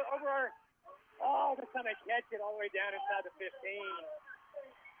downfield over our. Oh, this time they catch it all the way down inside the 15.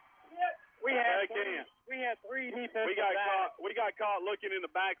 We had 3 defensive backs. We got caught looking in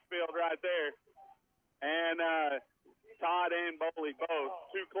the backfield right there. And Todd and Boley both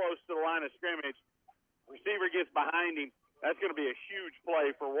too close to the line of scrimmage. Receiver gets behind him. That's going to be a huge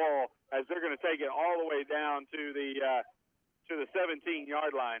play for Wall as they're going to take it all the way down to the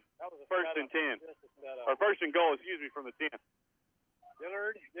 17-yard line. First and 10. Or first and goal, from the 10.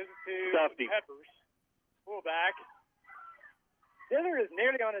 Dillard gives it to Safety. Peppers. Fullback. Dillard is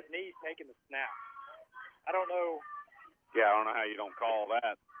nearly on his knees taking the snap. I don't know. Yeah, I don't know how you don't call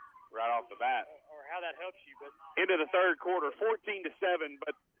that right off the bat. Or how that helps you, but Into the third quarter, 14-7,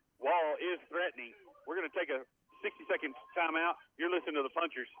 but Wall is threatening. We're going to take a 60-second timeout. You're listening to the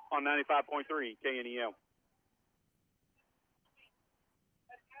Punchers on 95.3 KNEL.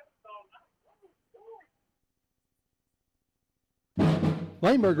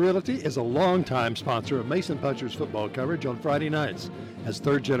 Laneburg Realty is a longtime sponsor of Mason Punchers football coverage on Friday nights. As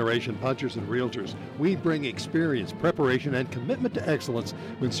third-generation punchers and realtors, we bring experience, preparation, and commitment to excellence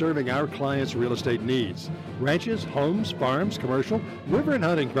when serving our clients' real estate needs. Ranches, homes, farms, commercial, river and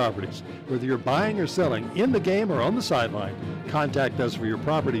hunting properties. Whether you're buying or selling, in the game or on the sideline, contact us for your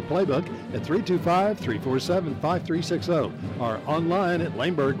property playbook at 325-347-5360 or online at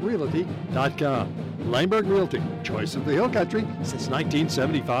laneburgrealty.com. Laneburg Realty, choice of the Hill Country since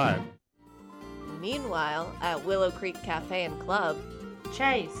 1975. Meanwhile, at Willow Creek Cafe and Club.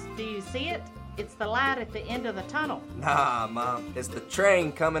 Chase, do you see it? It's the light at the end of the tunnel. Nah, Mom, it's the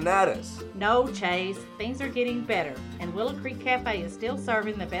train coming at us. No, Chase, things are getting better, and Willow Creek Cafe is still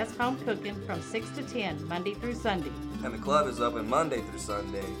serving the best home cooking from 6 to 10, Monday through Sunday. And the club is open Monday through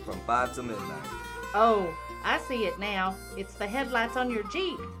Sunday from 5 to midnight. Oh, I see it now. It's the headlights on your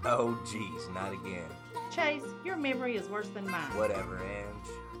Jeep. Oh, geez, not again. Chase, your memory is worse than mine. Whatever, Ange.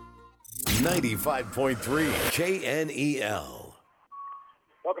 95.3 KNEL.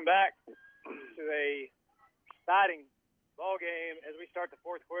 welcome back to a exciting ball game as we start the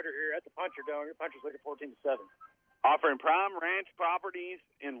fourth quarter here at the Puncher Dome. Your Punchers lead at 14-7. Offering prime ranch properties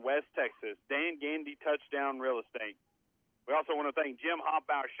in West Texas. Dan Gandy Touchdown Real Estate. We also want to thank Jim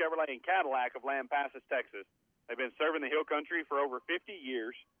Hoffbauer Chevrolet and Cadillac of Lampasas, Texas. They've been serving the Hill Country for over 50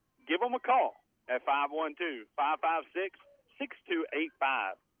 years. Give them a call at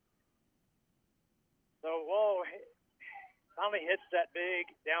 512-556-6285. So, whoa, finally hits that big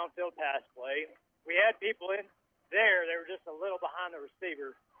downfield pass play. We had people in there. They were just a little behind the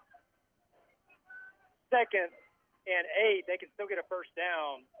receiver. 2nd and 8, they can still get a first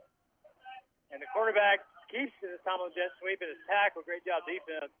down. And the quarterback keeps to the time on jet sweep and his tackle. Great job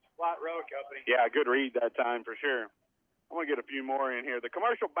defense, White Road Company. Yeah, good read that time for sure. I want to get a few more in here. The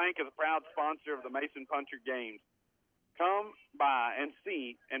Commercial Bank is a proud sponsor of the Mason Puncher games. Come by and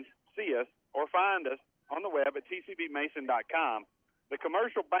see us or find us on the web at tcbmason.com. The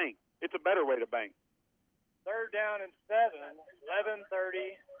Commercial Bank, it's a better way to bank. 3rd down and 7,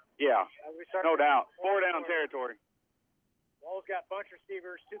 11:30. Yeah, no doubt. 4-down territory. Wall's got bunch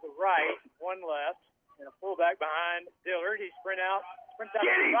receivers to the right, one left, and a fullback behind Dillard. He sprints out to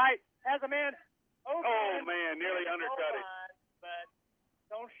the right, has a man. Oh, man, nearly undercut it. But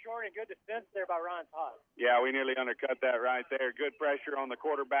stone short and good defense there by Ryan Todd. Yeah, we nearly undercut that right there. Good pressure on the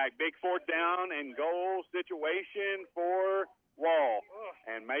quarterback. Big 4th down and goal situation for Wall.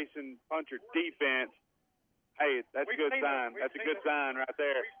 And Mason Puncher defense. Hey, that's a good sign. That's a good sign right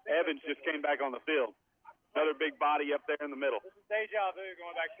there. Evans just came back on the field. Another big body up there in the middle. This is deja vu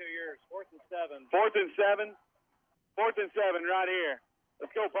going back 2 years. 4th and 7. 4th and 7. 4th and 7 right here.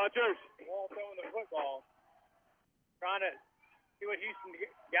 Let's go, Punchers. Wall throwing the football. Trying to see what Houston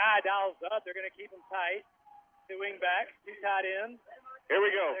guy dials up. They're going to keep him tight. 2 wing backs, 2 tight ends. Here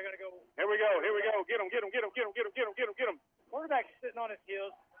we go. They're going to go. Here we go. Here we go. Get him, get him, get him, get him, get him, get him, get him, get him. Quarterback's sitting on his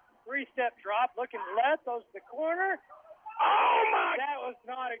heels. 3-step drop, looking left, goes to the corner. Oh, my. That was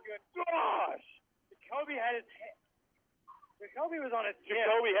not a good. Gosh. Jacoby had his hand. Jacoby was on his chin.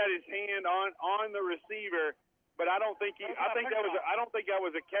 Jacoby had his hand on the receiver, but I don't think I think that was a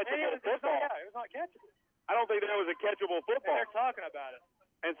catchable football. Yeah, it was not catchable. I don't think that was a catchable football. And they're talking about it.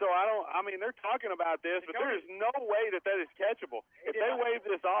 And so they're talking about this, but there is no way that is catchable. If they wave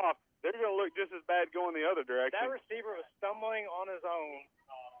this off, they're going to look just as bad going the other direction. That receiver was stumbling on his own.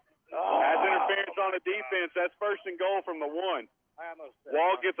 That's interference on the defense. That's 1st and goal from the 1.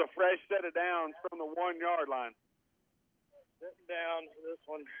 Wall gets a fresh set of downs from the 1-yard line. Sitting down for this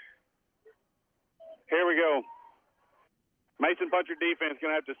one. Here we go. Mason Puncher defense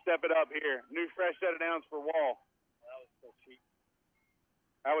going to have to step it up here. New fresh set of downs for Wall. That was so cheap.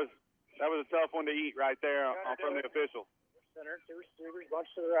 That was a tough one to eat right there from the official. Center, 2 receivers, bunch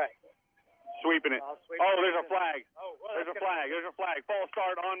to the right. Sweeping it. There's a flag. There's a flag. False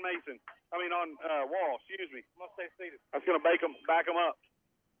start on Mason. On Wall. Excuse me. Must stay seated. That's going to back them up.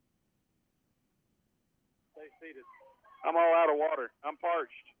 Stay seated. I'm all out of water. I'm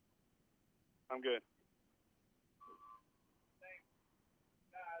parched. I'm good.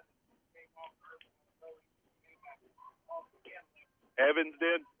 Evans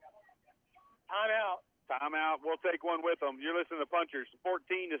did. Timeout. We'll take one with them. You're listening to Punchers,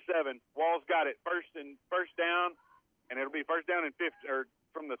 14-7. Wall's got it. First down, and it'll be first down and 50, or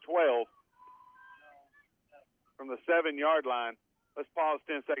from the 12, from the 7-yard line. Let's pause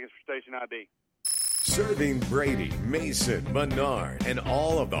 10 seconds for station ID. Serving Brady, Mason, Menard, and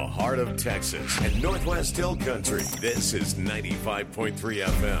all of the heart of Texas and Northwest Hill Country. This is 95.3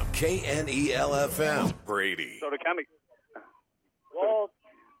 FM, KNEL FM, Brady. So to kind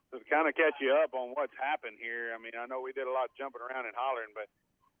of catch you up on what's happened here, I mean, I know we did a lot of jumping around and hollering, but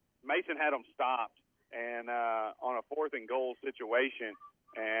Mason had them stopped and on a 4th and goal situation,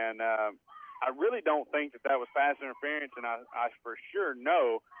 and I really don't think that was pass interference, and I for sure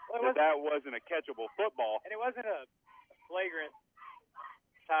know that wasn't a catchable football. And it wasn't a flagrant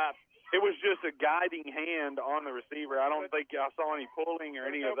type. It was just a guiding hand on the receiver. I don't think I saw any pulling or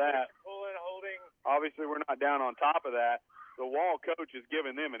any of that. Pulling, holding. Obviously, we're not down on top of that. The Wall coach is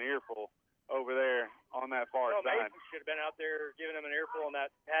giving them an earful over there on that far side. Mason should have been out there giving them an earful on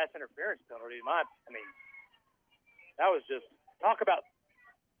that pass interference penalty. That was just talk about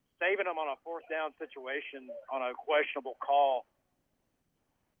saving them on a 4th down situation on a questionable call.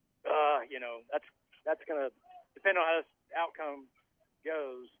 That's going to depend on how this outcome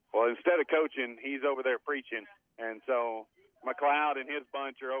goes. Well, instead of coaching, he's over there preaching. And so McLeod and his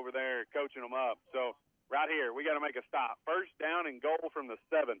bunch are over there coaching them up. So right here, we got to make a stop. First down and goal from the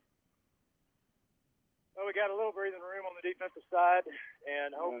 7. Well, we got a little breathing room on the defensive side,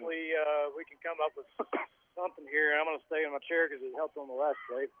 and hopefully we can come up with something here. I'm going to stay in my chair because it helped on the last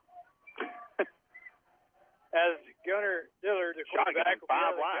play. As Gunnar Dillard, the quarterback, will be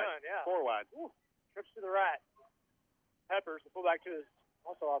out of the gun. Yeah. 4 wide. Ooh, trips to the right. Peppers, the fullback,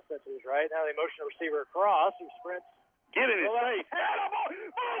 also offset to his right. Now they motion the receiver across. He sprints. Get in his face.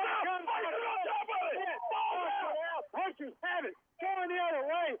 Punchers have it. Going the other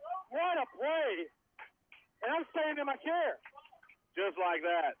way. What a play. And I'm staying in my chair. Just like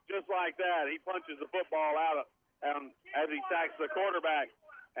that. He punches the football out as he sacks the quarterback.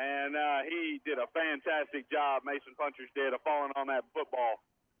 And he did a fantastic job, Mason Punchers did, of falling on that football.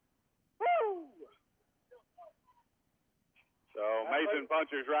 Woo! So Mason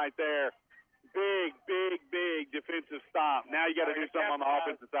Punchers right there. Big defensive stop. Now you got to do something on the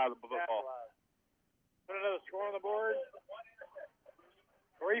offensive side of the football. Put another score on the board.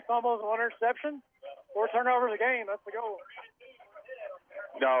 3 fumbles and 1 interception. 4 turnovers a game. That's the goal.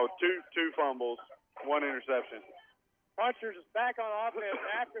 No, two fumbles, 1 interception. Punchers is back on offense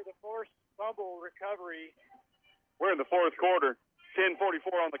after the forced fumble recovery. We're in the 4th quarter.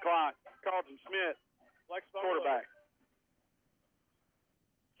 10:44 on the clock. Carlton Smith, quarterback.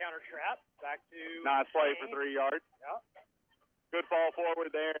 Counter trap. Back to nice play for 3 yards. Yeah. Good fall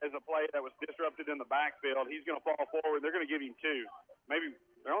forward there as a play that was disrupted in the backfield. He's going to fall forward. They're going to give him 2. Maybe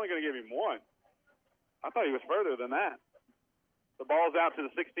they're only going to give him 1. I thought he was further than that. The ball's out to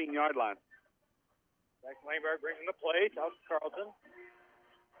the 16-yard line. Jack Langberg brings in the play. Toss to Carlton.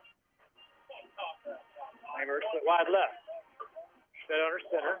 Langberg split wide left. Set under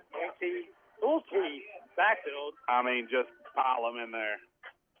center. Full T. Backfield. Just pile him in there.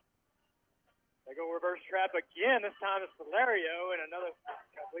 They go reverse trap again. This time it's Valerio and another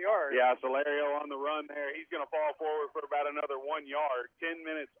couple of yards. Yeah, Valerio on the run there. He's going to fall forward for about another 1 yard. 10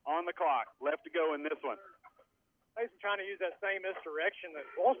 minutes on the clock. Left to go in this one. Mason trying to use that same misdirection that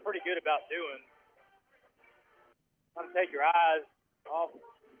Wall's pretty good about doing. Trying to take your eyes off the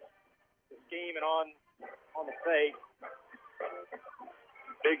scheme and on the fake.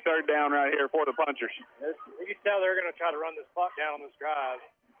 Big 3rd down right here for the Punchers. You can tell they're going to try to run this clock down on this drive.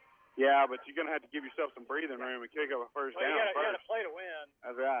 Yeah, but you're going to have to give yourself some breathing room and kick up a first down. You got to play to win.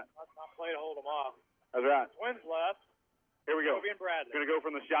 That's right. Not play to hold them off. That's right. Twins left. Here we go. Kobe and Bradley. Going to go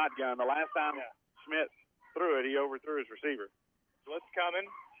from the shotgun. The last time Schmidt threw it, he overthrew his receiver. Blitz coming.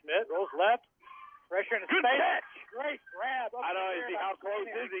 Schmidt rolls left. Pressure in his face. Good catch. Great grab. I know. How close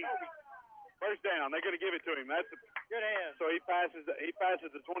is he? First down. They're going to give it to him. That's good hand. So he passes the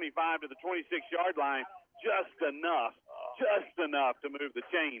 25 to the 26-yard line just enough to move the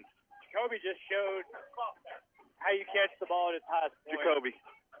chains. Jacoby just showed how you catch the ball at its highest point. Jacoby.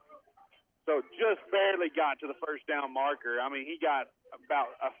 So just barely got to the first down marker. I mean, he got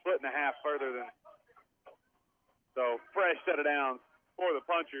about 1.5 feet further than. So fresh set of downs for the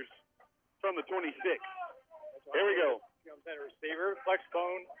Punchers from the 26. Here we go. Comes in a receiver, flex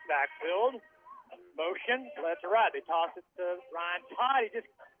bone, backfield, motion, left to right. They toss it to Ryan Todd.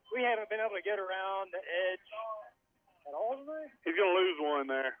 We haven't been able to get around the edge at all today. He's going to lose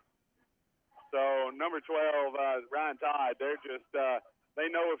one there. So number 12, Ryan Todd. They're just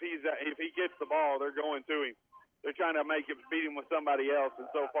they know if he gets the ball, they're going to him. They're trying to beat him with somebody else, and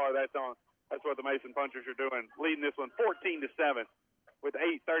so far that's on That's what the Mason Punchers are doing, leading this one 14-7 with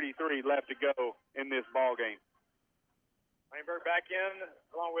 8:33 left to go in this ball game. Weinberg back in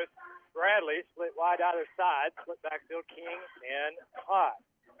along with Bradley, split wide either side, split backfield King and Hot.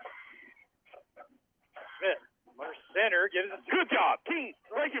 Smith, under center, gives it. Good job, King,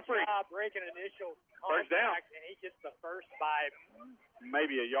 breaking free. Breaking initial first down, and he gets the first by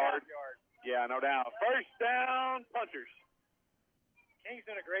maybe a yard. Yeah, no doubt. First down, Punchers. King's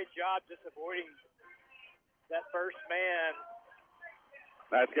done a great job just avoiding that first man.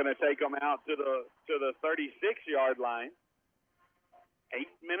 That's going to take them out to the 36-yard line. 8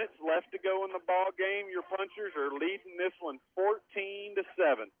 minutes left to go in the ball game. Your Punchers are leading this one 14-7.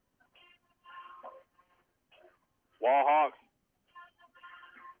 Wall Hawks.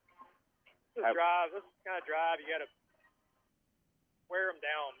 This kind of drive, you got to wear them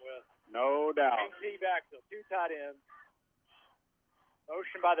down with. No doubt. King backfield, 2 tight ends.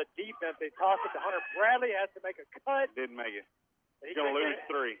 Motion by the defense. They toss it to Hunter Bradley. Has to make a cut. Didn't make it. He's going to lose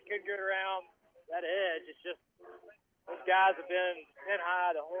 3. Couldn't get around that edge. It's just those guys have been 10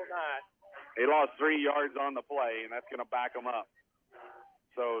 high the whole night. He lost 3 yards on the play, and that's going to back them up.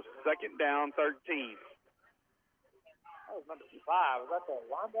 So, second down, 13. That was number 5. Was that the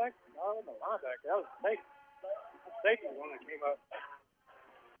linebacker? No, the linebacker. That was safety. The safety was one that came up.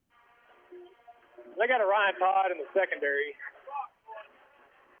 They got a Ryan Todd in the secondary.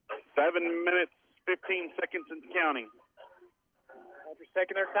 7 minutes, 15 seconds and counting. After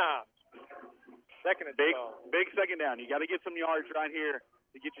taking their time. Second and big second down. You got to get some yards right here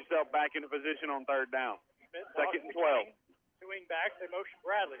to get yourself back into position on third down. Second and 12. 2 wing backs, they motion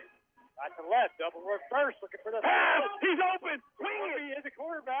Bradley. Right to left, double work first, looking for the pass. He's open. He is a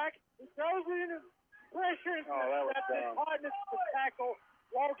quarterback. He throws it in pressure. That was dumb. Hardness to tackle.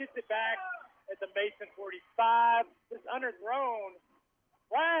 Wall gets it back at the Mason 45. This underthrown.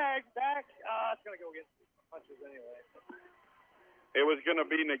 Flag back. It's going to go against the Punchers anyway. It was going to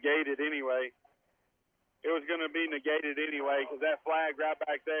be negated anyway. Because that flag right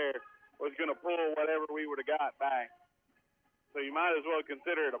back there was going to pull whatever we would have got back. So you might as well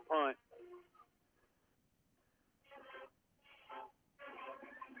consider it a punt.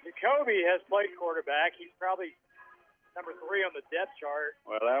 Jacoby has played quarterback. He's probably number 3 on the depth chart.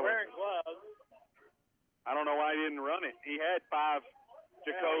 Well, that wearing gloves. I don't know why he didn't run it. He had 5,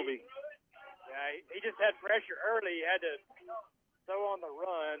 Jacoby. He just had pressure early. He had to throw on the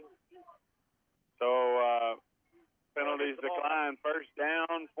run. So, penalties decline. First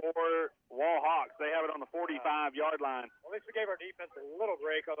down for Wall Hawks. They have it on the 45-yard line. Well, at least we gave our defense a little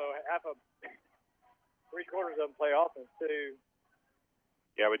break, although three-quarters of them play offense, too.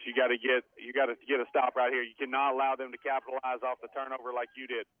 Yeah, but you got to get a stop right here. You cannot allow them to capitalize off the turnover like you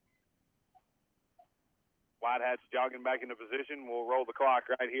did. Whitehat's jogging back into position. We'll roll the clock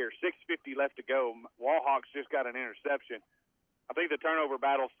right here. 6:50 left to go. Wall Hawks just got an interception. I think the turnover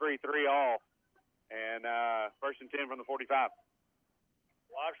battle's 3-3 all. And first and 10 from the 45.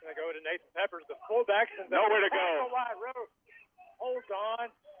 Well, option to go to Nathan Peppers, the fullback. Nowhere to go. Wide road. Holds on.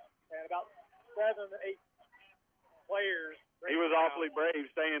 And about 7, 8 players. He was awfully brave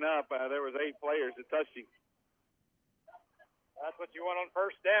staying up. There was 8 players that touched him. That's what you want on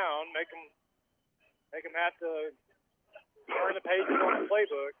first down. Make them have to turn the pages on the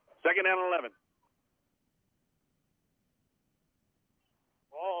playbook. Second down 11.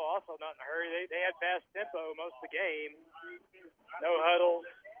 Oh, also not in a hurry. They had fast tempo most of the game. No huddles.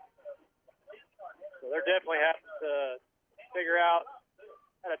 So they're definitely having to figure out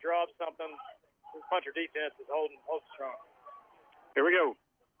how to draw up something. This Puncher defense is holding strong. Here we go.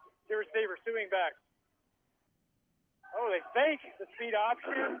 2 receivers, 2 wing backs. Oh, they fake the speed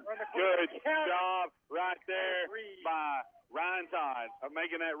option. Good job right there by Ryan Todd of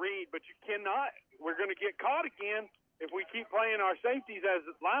making that read, but you cannot. We're going to get caught again if we keep playing our safeties as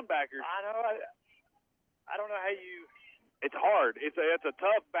linebackers. I know. I don't know how you. It's hard. It's a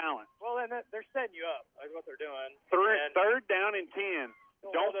tough balance. Well, then they're setting you up. That's what they're doing. Third down and 10.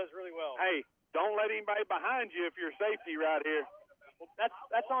 Does really well. Hey, don't let anybody behind you if you're safety right here. Well,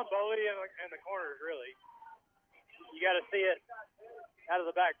 that's on Boley and the corners really. You got to see it out of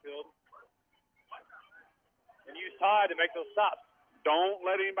the backfield and use Todd to make those stops. Don't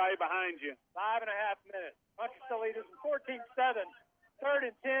let anybody behind you. 5.5 minutes. Puncher still leaders 14-7. Third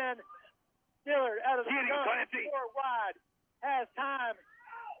and 10. Dillard out of the gun. 4 wide. Has time.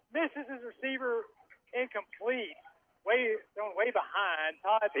 Misses his receiver. Incomplete. Going way behind.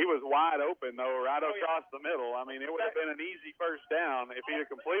 Todd. He was wide open, though, right across the middle. I mean, it would have been an easy first down if he had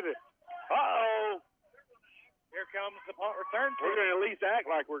completed. Uh-oh. Here comes the punt return. We're going to at least act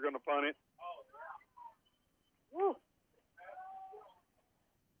like we're going to punt it. Woo.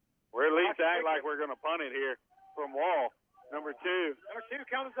 We're at least act like we're going to punt it here from Wall. Number 2. Number 2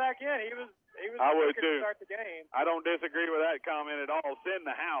 comes back in. He was I would looking too. to start the game. I don't disagree with that comment at all. Send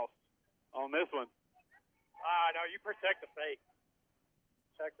the house on this one. No, you protect the fake.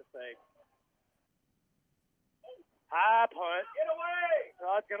 Protect the fake. High punt. Get away!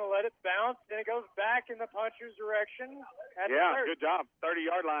 Rod's going to let it bounce, and it goes back in the puncher's direction. Good job.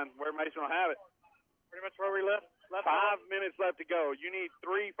 30-yard line where Mason will have it. Pretty much where we left 5 minutes left to go. You need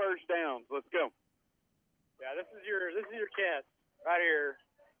 3 first downs. Let's go. Yeah, this is your chance right here.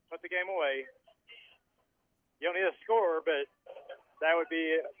 Put the game away. You don't need a score, but that would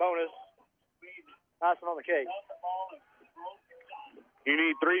be a bonus. Icing on the cake. You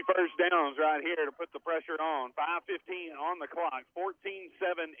need 3 first downs right here to put the pressure on. 5:15 on the clock. 14-7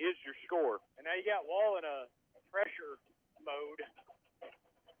 is your score. And now you got Wall in a pressure mode.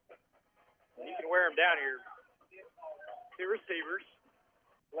 You can wear him down here. 2 receivers.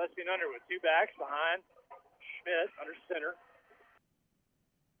 Gillespie and Underwood. 2 backs behind Schmidt under center.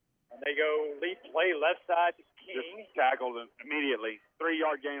 And they go lead play left side to King. Just tackled immediately.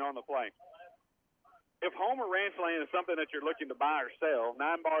 3-yard gain on the play. If home or ranch land is something that you're looking to buy or sell,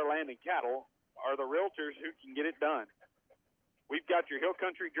 9 Bar Land and Cattle are the realtors who can get it done. We've got your Hill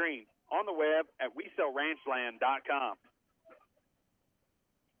Country dream on the web at WeSellRanchland.com.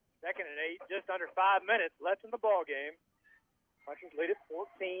 2nd and 8, just under 5 minutes left in the ball game. Punchers lead it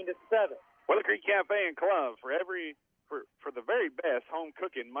 14-7. Willow Creek Cafe and Club for the very best home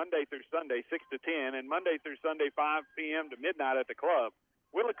cooking Monday through Sunday 6 to 10 and Monday through Sunday 5 p.m. to midnight at the club.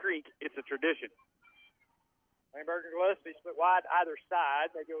 Willow Creek, it's a tradition. Langberg and Gillespie split wide either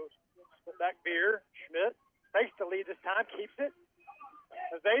side. They go split back Beer. Schmidt takes the lead this time, keeps it.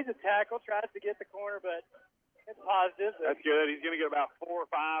 Evades a tackle, tries to get the corner, but it's positive. That's good. He's going to get about 4 or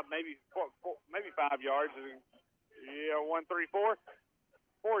 5, maybe 5 yards. 1, 3, 4.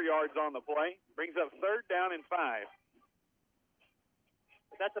 4 yards on the play. Brings up 3rd down and 5.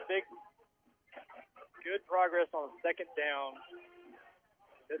 That's a good progress on 2nd down.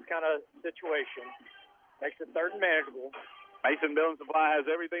 This kind of situation makes it 3rd and manageable. Mason Building Supply has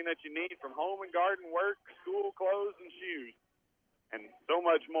everything that you need from home and garden work, school clothes, and shoes, and so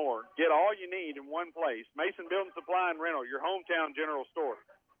much more. Get all you need in one place. Mason Building Supply and Rental, your hometown general store.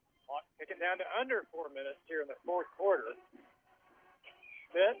 Kicking down to under 4 minutes here in the 4th quarter.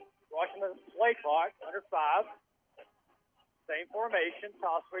 Schmidt watching the play clock, under 5. Same formation,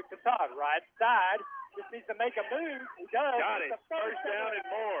 toss sweep to Todd. Right side, just needs to make a move. He does. Got it. First down and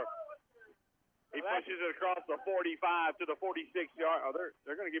more. He pushes it across the 45 to the 46-yard. Oh,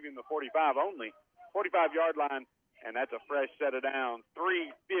 they're going to give him the 45 only. 45-yard line, and that's a fresh set of downs.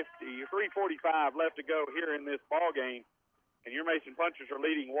 3:45 left to go here in this ball game, and your Mason Punchers are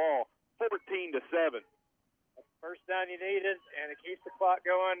leading Wall 14-7. First down you needed, and it keeps the clock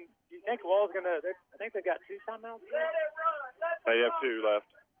going. Do you think Wall's going to – I think they've got 2 timeouts left. They have 2 left.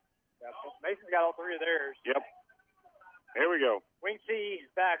 Yeah, Mason's got all 3 of theirs. Yep. Here we go. Wing T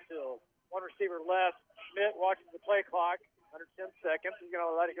backfield. 1 receiver left. Schmidt watches the play clock. Under 10 seconds. He's going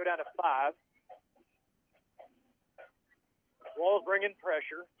to let it go down to 5. Wall's bringing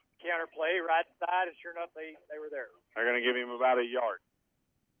pressure. Counter play, right side, and sure enough, they were there. They're going to give him about a yard.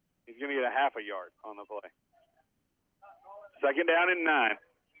 He's going to get a half a yard on the play. 2nd down and 9.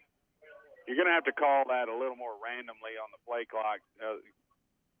 You're going to have to call that a little more randomly on the play clock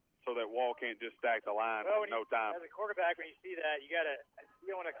so that Wall can't just stack the line with no time. As a quarterback, when you see that, you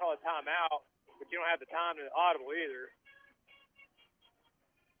don't want to call a timeout, but you don't have the time to audible either.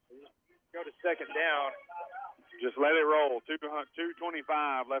 Go to 2nd down. Just let it roll.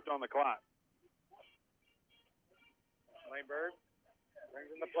 2:25 left on the clock. Langberg brings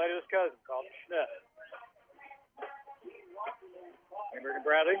in the play to his cousin, called Schmidt. Langberg and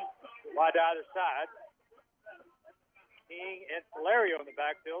Bradley wide to either side. King and Valerio in the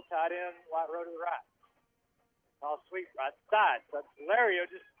backfield, tied in, White Road to the right. Ball sweep right side. So Valerio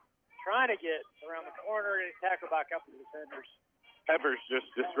just trying to get around the corner and he's tackled by a couple of defenders. Peppers just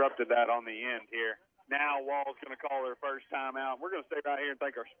disrupted that on the end here. Now Wall's going to call their first timeout. We're going to stay right here and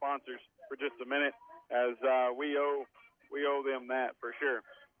thank our sponsors for just a minute, as we owe them that for sure.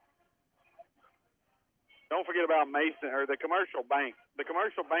 Don't forget about Mason or the Commercial Bank. The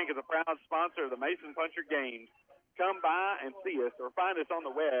Commercial Bank is a proud sponsor of the Mason Puncher Games. Come by and see us or find us on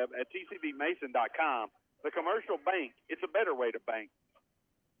the web at tcbmason.com. The Commercial Bank, it's a better way to bank.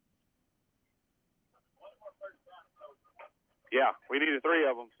 Yeah, we needed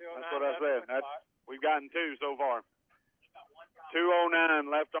 3 of them. That's what I said. We've gotten 2 so far.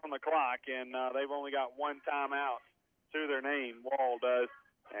 2:09 left on the clock, and they've only got 1 timeout to their name. Wall does,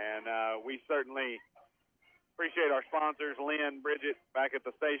 and we certainly Appreciate our sponsors, Lynn, Bridget, back at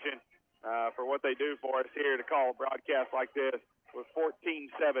the station, for what they do for us here to call a broadcast like this with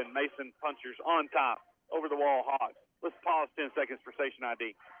 14-7 Mason Punchers on top over the Wall Hawks. Let's pause 10 seconds for station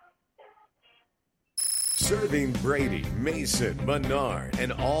ID. Serving Brady, Mason, Menard,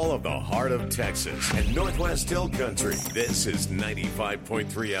 and all of the heart of Texas and Northwest Hill Country. This is 95.3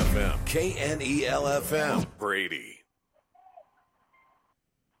 FM, KNEL FM, Brady.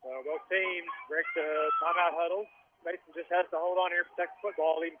 So both teams break the timeout huddles. Mason just has to hold on here for Texas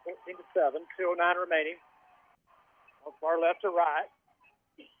football, leading 14-7, 2:09 remaining. Both far left or right.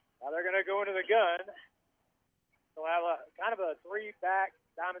 Now they're going to go into the gun. They'll have a kind of a three-back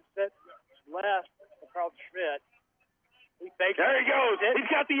diamond set left for Carl Schmidt. There he goes. He's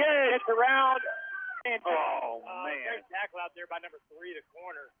got the edge. It's around. And man. Great tackle out there by number 3, the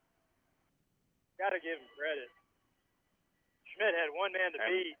corner. Got to give him credit. Schmidt had one man to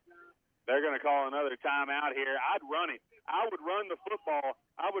beat. They're going to call another timeout here. I'd run it. I would run the football.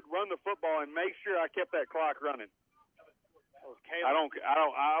 And make sure I kept that clock running. I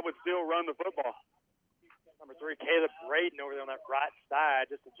would still run the football. Number 3, Caleb Braden over there on that right side,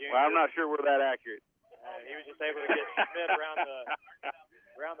 just a junior. Well, I'm not sure we're that accurate. He was just able to get Schmidt around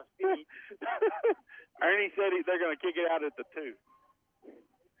the feet. Ernie said they're going to kick it out at the 2.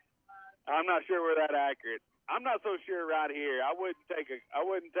 I'm not sure we're that accurate. I'm not so sure right here. I wouldn't take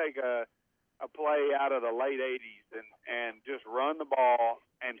a play out of the late 80s and just run the ball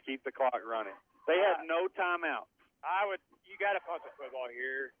and keep the clock running. They have no timeout. You got to punt the football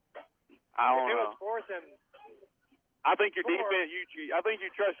here. I don't know. If it know. was 4th and I think your defense. I think you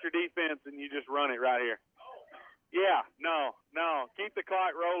trust your defense and you just run it right here. Yeah. No. Keep the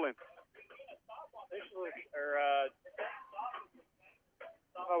clock rolling.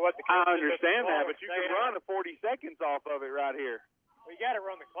 I understand that, but you can run 40 seconds off of it right here. Well, you got to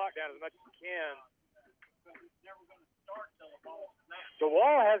run the clock down as much as you can. The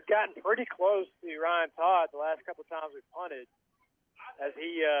wall has gotten pretty close to Ryan Todd the last couple of times we've punted. As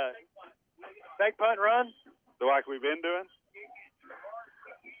he fake punt and run. So like we've been doing?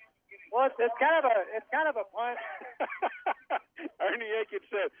 Well, it's kind of a punt. Ernie Aiken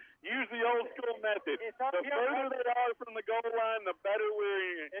said, use the old school method. The further they are from the goal line, the better we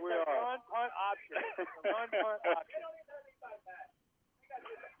are. It's a run-punt option. Run-punt option.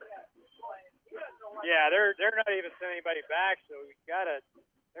 Yeah, they're not even sending anybody back, so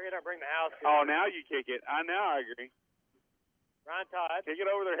they're gonna bring the house. Oh, now you kick it. Now I agree. Ryan Todd. Kick it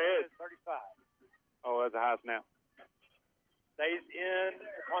over their heads. 35. Oh, that's a high snap. Stays in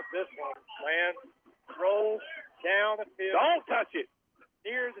on this one. Lands, rolls down the field. Don't touch it.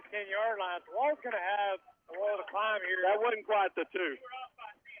 Near the 10-yard line. The Wall's going to have a wall to climb here. That wasn't quite the 2.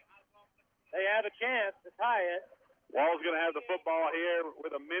 They have a chance to tie it. Wall's going to have the football here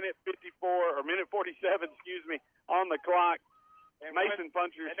with a minute 54 or minute 47, on the clock. And Mason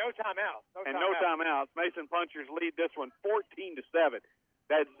Punchers. And no timeouts. No timeouts. Mason Punchers lead this one 14-7.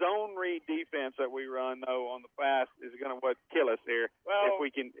 That zone read defense that we run, though, on the pass is going to kill us here. Well,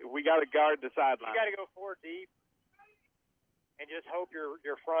 if we got to guard the sideline. You got to go 4 deep and just hope your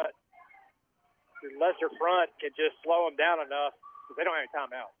front, your lesser front, can just slow them down enough because they don't have any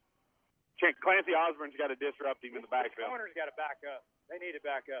timeouts. Clancy Osborne's got to disrupt him in the backfield. The corner's got to back up. They need to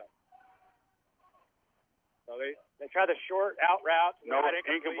back up. So they try the short out route. No,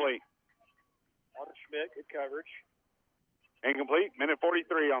 incomplete. On Schmidt, good coverage. Incomplete. Minute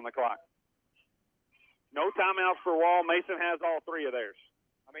 43 on the clock. No timeouts for Wall. Mason has all 3 of theirs.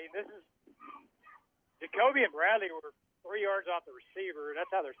 I mean, this is Jacoby and Bradley were 3 yards off the receiver, and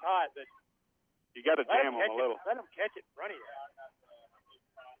that's how they're taught. But you got to jam them a little. Let them catch it in front of you.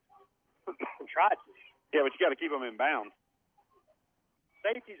 Try to. Yeah, but you got to keep them in bounds.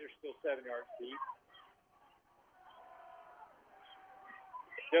 Safeties are still 7 yards deep.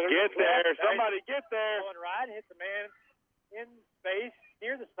 Get there. Somebody get there. Going right, hit the man in space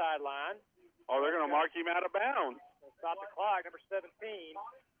near the sideline. Oh, they're going to mark him out of bounds. They'll stop the clock. Number 17.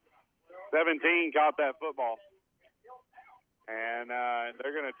 17 caught that football. And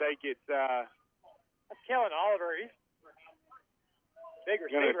they're going to take it. That's Kellen Oliver. He's big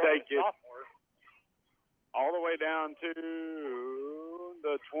receiver. Going to take it all the way down to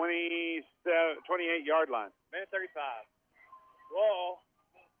the 28-yard line. Minute 35. Wall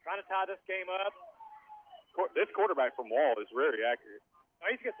trying to tie this game up. This quarterback from Wall is very accurate. Oh,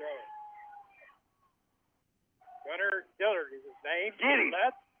 he's a good thrower. Gunnar Dillard is his name. Get him.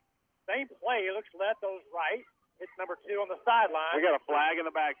 Left. Same play. He looks left, goes right. Hits number 2 on the sideline. We got a flag in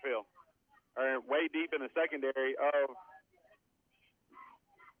the backfield. Or way deep in the secondary of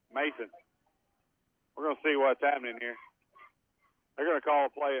Mason. We're going to see what's happening here. They're going to call a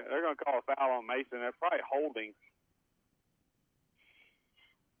play. They're going to call a foul on Mason. They're probably holding.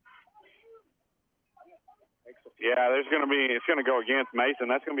 Yeah, it's going to go against Mason.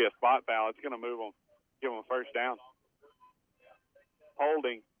 That's going to be a spot foul. It's going to move them, give them a first down.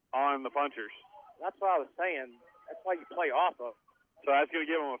 Holding on the punchers. That's what I was saying. That's why you play off of. So that's going to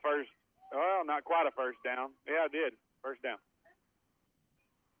give them a first. Well, not quite a first down. Yeah, it did. First down.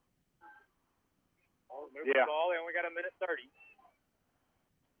 Move the ball. They only got a minute 30.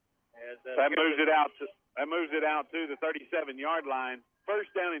 That moves it out to the 37-yard line.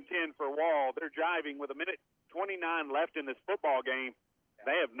 First down and 10 for Wall. They're driving with a minute 29 left in this football game.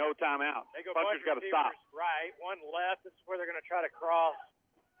 They have no timeout. They go Punchers got to stop. Right, one left. This is where they're going to try to cross,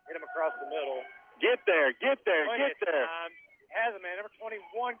 get him across the middle. Get there. Time. Has a man, number 21,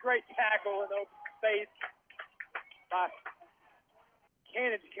 great tackle in the open space by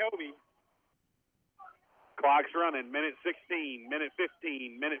Cannon Jacoby. Clock's running. Minute 16, minute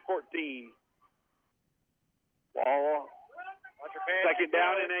 15, minute 14. Wall. Second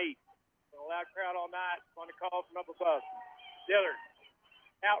down and 8. A loud crowd all night. On the call from up above. Dillard.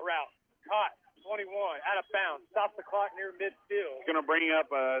 Out route. Caught. 21. Out of bounds. Stops the clock near midfield. Going to bring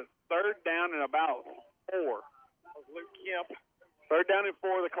up a third down and about 4. That was Luke Kemp. Third down and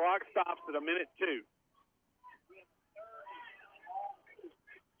 4. The clock stops at a minute 2.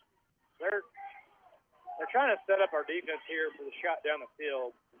 They're trying to set up our defense here for the shot down the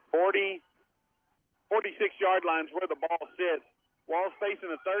field. 46-yard line's where the ball sits. Wall's facing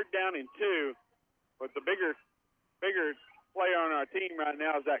a third down and 2, but the bigger player on our team right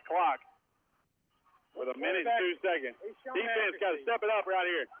now is that clock with a minute and 2 seconds. Defense got to step it up right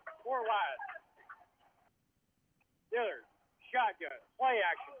here. 4 wide. Dillard, shotgun, play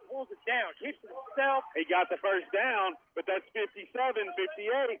action, pulls it down, keeps it himself. He got the first down, but that's 57, 58. I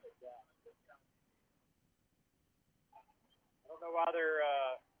don't know why they're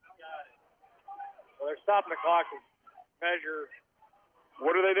stopping the clock to measure.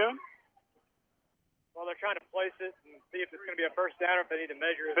 What are they doing? Well, they're trying to place it and see if it's going to be a first down or if they need to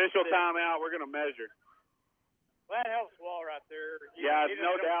measure it. Official timeout. We're going to measure. Well, that helps Wall right there.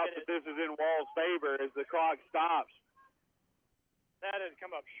 No doubt that this is in Wall's favor as the clock stops. That didn't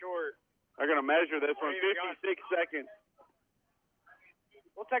come up short. They're going to measure this one. 56 seconds.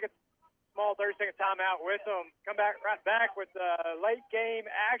 We'll take a small 30-second timeout with them. Come back with late game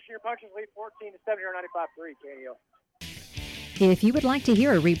action. Your Punchers lead 14-7 here on 95.3 KNEL. If you would like to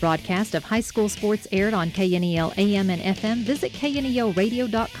hear a rebroadcast of high school sports aired on KNEL AM and FM, visit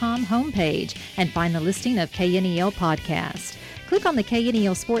KNELradio.com homepage and find the listing of KNEL Podcast. Click on the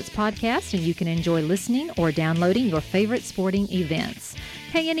KNEL Sports Podcast and you can enjoy listening or downloading your favorite sporting events.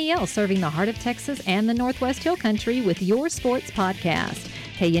 KNEL, serving the heart of Texas and the Northwest Hill Country with your sports podcast.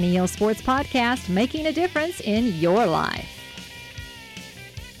 KNEL Sports Podcast, making a difference in your life.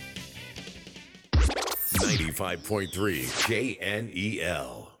 95.3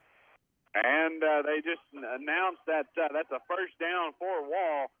 KNEL. And they just announced that that's a first down for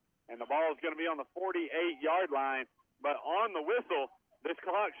Wall, and the ball is going to be on the 48-yard line. But on the whistle, this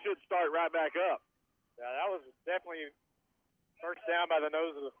clock should start right back up. Yeah, that was definitely first down by the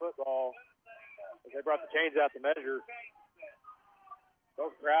nose of the football. They brought the chains out to measure.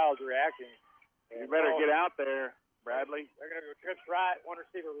 Both crowds reacting. You better get out there, Bradley. They're going to go trips right, one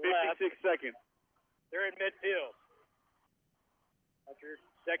receiver left. 56 seconds. They're in midfield. After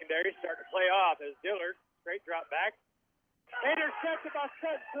secondary starting to play off as Dillard, straight drop back. Intercepted by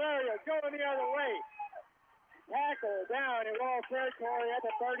Solario, going the other way. Tackle down in Wall territory at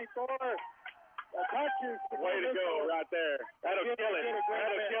the 34. The Punchers. Way to go right there. That'll kill it.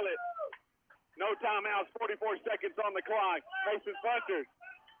 That'll kill it. No timeouts, 44 seconds on the clock. Mason Punchers.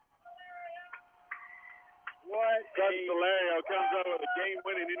 Solario comes up with a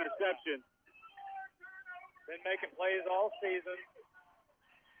game-winning interception. Been making plays all season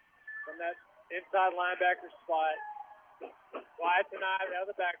from that inside linebacker spot. Wide tonight out of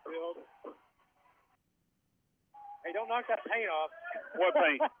the backfield. Hey, don't knock that paint off. What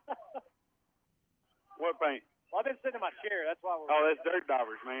paint? What paint? Well, I've been sitting in my chair. That's why we're. Oh, that's dirt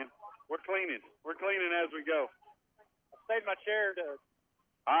daubers, man. We're cleaning. We're cleaning as we go. I stayed in my chair to.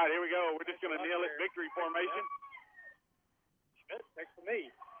 All right, here we go. We're just going to kneel it. Victory formation. Schmidt takes to me.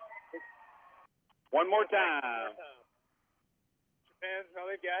 One more time. Fans know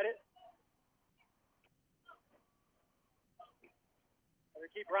they've got it. They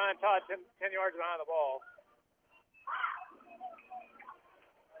keep Ryan Todd 10 yards behind the ball.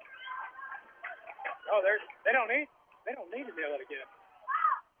 Oh, they don't need to nail it again.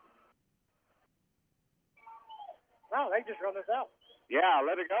 No, they just run this out. Yeah,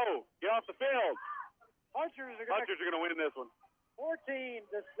 let it go. Get off the field. Punchers are going to win this one. 14-7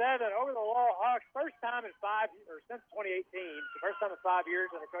 over the Wall Hawks. First time in since 2018. The first time in 5 years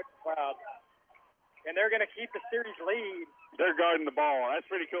in the coaching cloud. And they're going to keep the series lead. They're guarding the ball. That's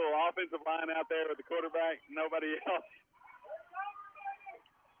pretty cool. Offensive line out there with the quarterback, nobody else.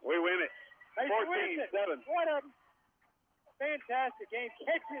 We win it. 14-7. What a fantastic game.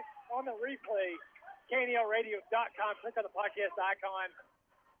 Catch it on the replay. KNELradio.com. Click on the podcast icon.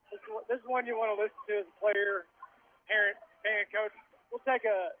 This is one you want to listen to as a player, parent, fan, coach. We'll take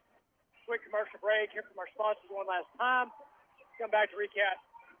a quick commercial break. Hear from our sponsors one last time. Come back to recap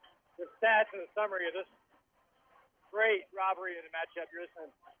the stats and the summary of this great rivalry and matchup. You're listening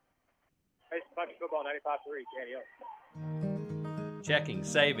to Mason Puncher Football 95.3 KNEL. Checking,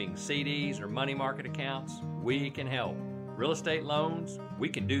 savings, CDs, or money market accounts, we can help. Real estate loans, we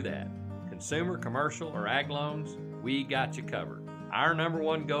can do that. Consumer, commercial, or ag loans, we got you covered. Our number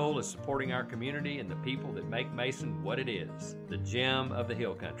one goal is supporting our community and the people that make Mason what it is, the gem of the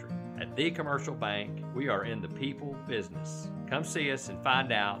Hill Country. At The Commercial Bank, we are in the people business. Come see us and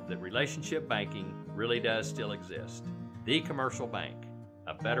find out that relationship banking really does still exist. The Commercial Bank,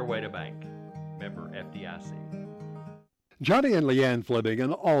 a better way to bank. Member FDIC. Johnny and Leanne Fleming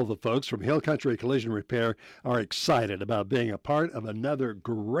and all the folks from Hill Country Collision Repair are excited about being a part of another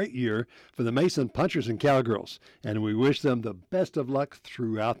great year for the Mason Punchers and Cowgirls, and we wish them the best of luck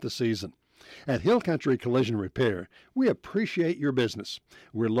throughout the season. At Hill Country Collision Repair, we appreciate your business.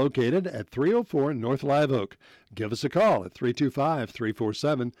 We're located at 304 North Live Oak. Give us a call at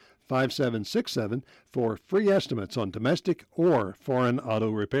 325-347-5767 for free estimates on domestic or foreign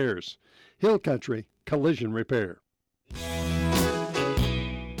auto repairs. Hill Country Collision Repair.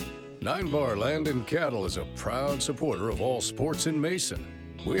 9 Bar Land and Cattle is a proud supporter of all sports in Mason.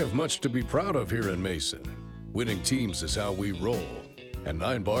 We have much to be proud of here in Mason. Winning teams is how we roll. And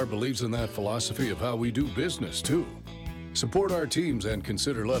 9 Bar believes in that philosophy of how we do business, too. Support our teams and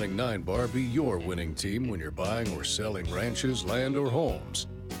consider letting 9 Bar be your winning team when you're buying or selling ranches, land, or homes.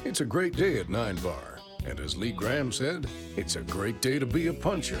 It's a great day at 9 Bar. And as Lee Graham said, it's a great day to be a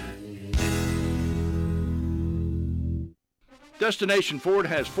puncher. Destination Ford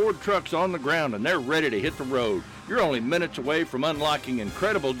has Ford trucks on the ground and they're ready to hit the road. You're only minutes away from unlocking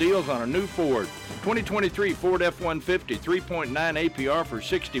incredible deals on a new Ford. 2023 Ford F-150 3.9 APR for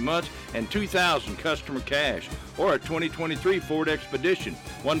 60 months and $2,000 customer cash. Or a 2023 Ford Expedition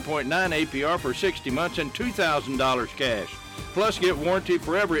 1.9 APR for 60 months and $2,000 cash. Plus get warranty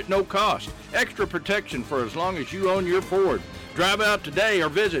forever at no cost. Extra protection for as long as you own your Ford. Drive out today or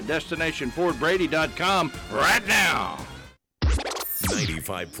visit DestinationFordBrady.com right now.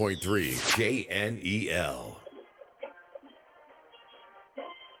 95.3 KNEL.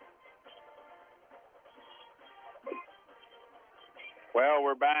 Well,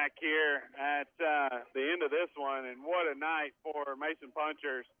 we're back here at the end of this one, and what a night for Mason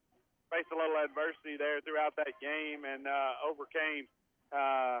Punchers. Faced a little adversity there throughout that game and overcame,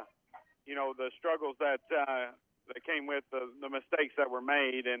 the struggles that came with the mistakes that were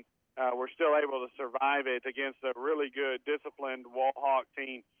made, and we're still able to survive it against a really good, disciplined Wall Hawk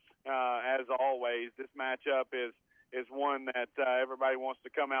team. As always, this matchup is one that everybody wants to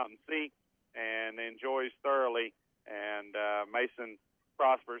come out and see and enjoys thoroughly. And Mason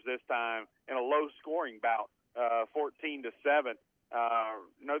prospers this time in a low-scoring bout, 14-7.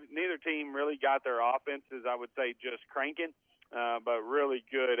 Neither team really got their offenses, I would say, just cranking, but really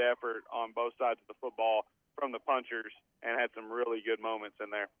good effort on both sides of the football from the Punchers, and had some really good moments in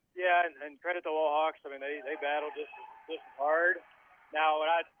there. Yeah, and credit the Wall Hawks. I mean, they battled just hard. Now,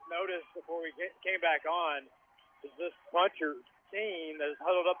 what I noticed before we came back on is this Puncher team that is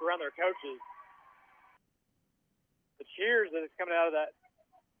huddled up around their coaches. The cheers that is coming out of that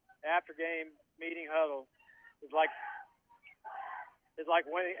after-game meeting huddle is like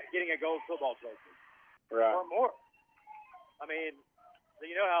getting a gold football trophy. Right. Or more. I mean,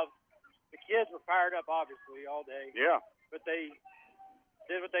 you know how the kids were fired up, obviously, all day. Yeah. But they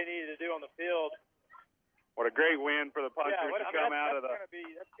did what they needed to do on the field. What a great win for the Punchers to come out of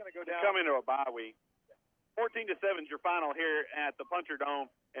that's going to go down. Come into a bye week. 14-7 is your final here at the Puncher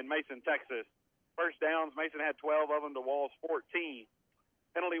Dome in Mason, Texas. First downs, Mason had 12 of them to Wall's 14.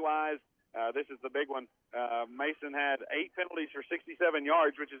 Penalty-wise, this is the big one. Mason had 8 penalties for 67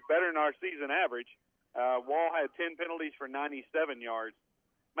 yards, which is better than our season average. Wall had 10 penalties for 97 yards.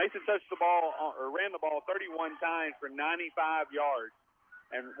 Mason touched the ball or ran the ball 31 times for 95 yards,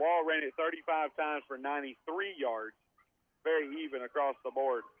 and Wall ran it 35 times for 93 yards. Very even across the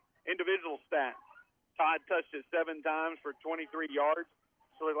board. Individual stats. Todd touched it 7 times for 23 yards.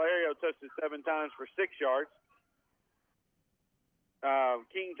 Solario touched it 7 times for 6 yards.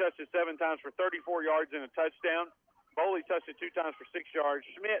 King touched it 7 times for 34 yards and a touchdown. Boley touched it 2 times for 6 yards.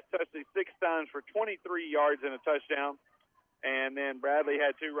 Schmidt touched it 6 times for 23 yards and a touchdown. And then Bradley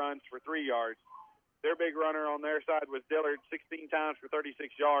had 2 runs for 3 yards. Their big runner on their side was Dillard, 16 times for 36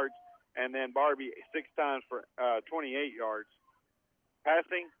 yards. And then Barbie 6 times for 28 yards.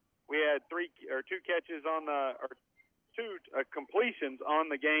 Passing, we had 2 catches on the, or 2 completions on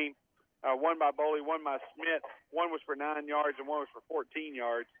the game. One by Boley, one by Schmidt. One was for 9 yards and one was for 14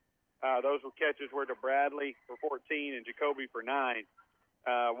 yards. Those catches were to Bradley for 14 and Jacoby for 9.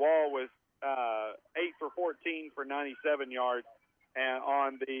 Wall was 8 for 14 for 97 yards, and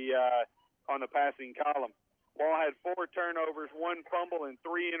on the passing column. Wall had 4 turnovers, 1 fumble, and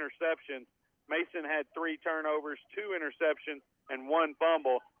 3 interceptions. Mason had 3 turnovers, 2 interceptions, and 1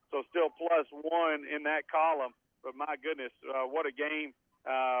 fumble, so still plus 1 in that column. But my goodness, what a game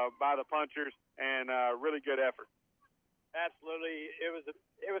by the Punchers, and really good effort. Absolutely, it was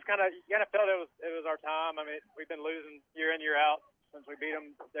kind of, you kind of felt it was our time. I mean, we've been losing year in, year out since we beat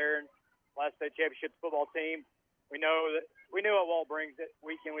them there in last state championship football team. We knew what Wall brings it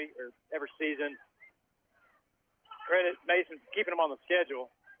week in week or every season. Credit Mason for keeping them on the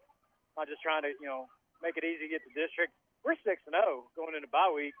schedule, not just trying to make it easy to get to district. We're 6-0 going into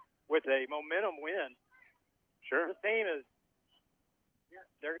bye week with a momentum win. Sure, this team is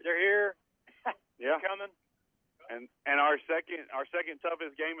they're here. Yeah, they're coming. And our second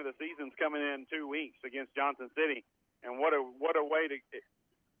toughest game of the season is coming in 2 weeks against Johnson City. And what a way to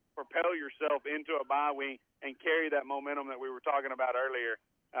propel yourself into a bye week and carry that momentum that we were talking about earlier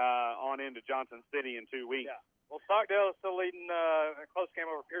on into Johnson City in 2 weeks. Yeah. Well, Stockdale is still leading a close game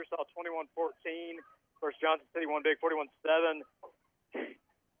over Pearsall, 21-14. Of course, Johnson City won big, 41-7.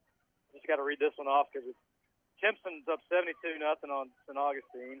 Just got to read this one off because Timpson's up 72-0 on St.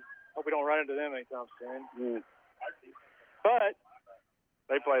 Augustine. Hope we don't run into them anytime soon. But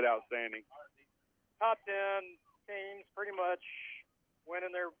they played outstanding. Top 10 teams pretty much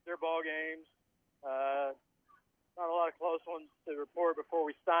winning their ball games. Not a lot of close ones to report before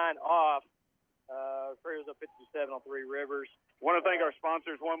we sign off. Freer's up 57 on Three Rivers. Want to thank our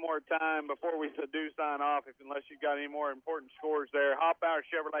sponsors one more time before we do sign off, unless you've got any more important scores there. Hoffbauer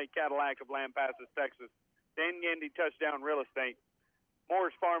Chevrolet Cadillac of Lampasas, Texas. Dan Gandy Touchdown Real Estate.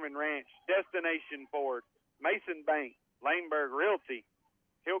 Moore's Farm and Ranch. Destination Ford. Mason Bank. Laneburg Realty.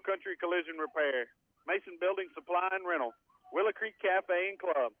 Hill Country Collision Repair. Mason Building Supply and Rental. Willow Creek Cafe and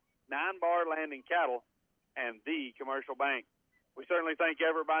Club. 9 Bar Land and Cattle. And The Commercial Bank. We certainly thank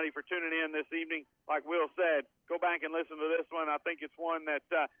everybody for tuning in this evening. Like Will said, go back and listen to this one. I think it's one that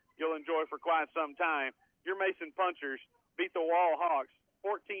you'll enjoy for quite some time. Your Mason Punchers beat the Wall Hawks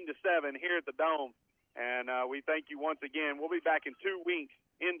 14-7 here at the Dome. And we thank you once again. We'll be back in 2 weeks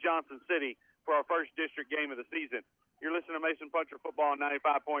in Johnson City for our first district game of the season. You're listening to Mason Puncher Football on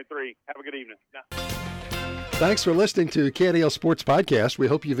 95.3. Have a good evening. Thanks for listening to KNEL Sports Podcast. We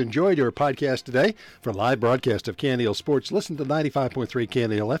hope you've enjoyed your podcast today. For a live broadcast of KNEL Sports, listen to 95.3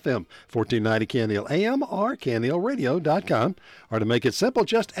 KNEL FM, 1490 KNEL AM, or KNELradio.com. Or to make it simple,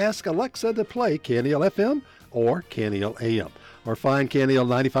 just ask Alexa to play KNEL FM or KNEL AM. Or find KNEL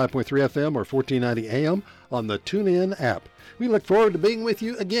 95.3 FM or 1490 AM on the TuneIn app. We look forward to being with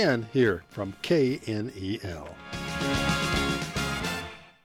you again here from KNEL.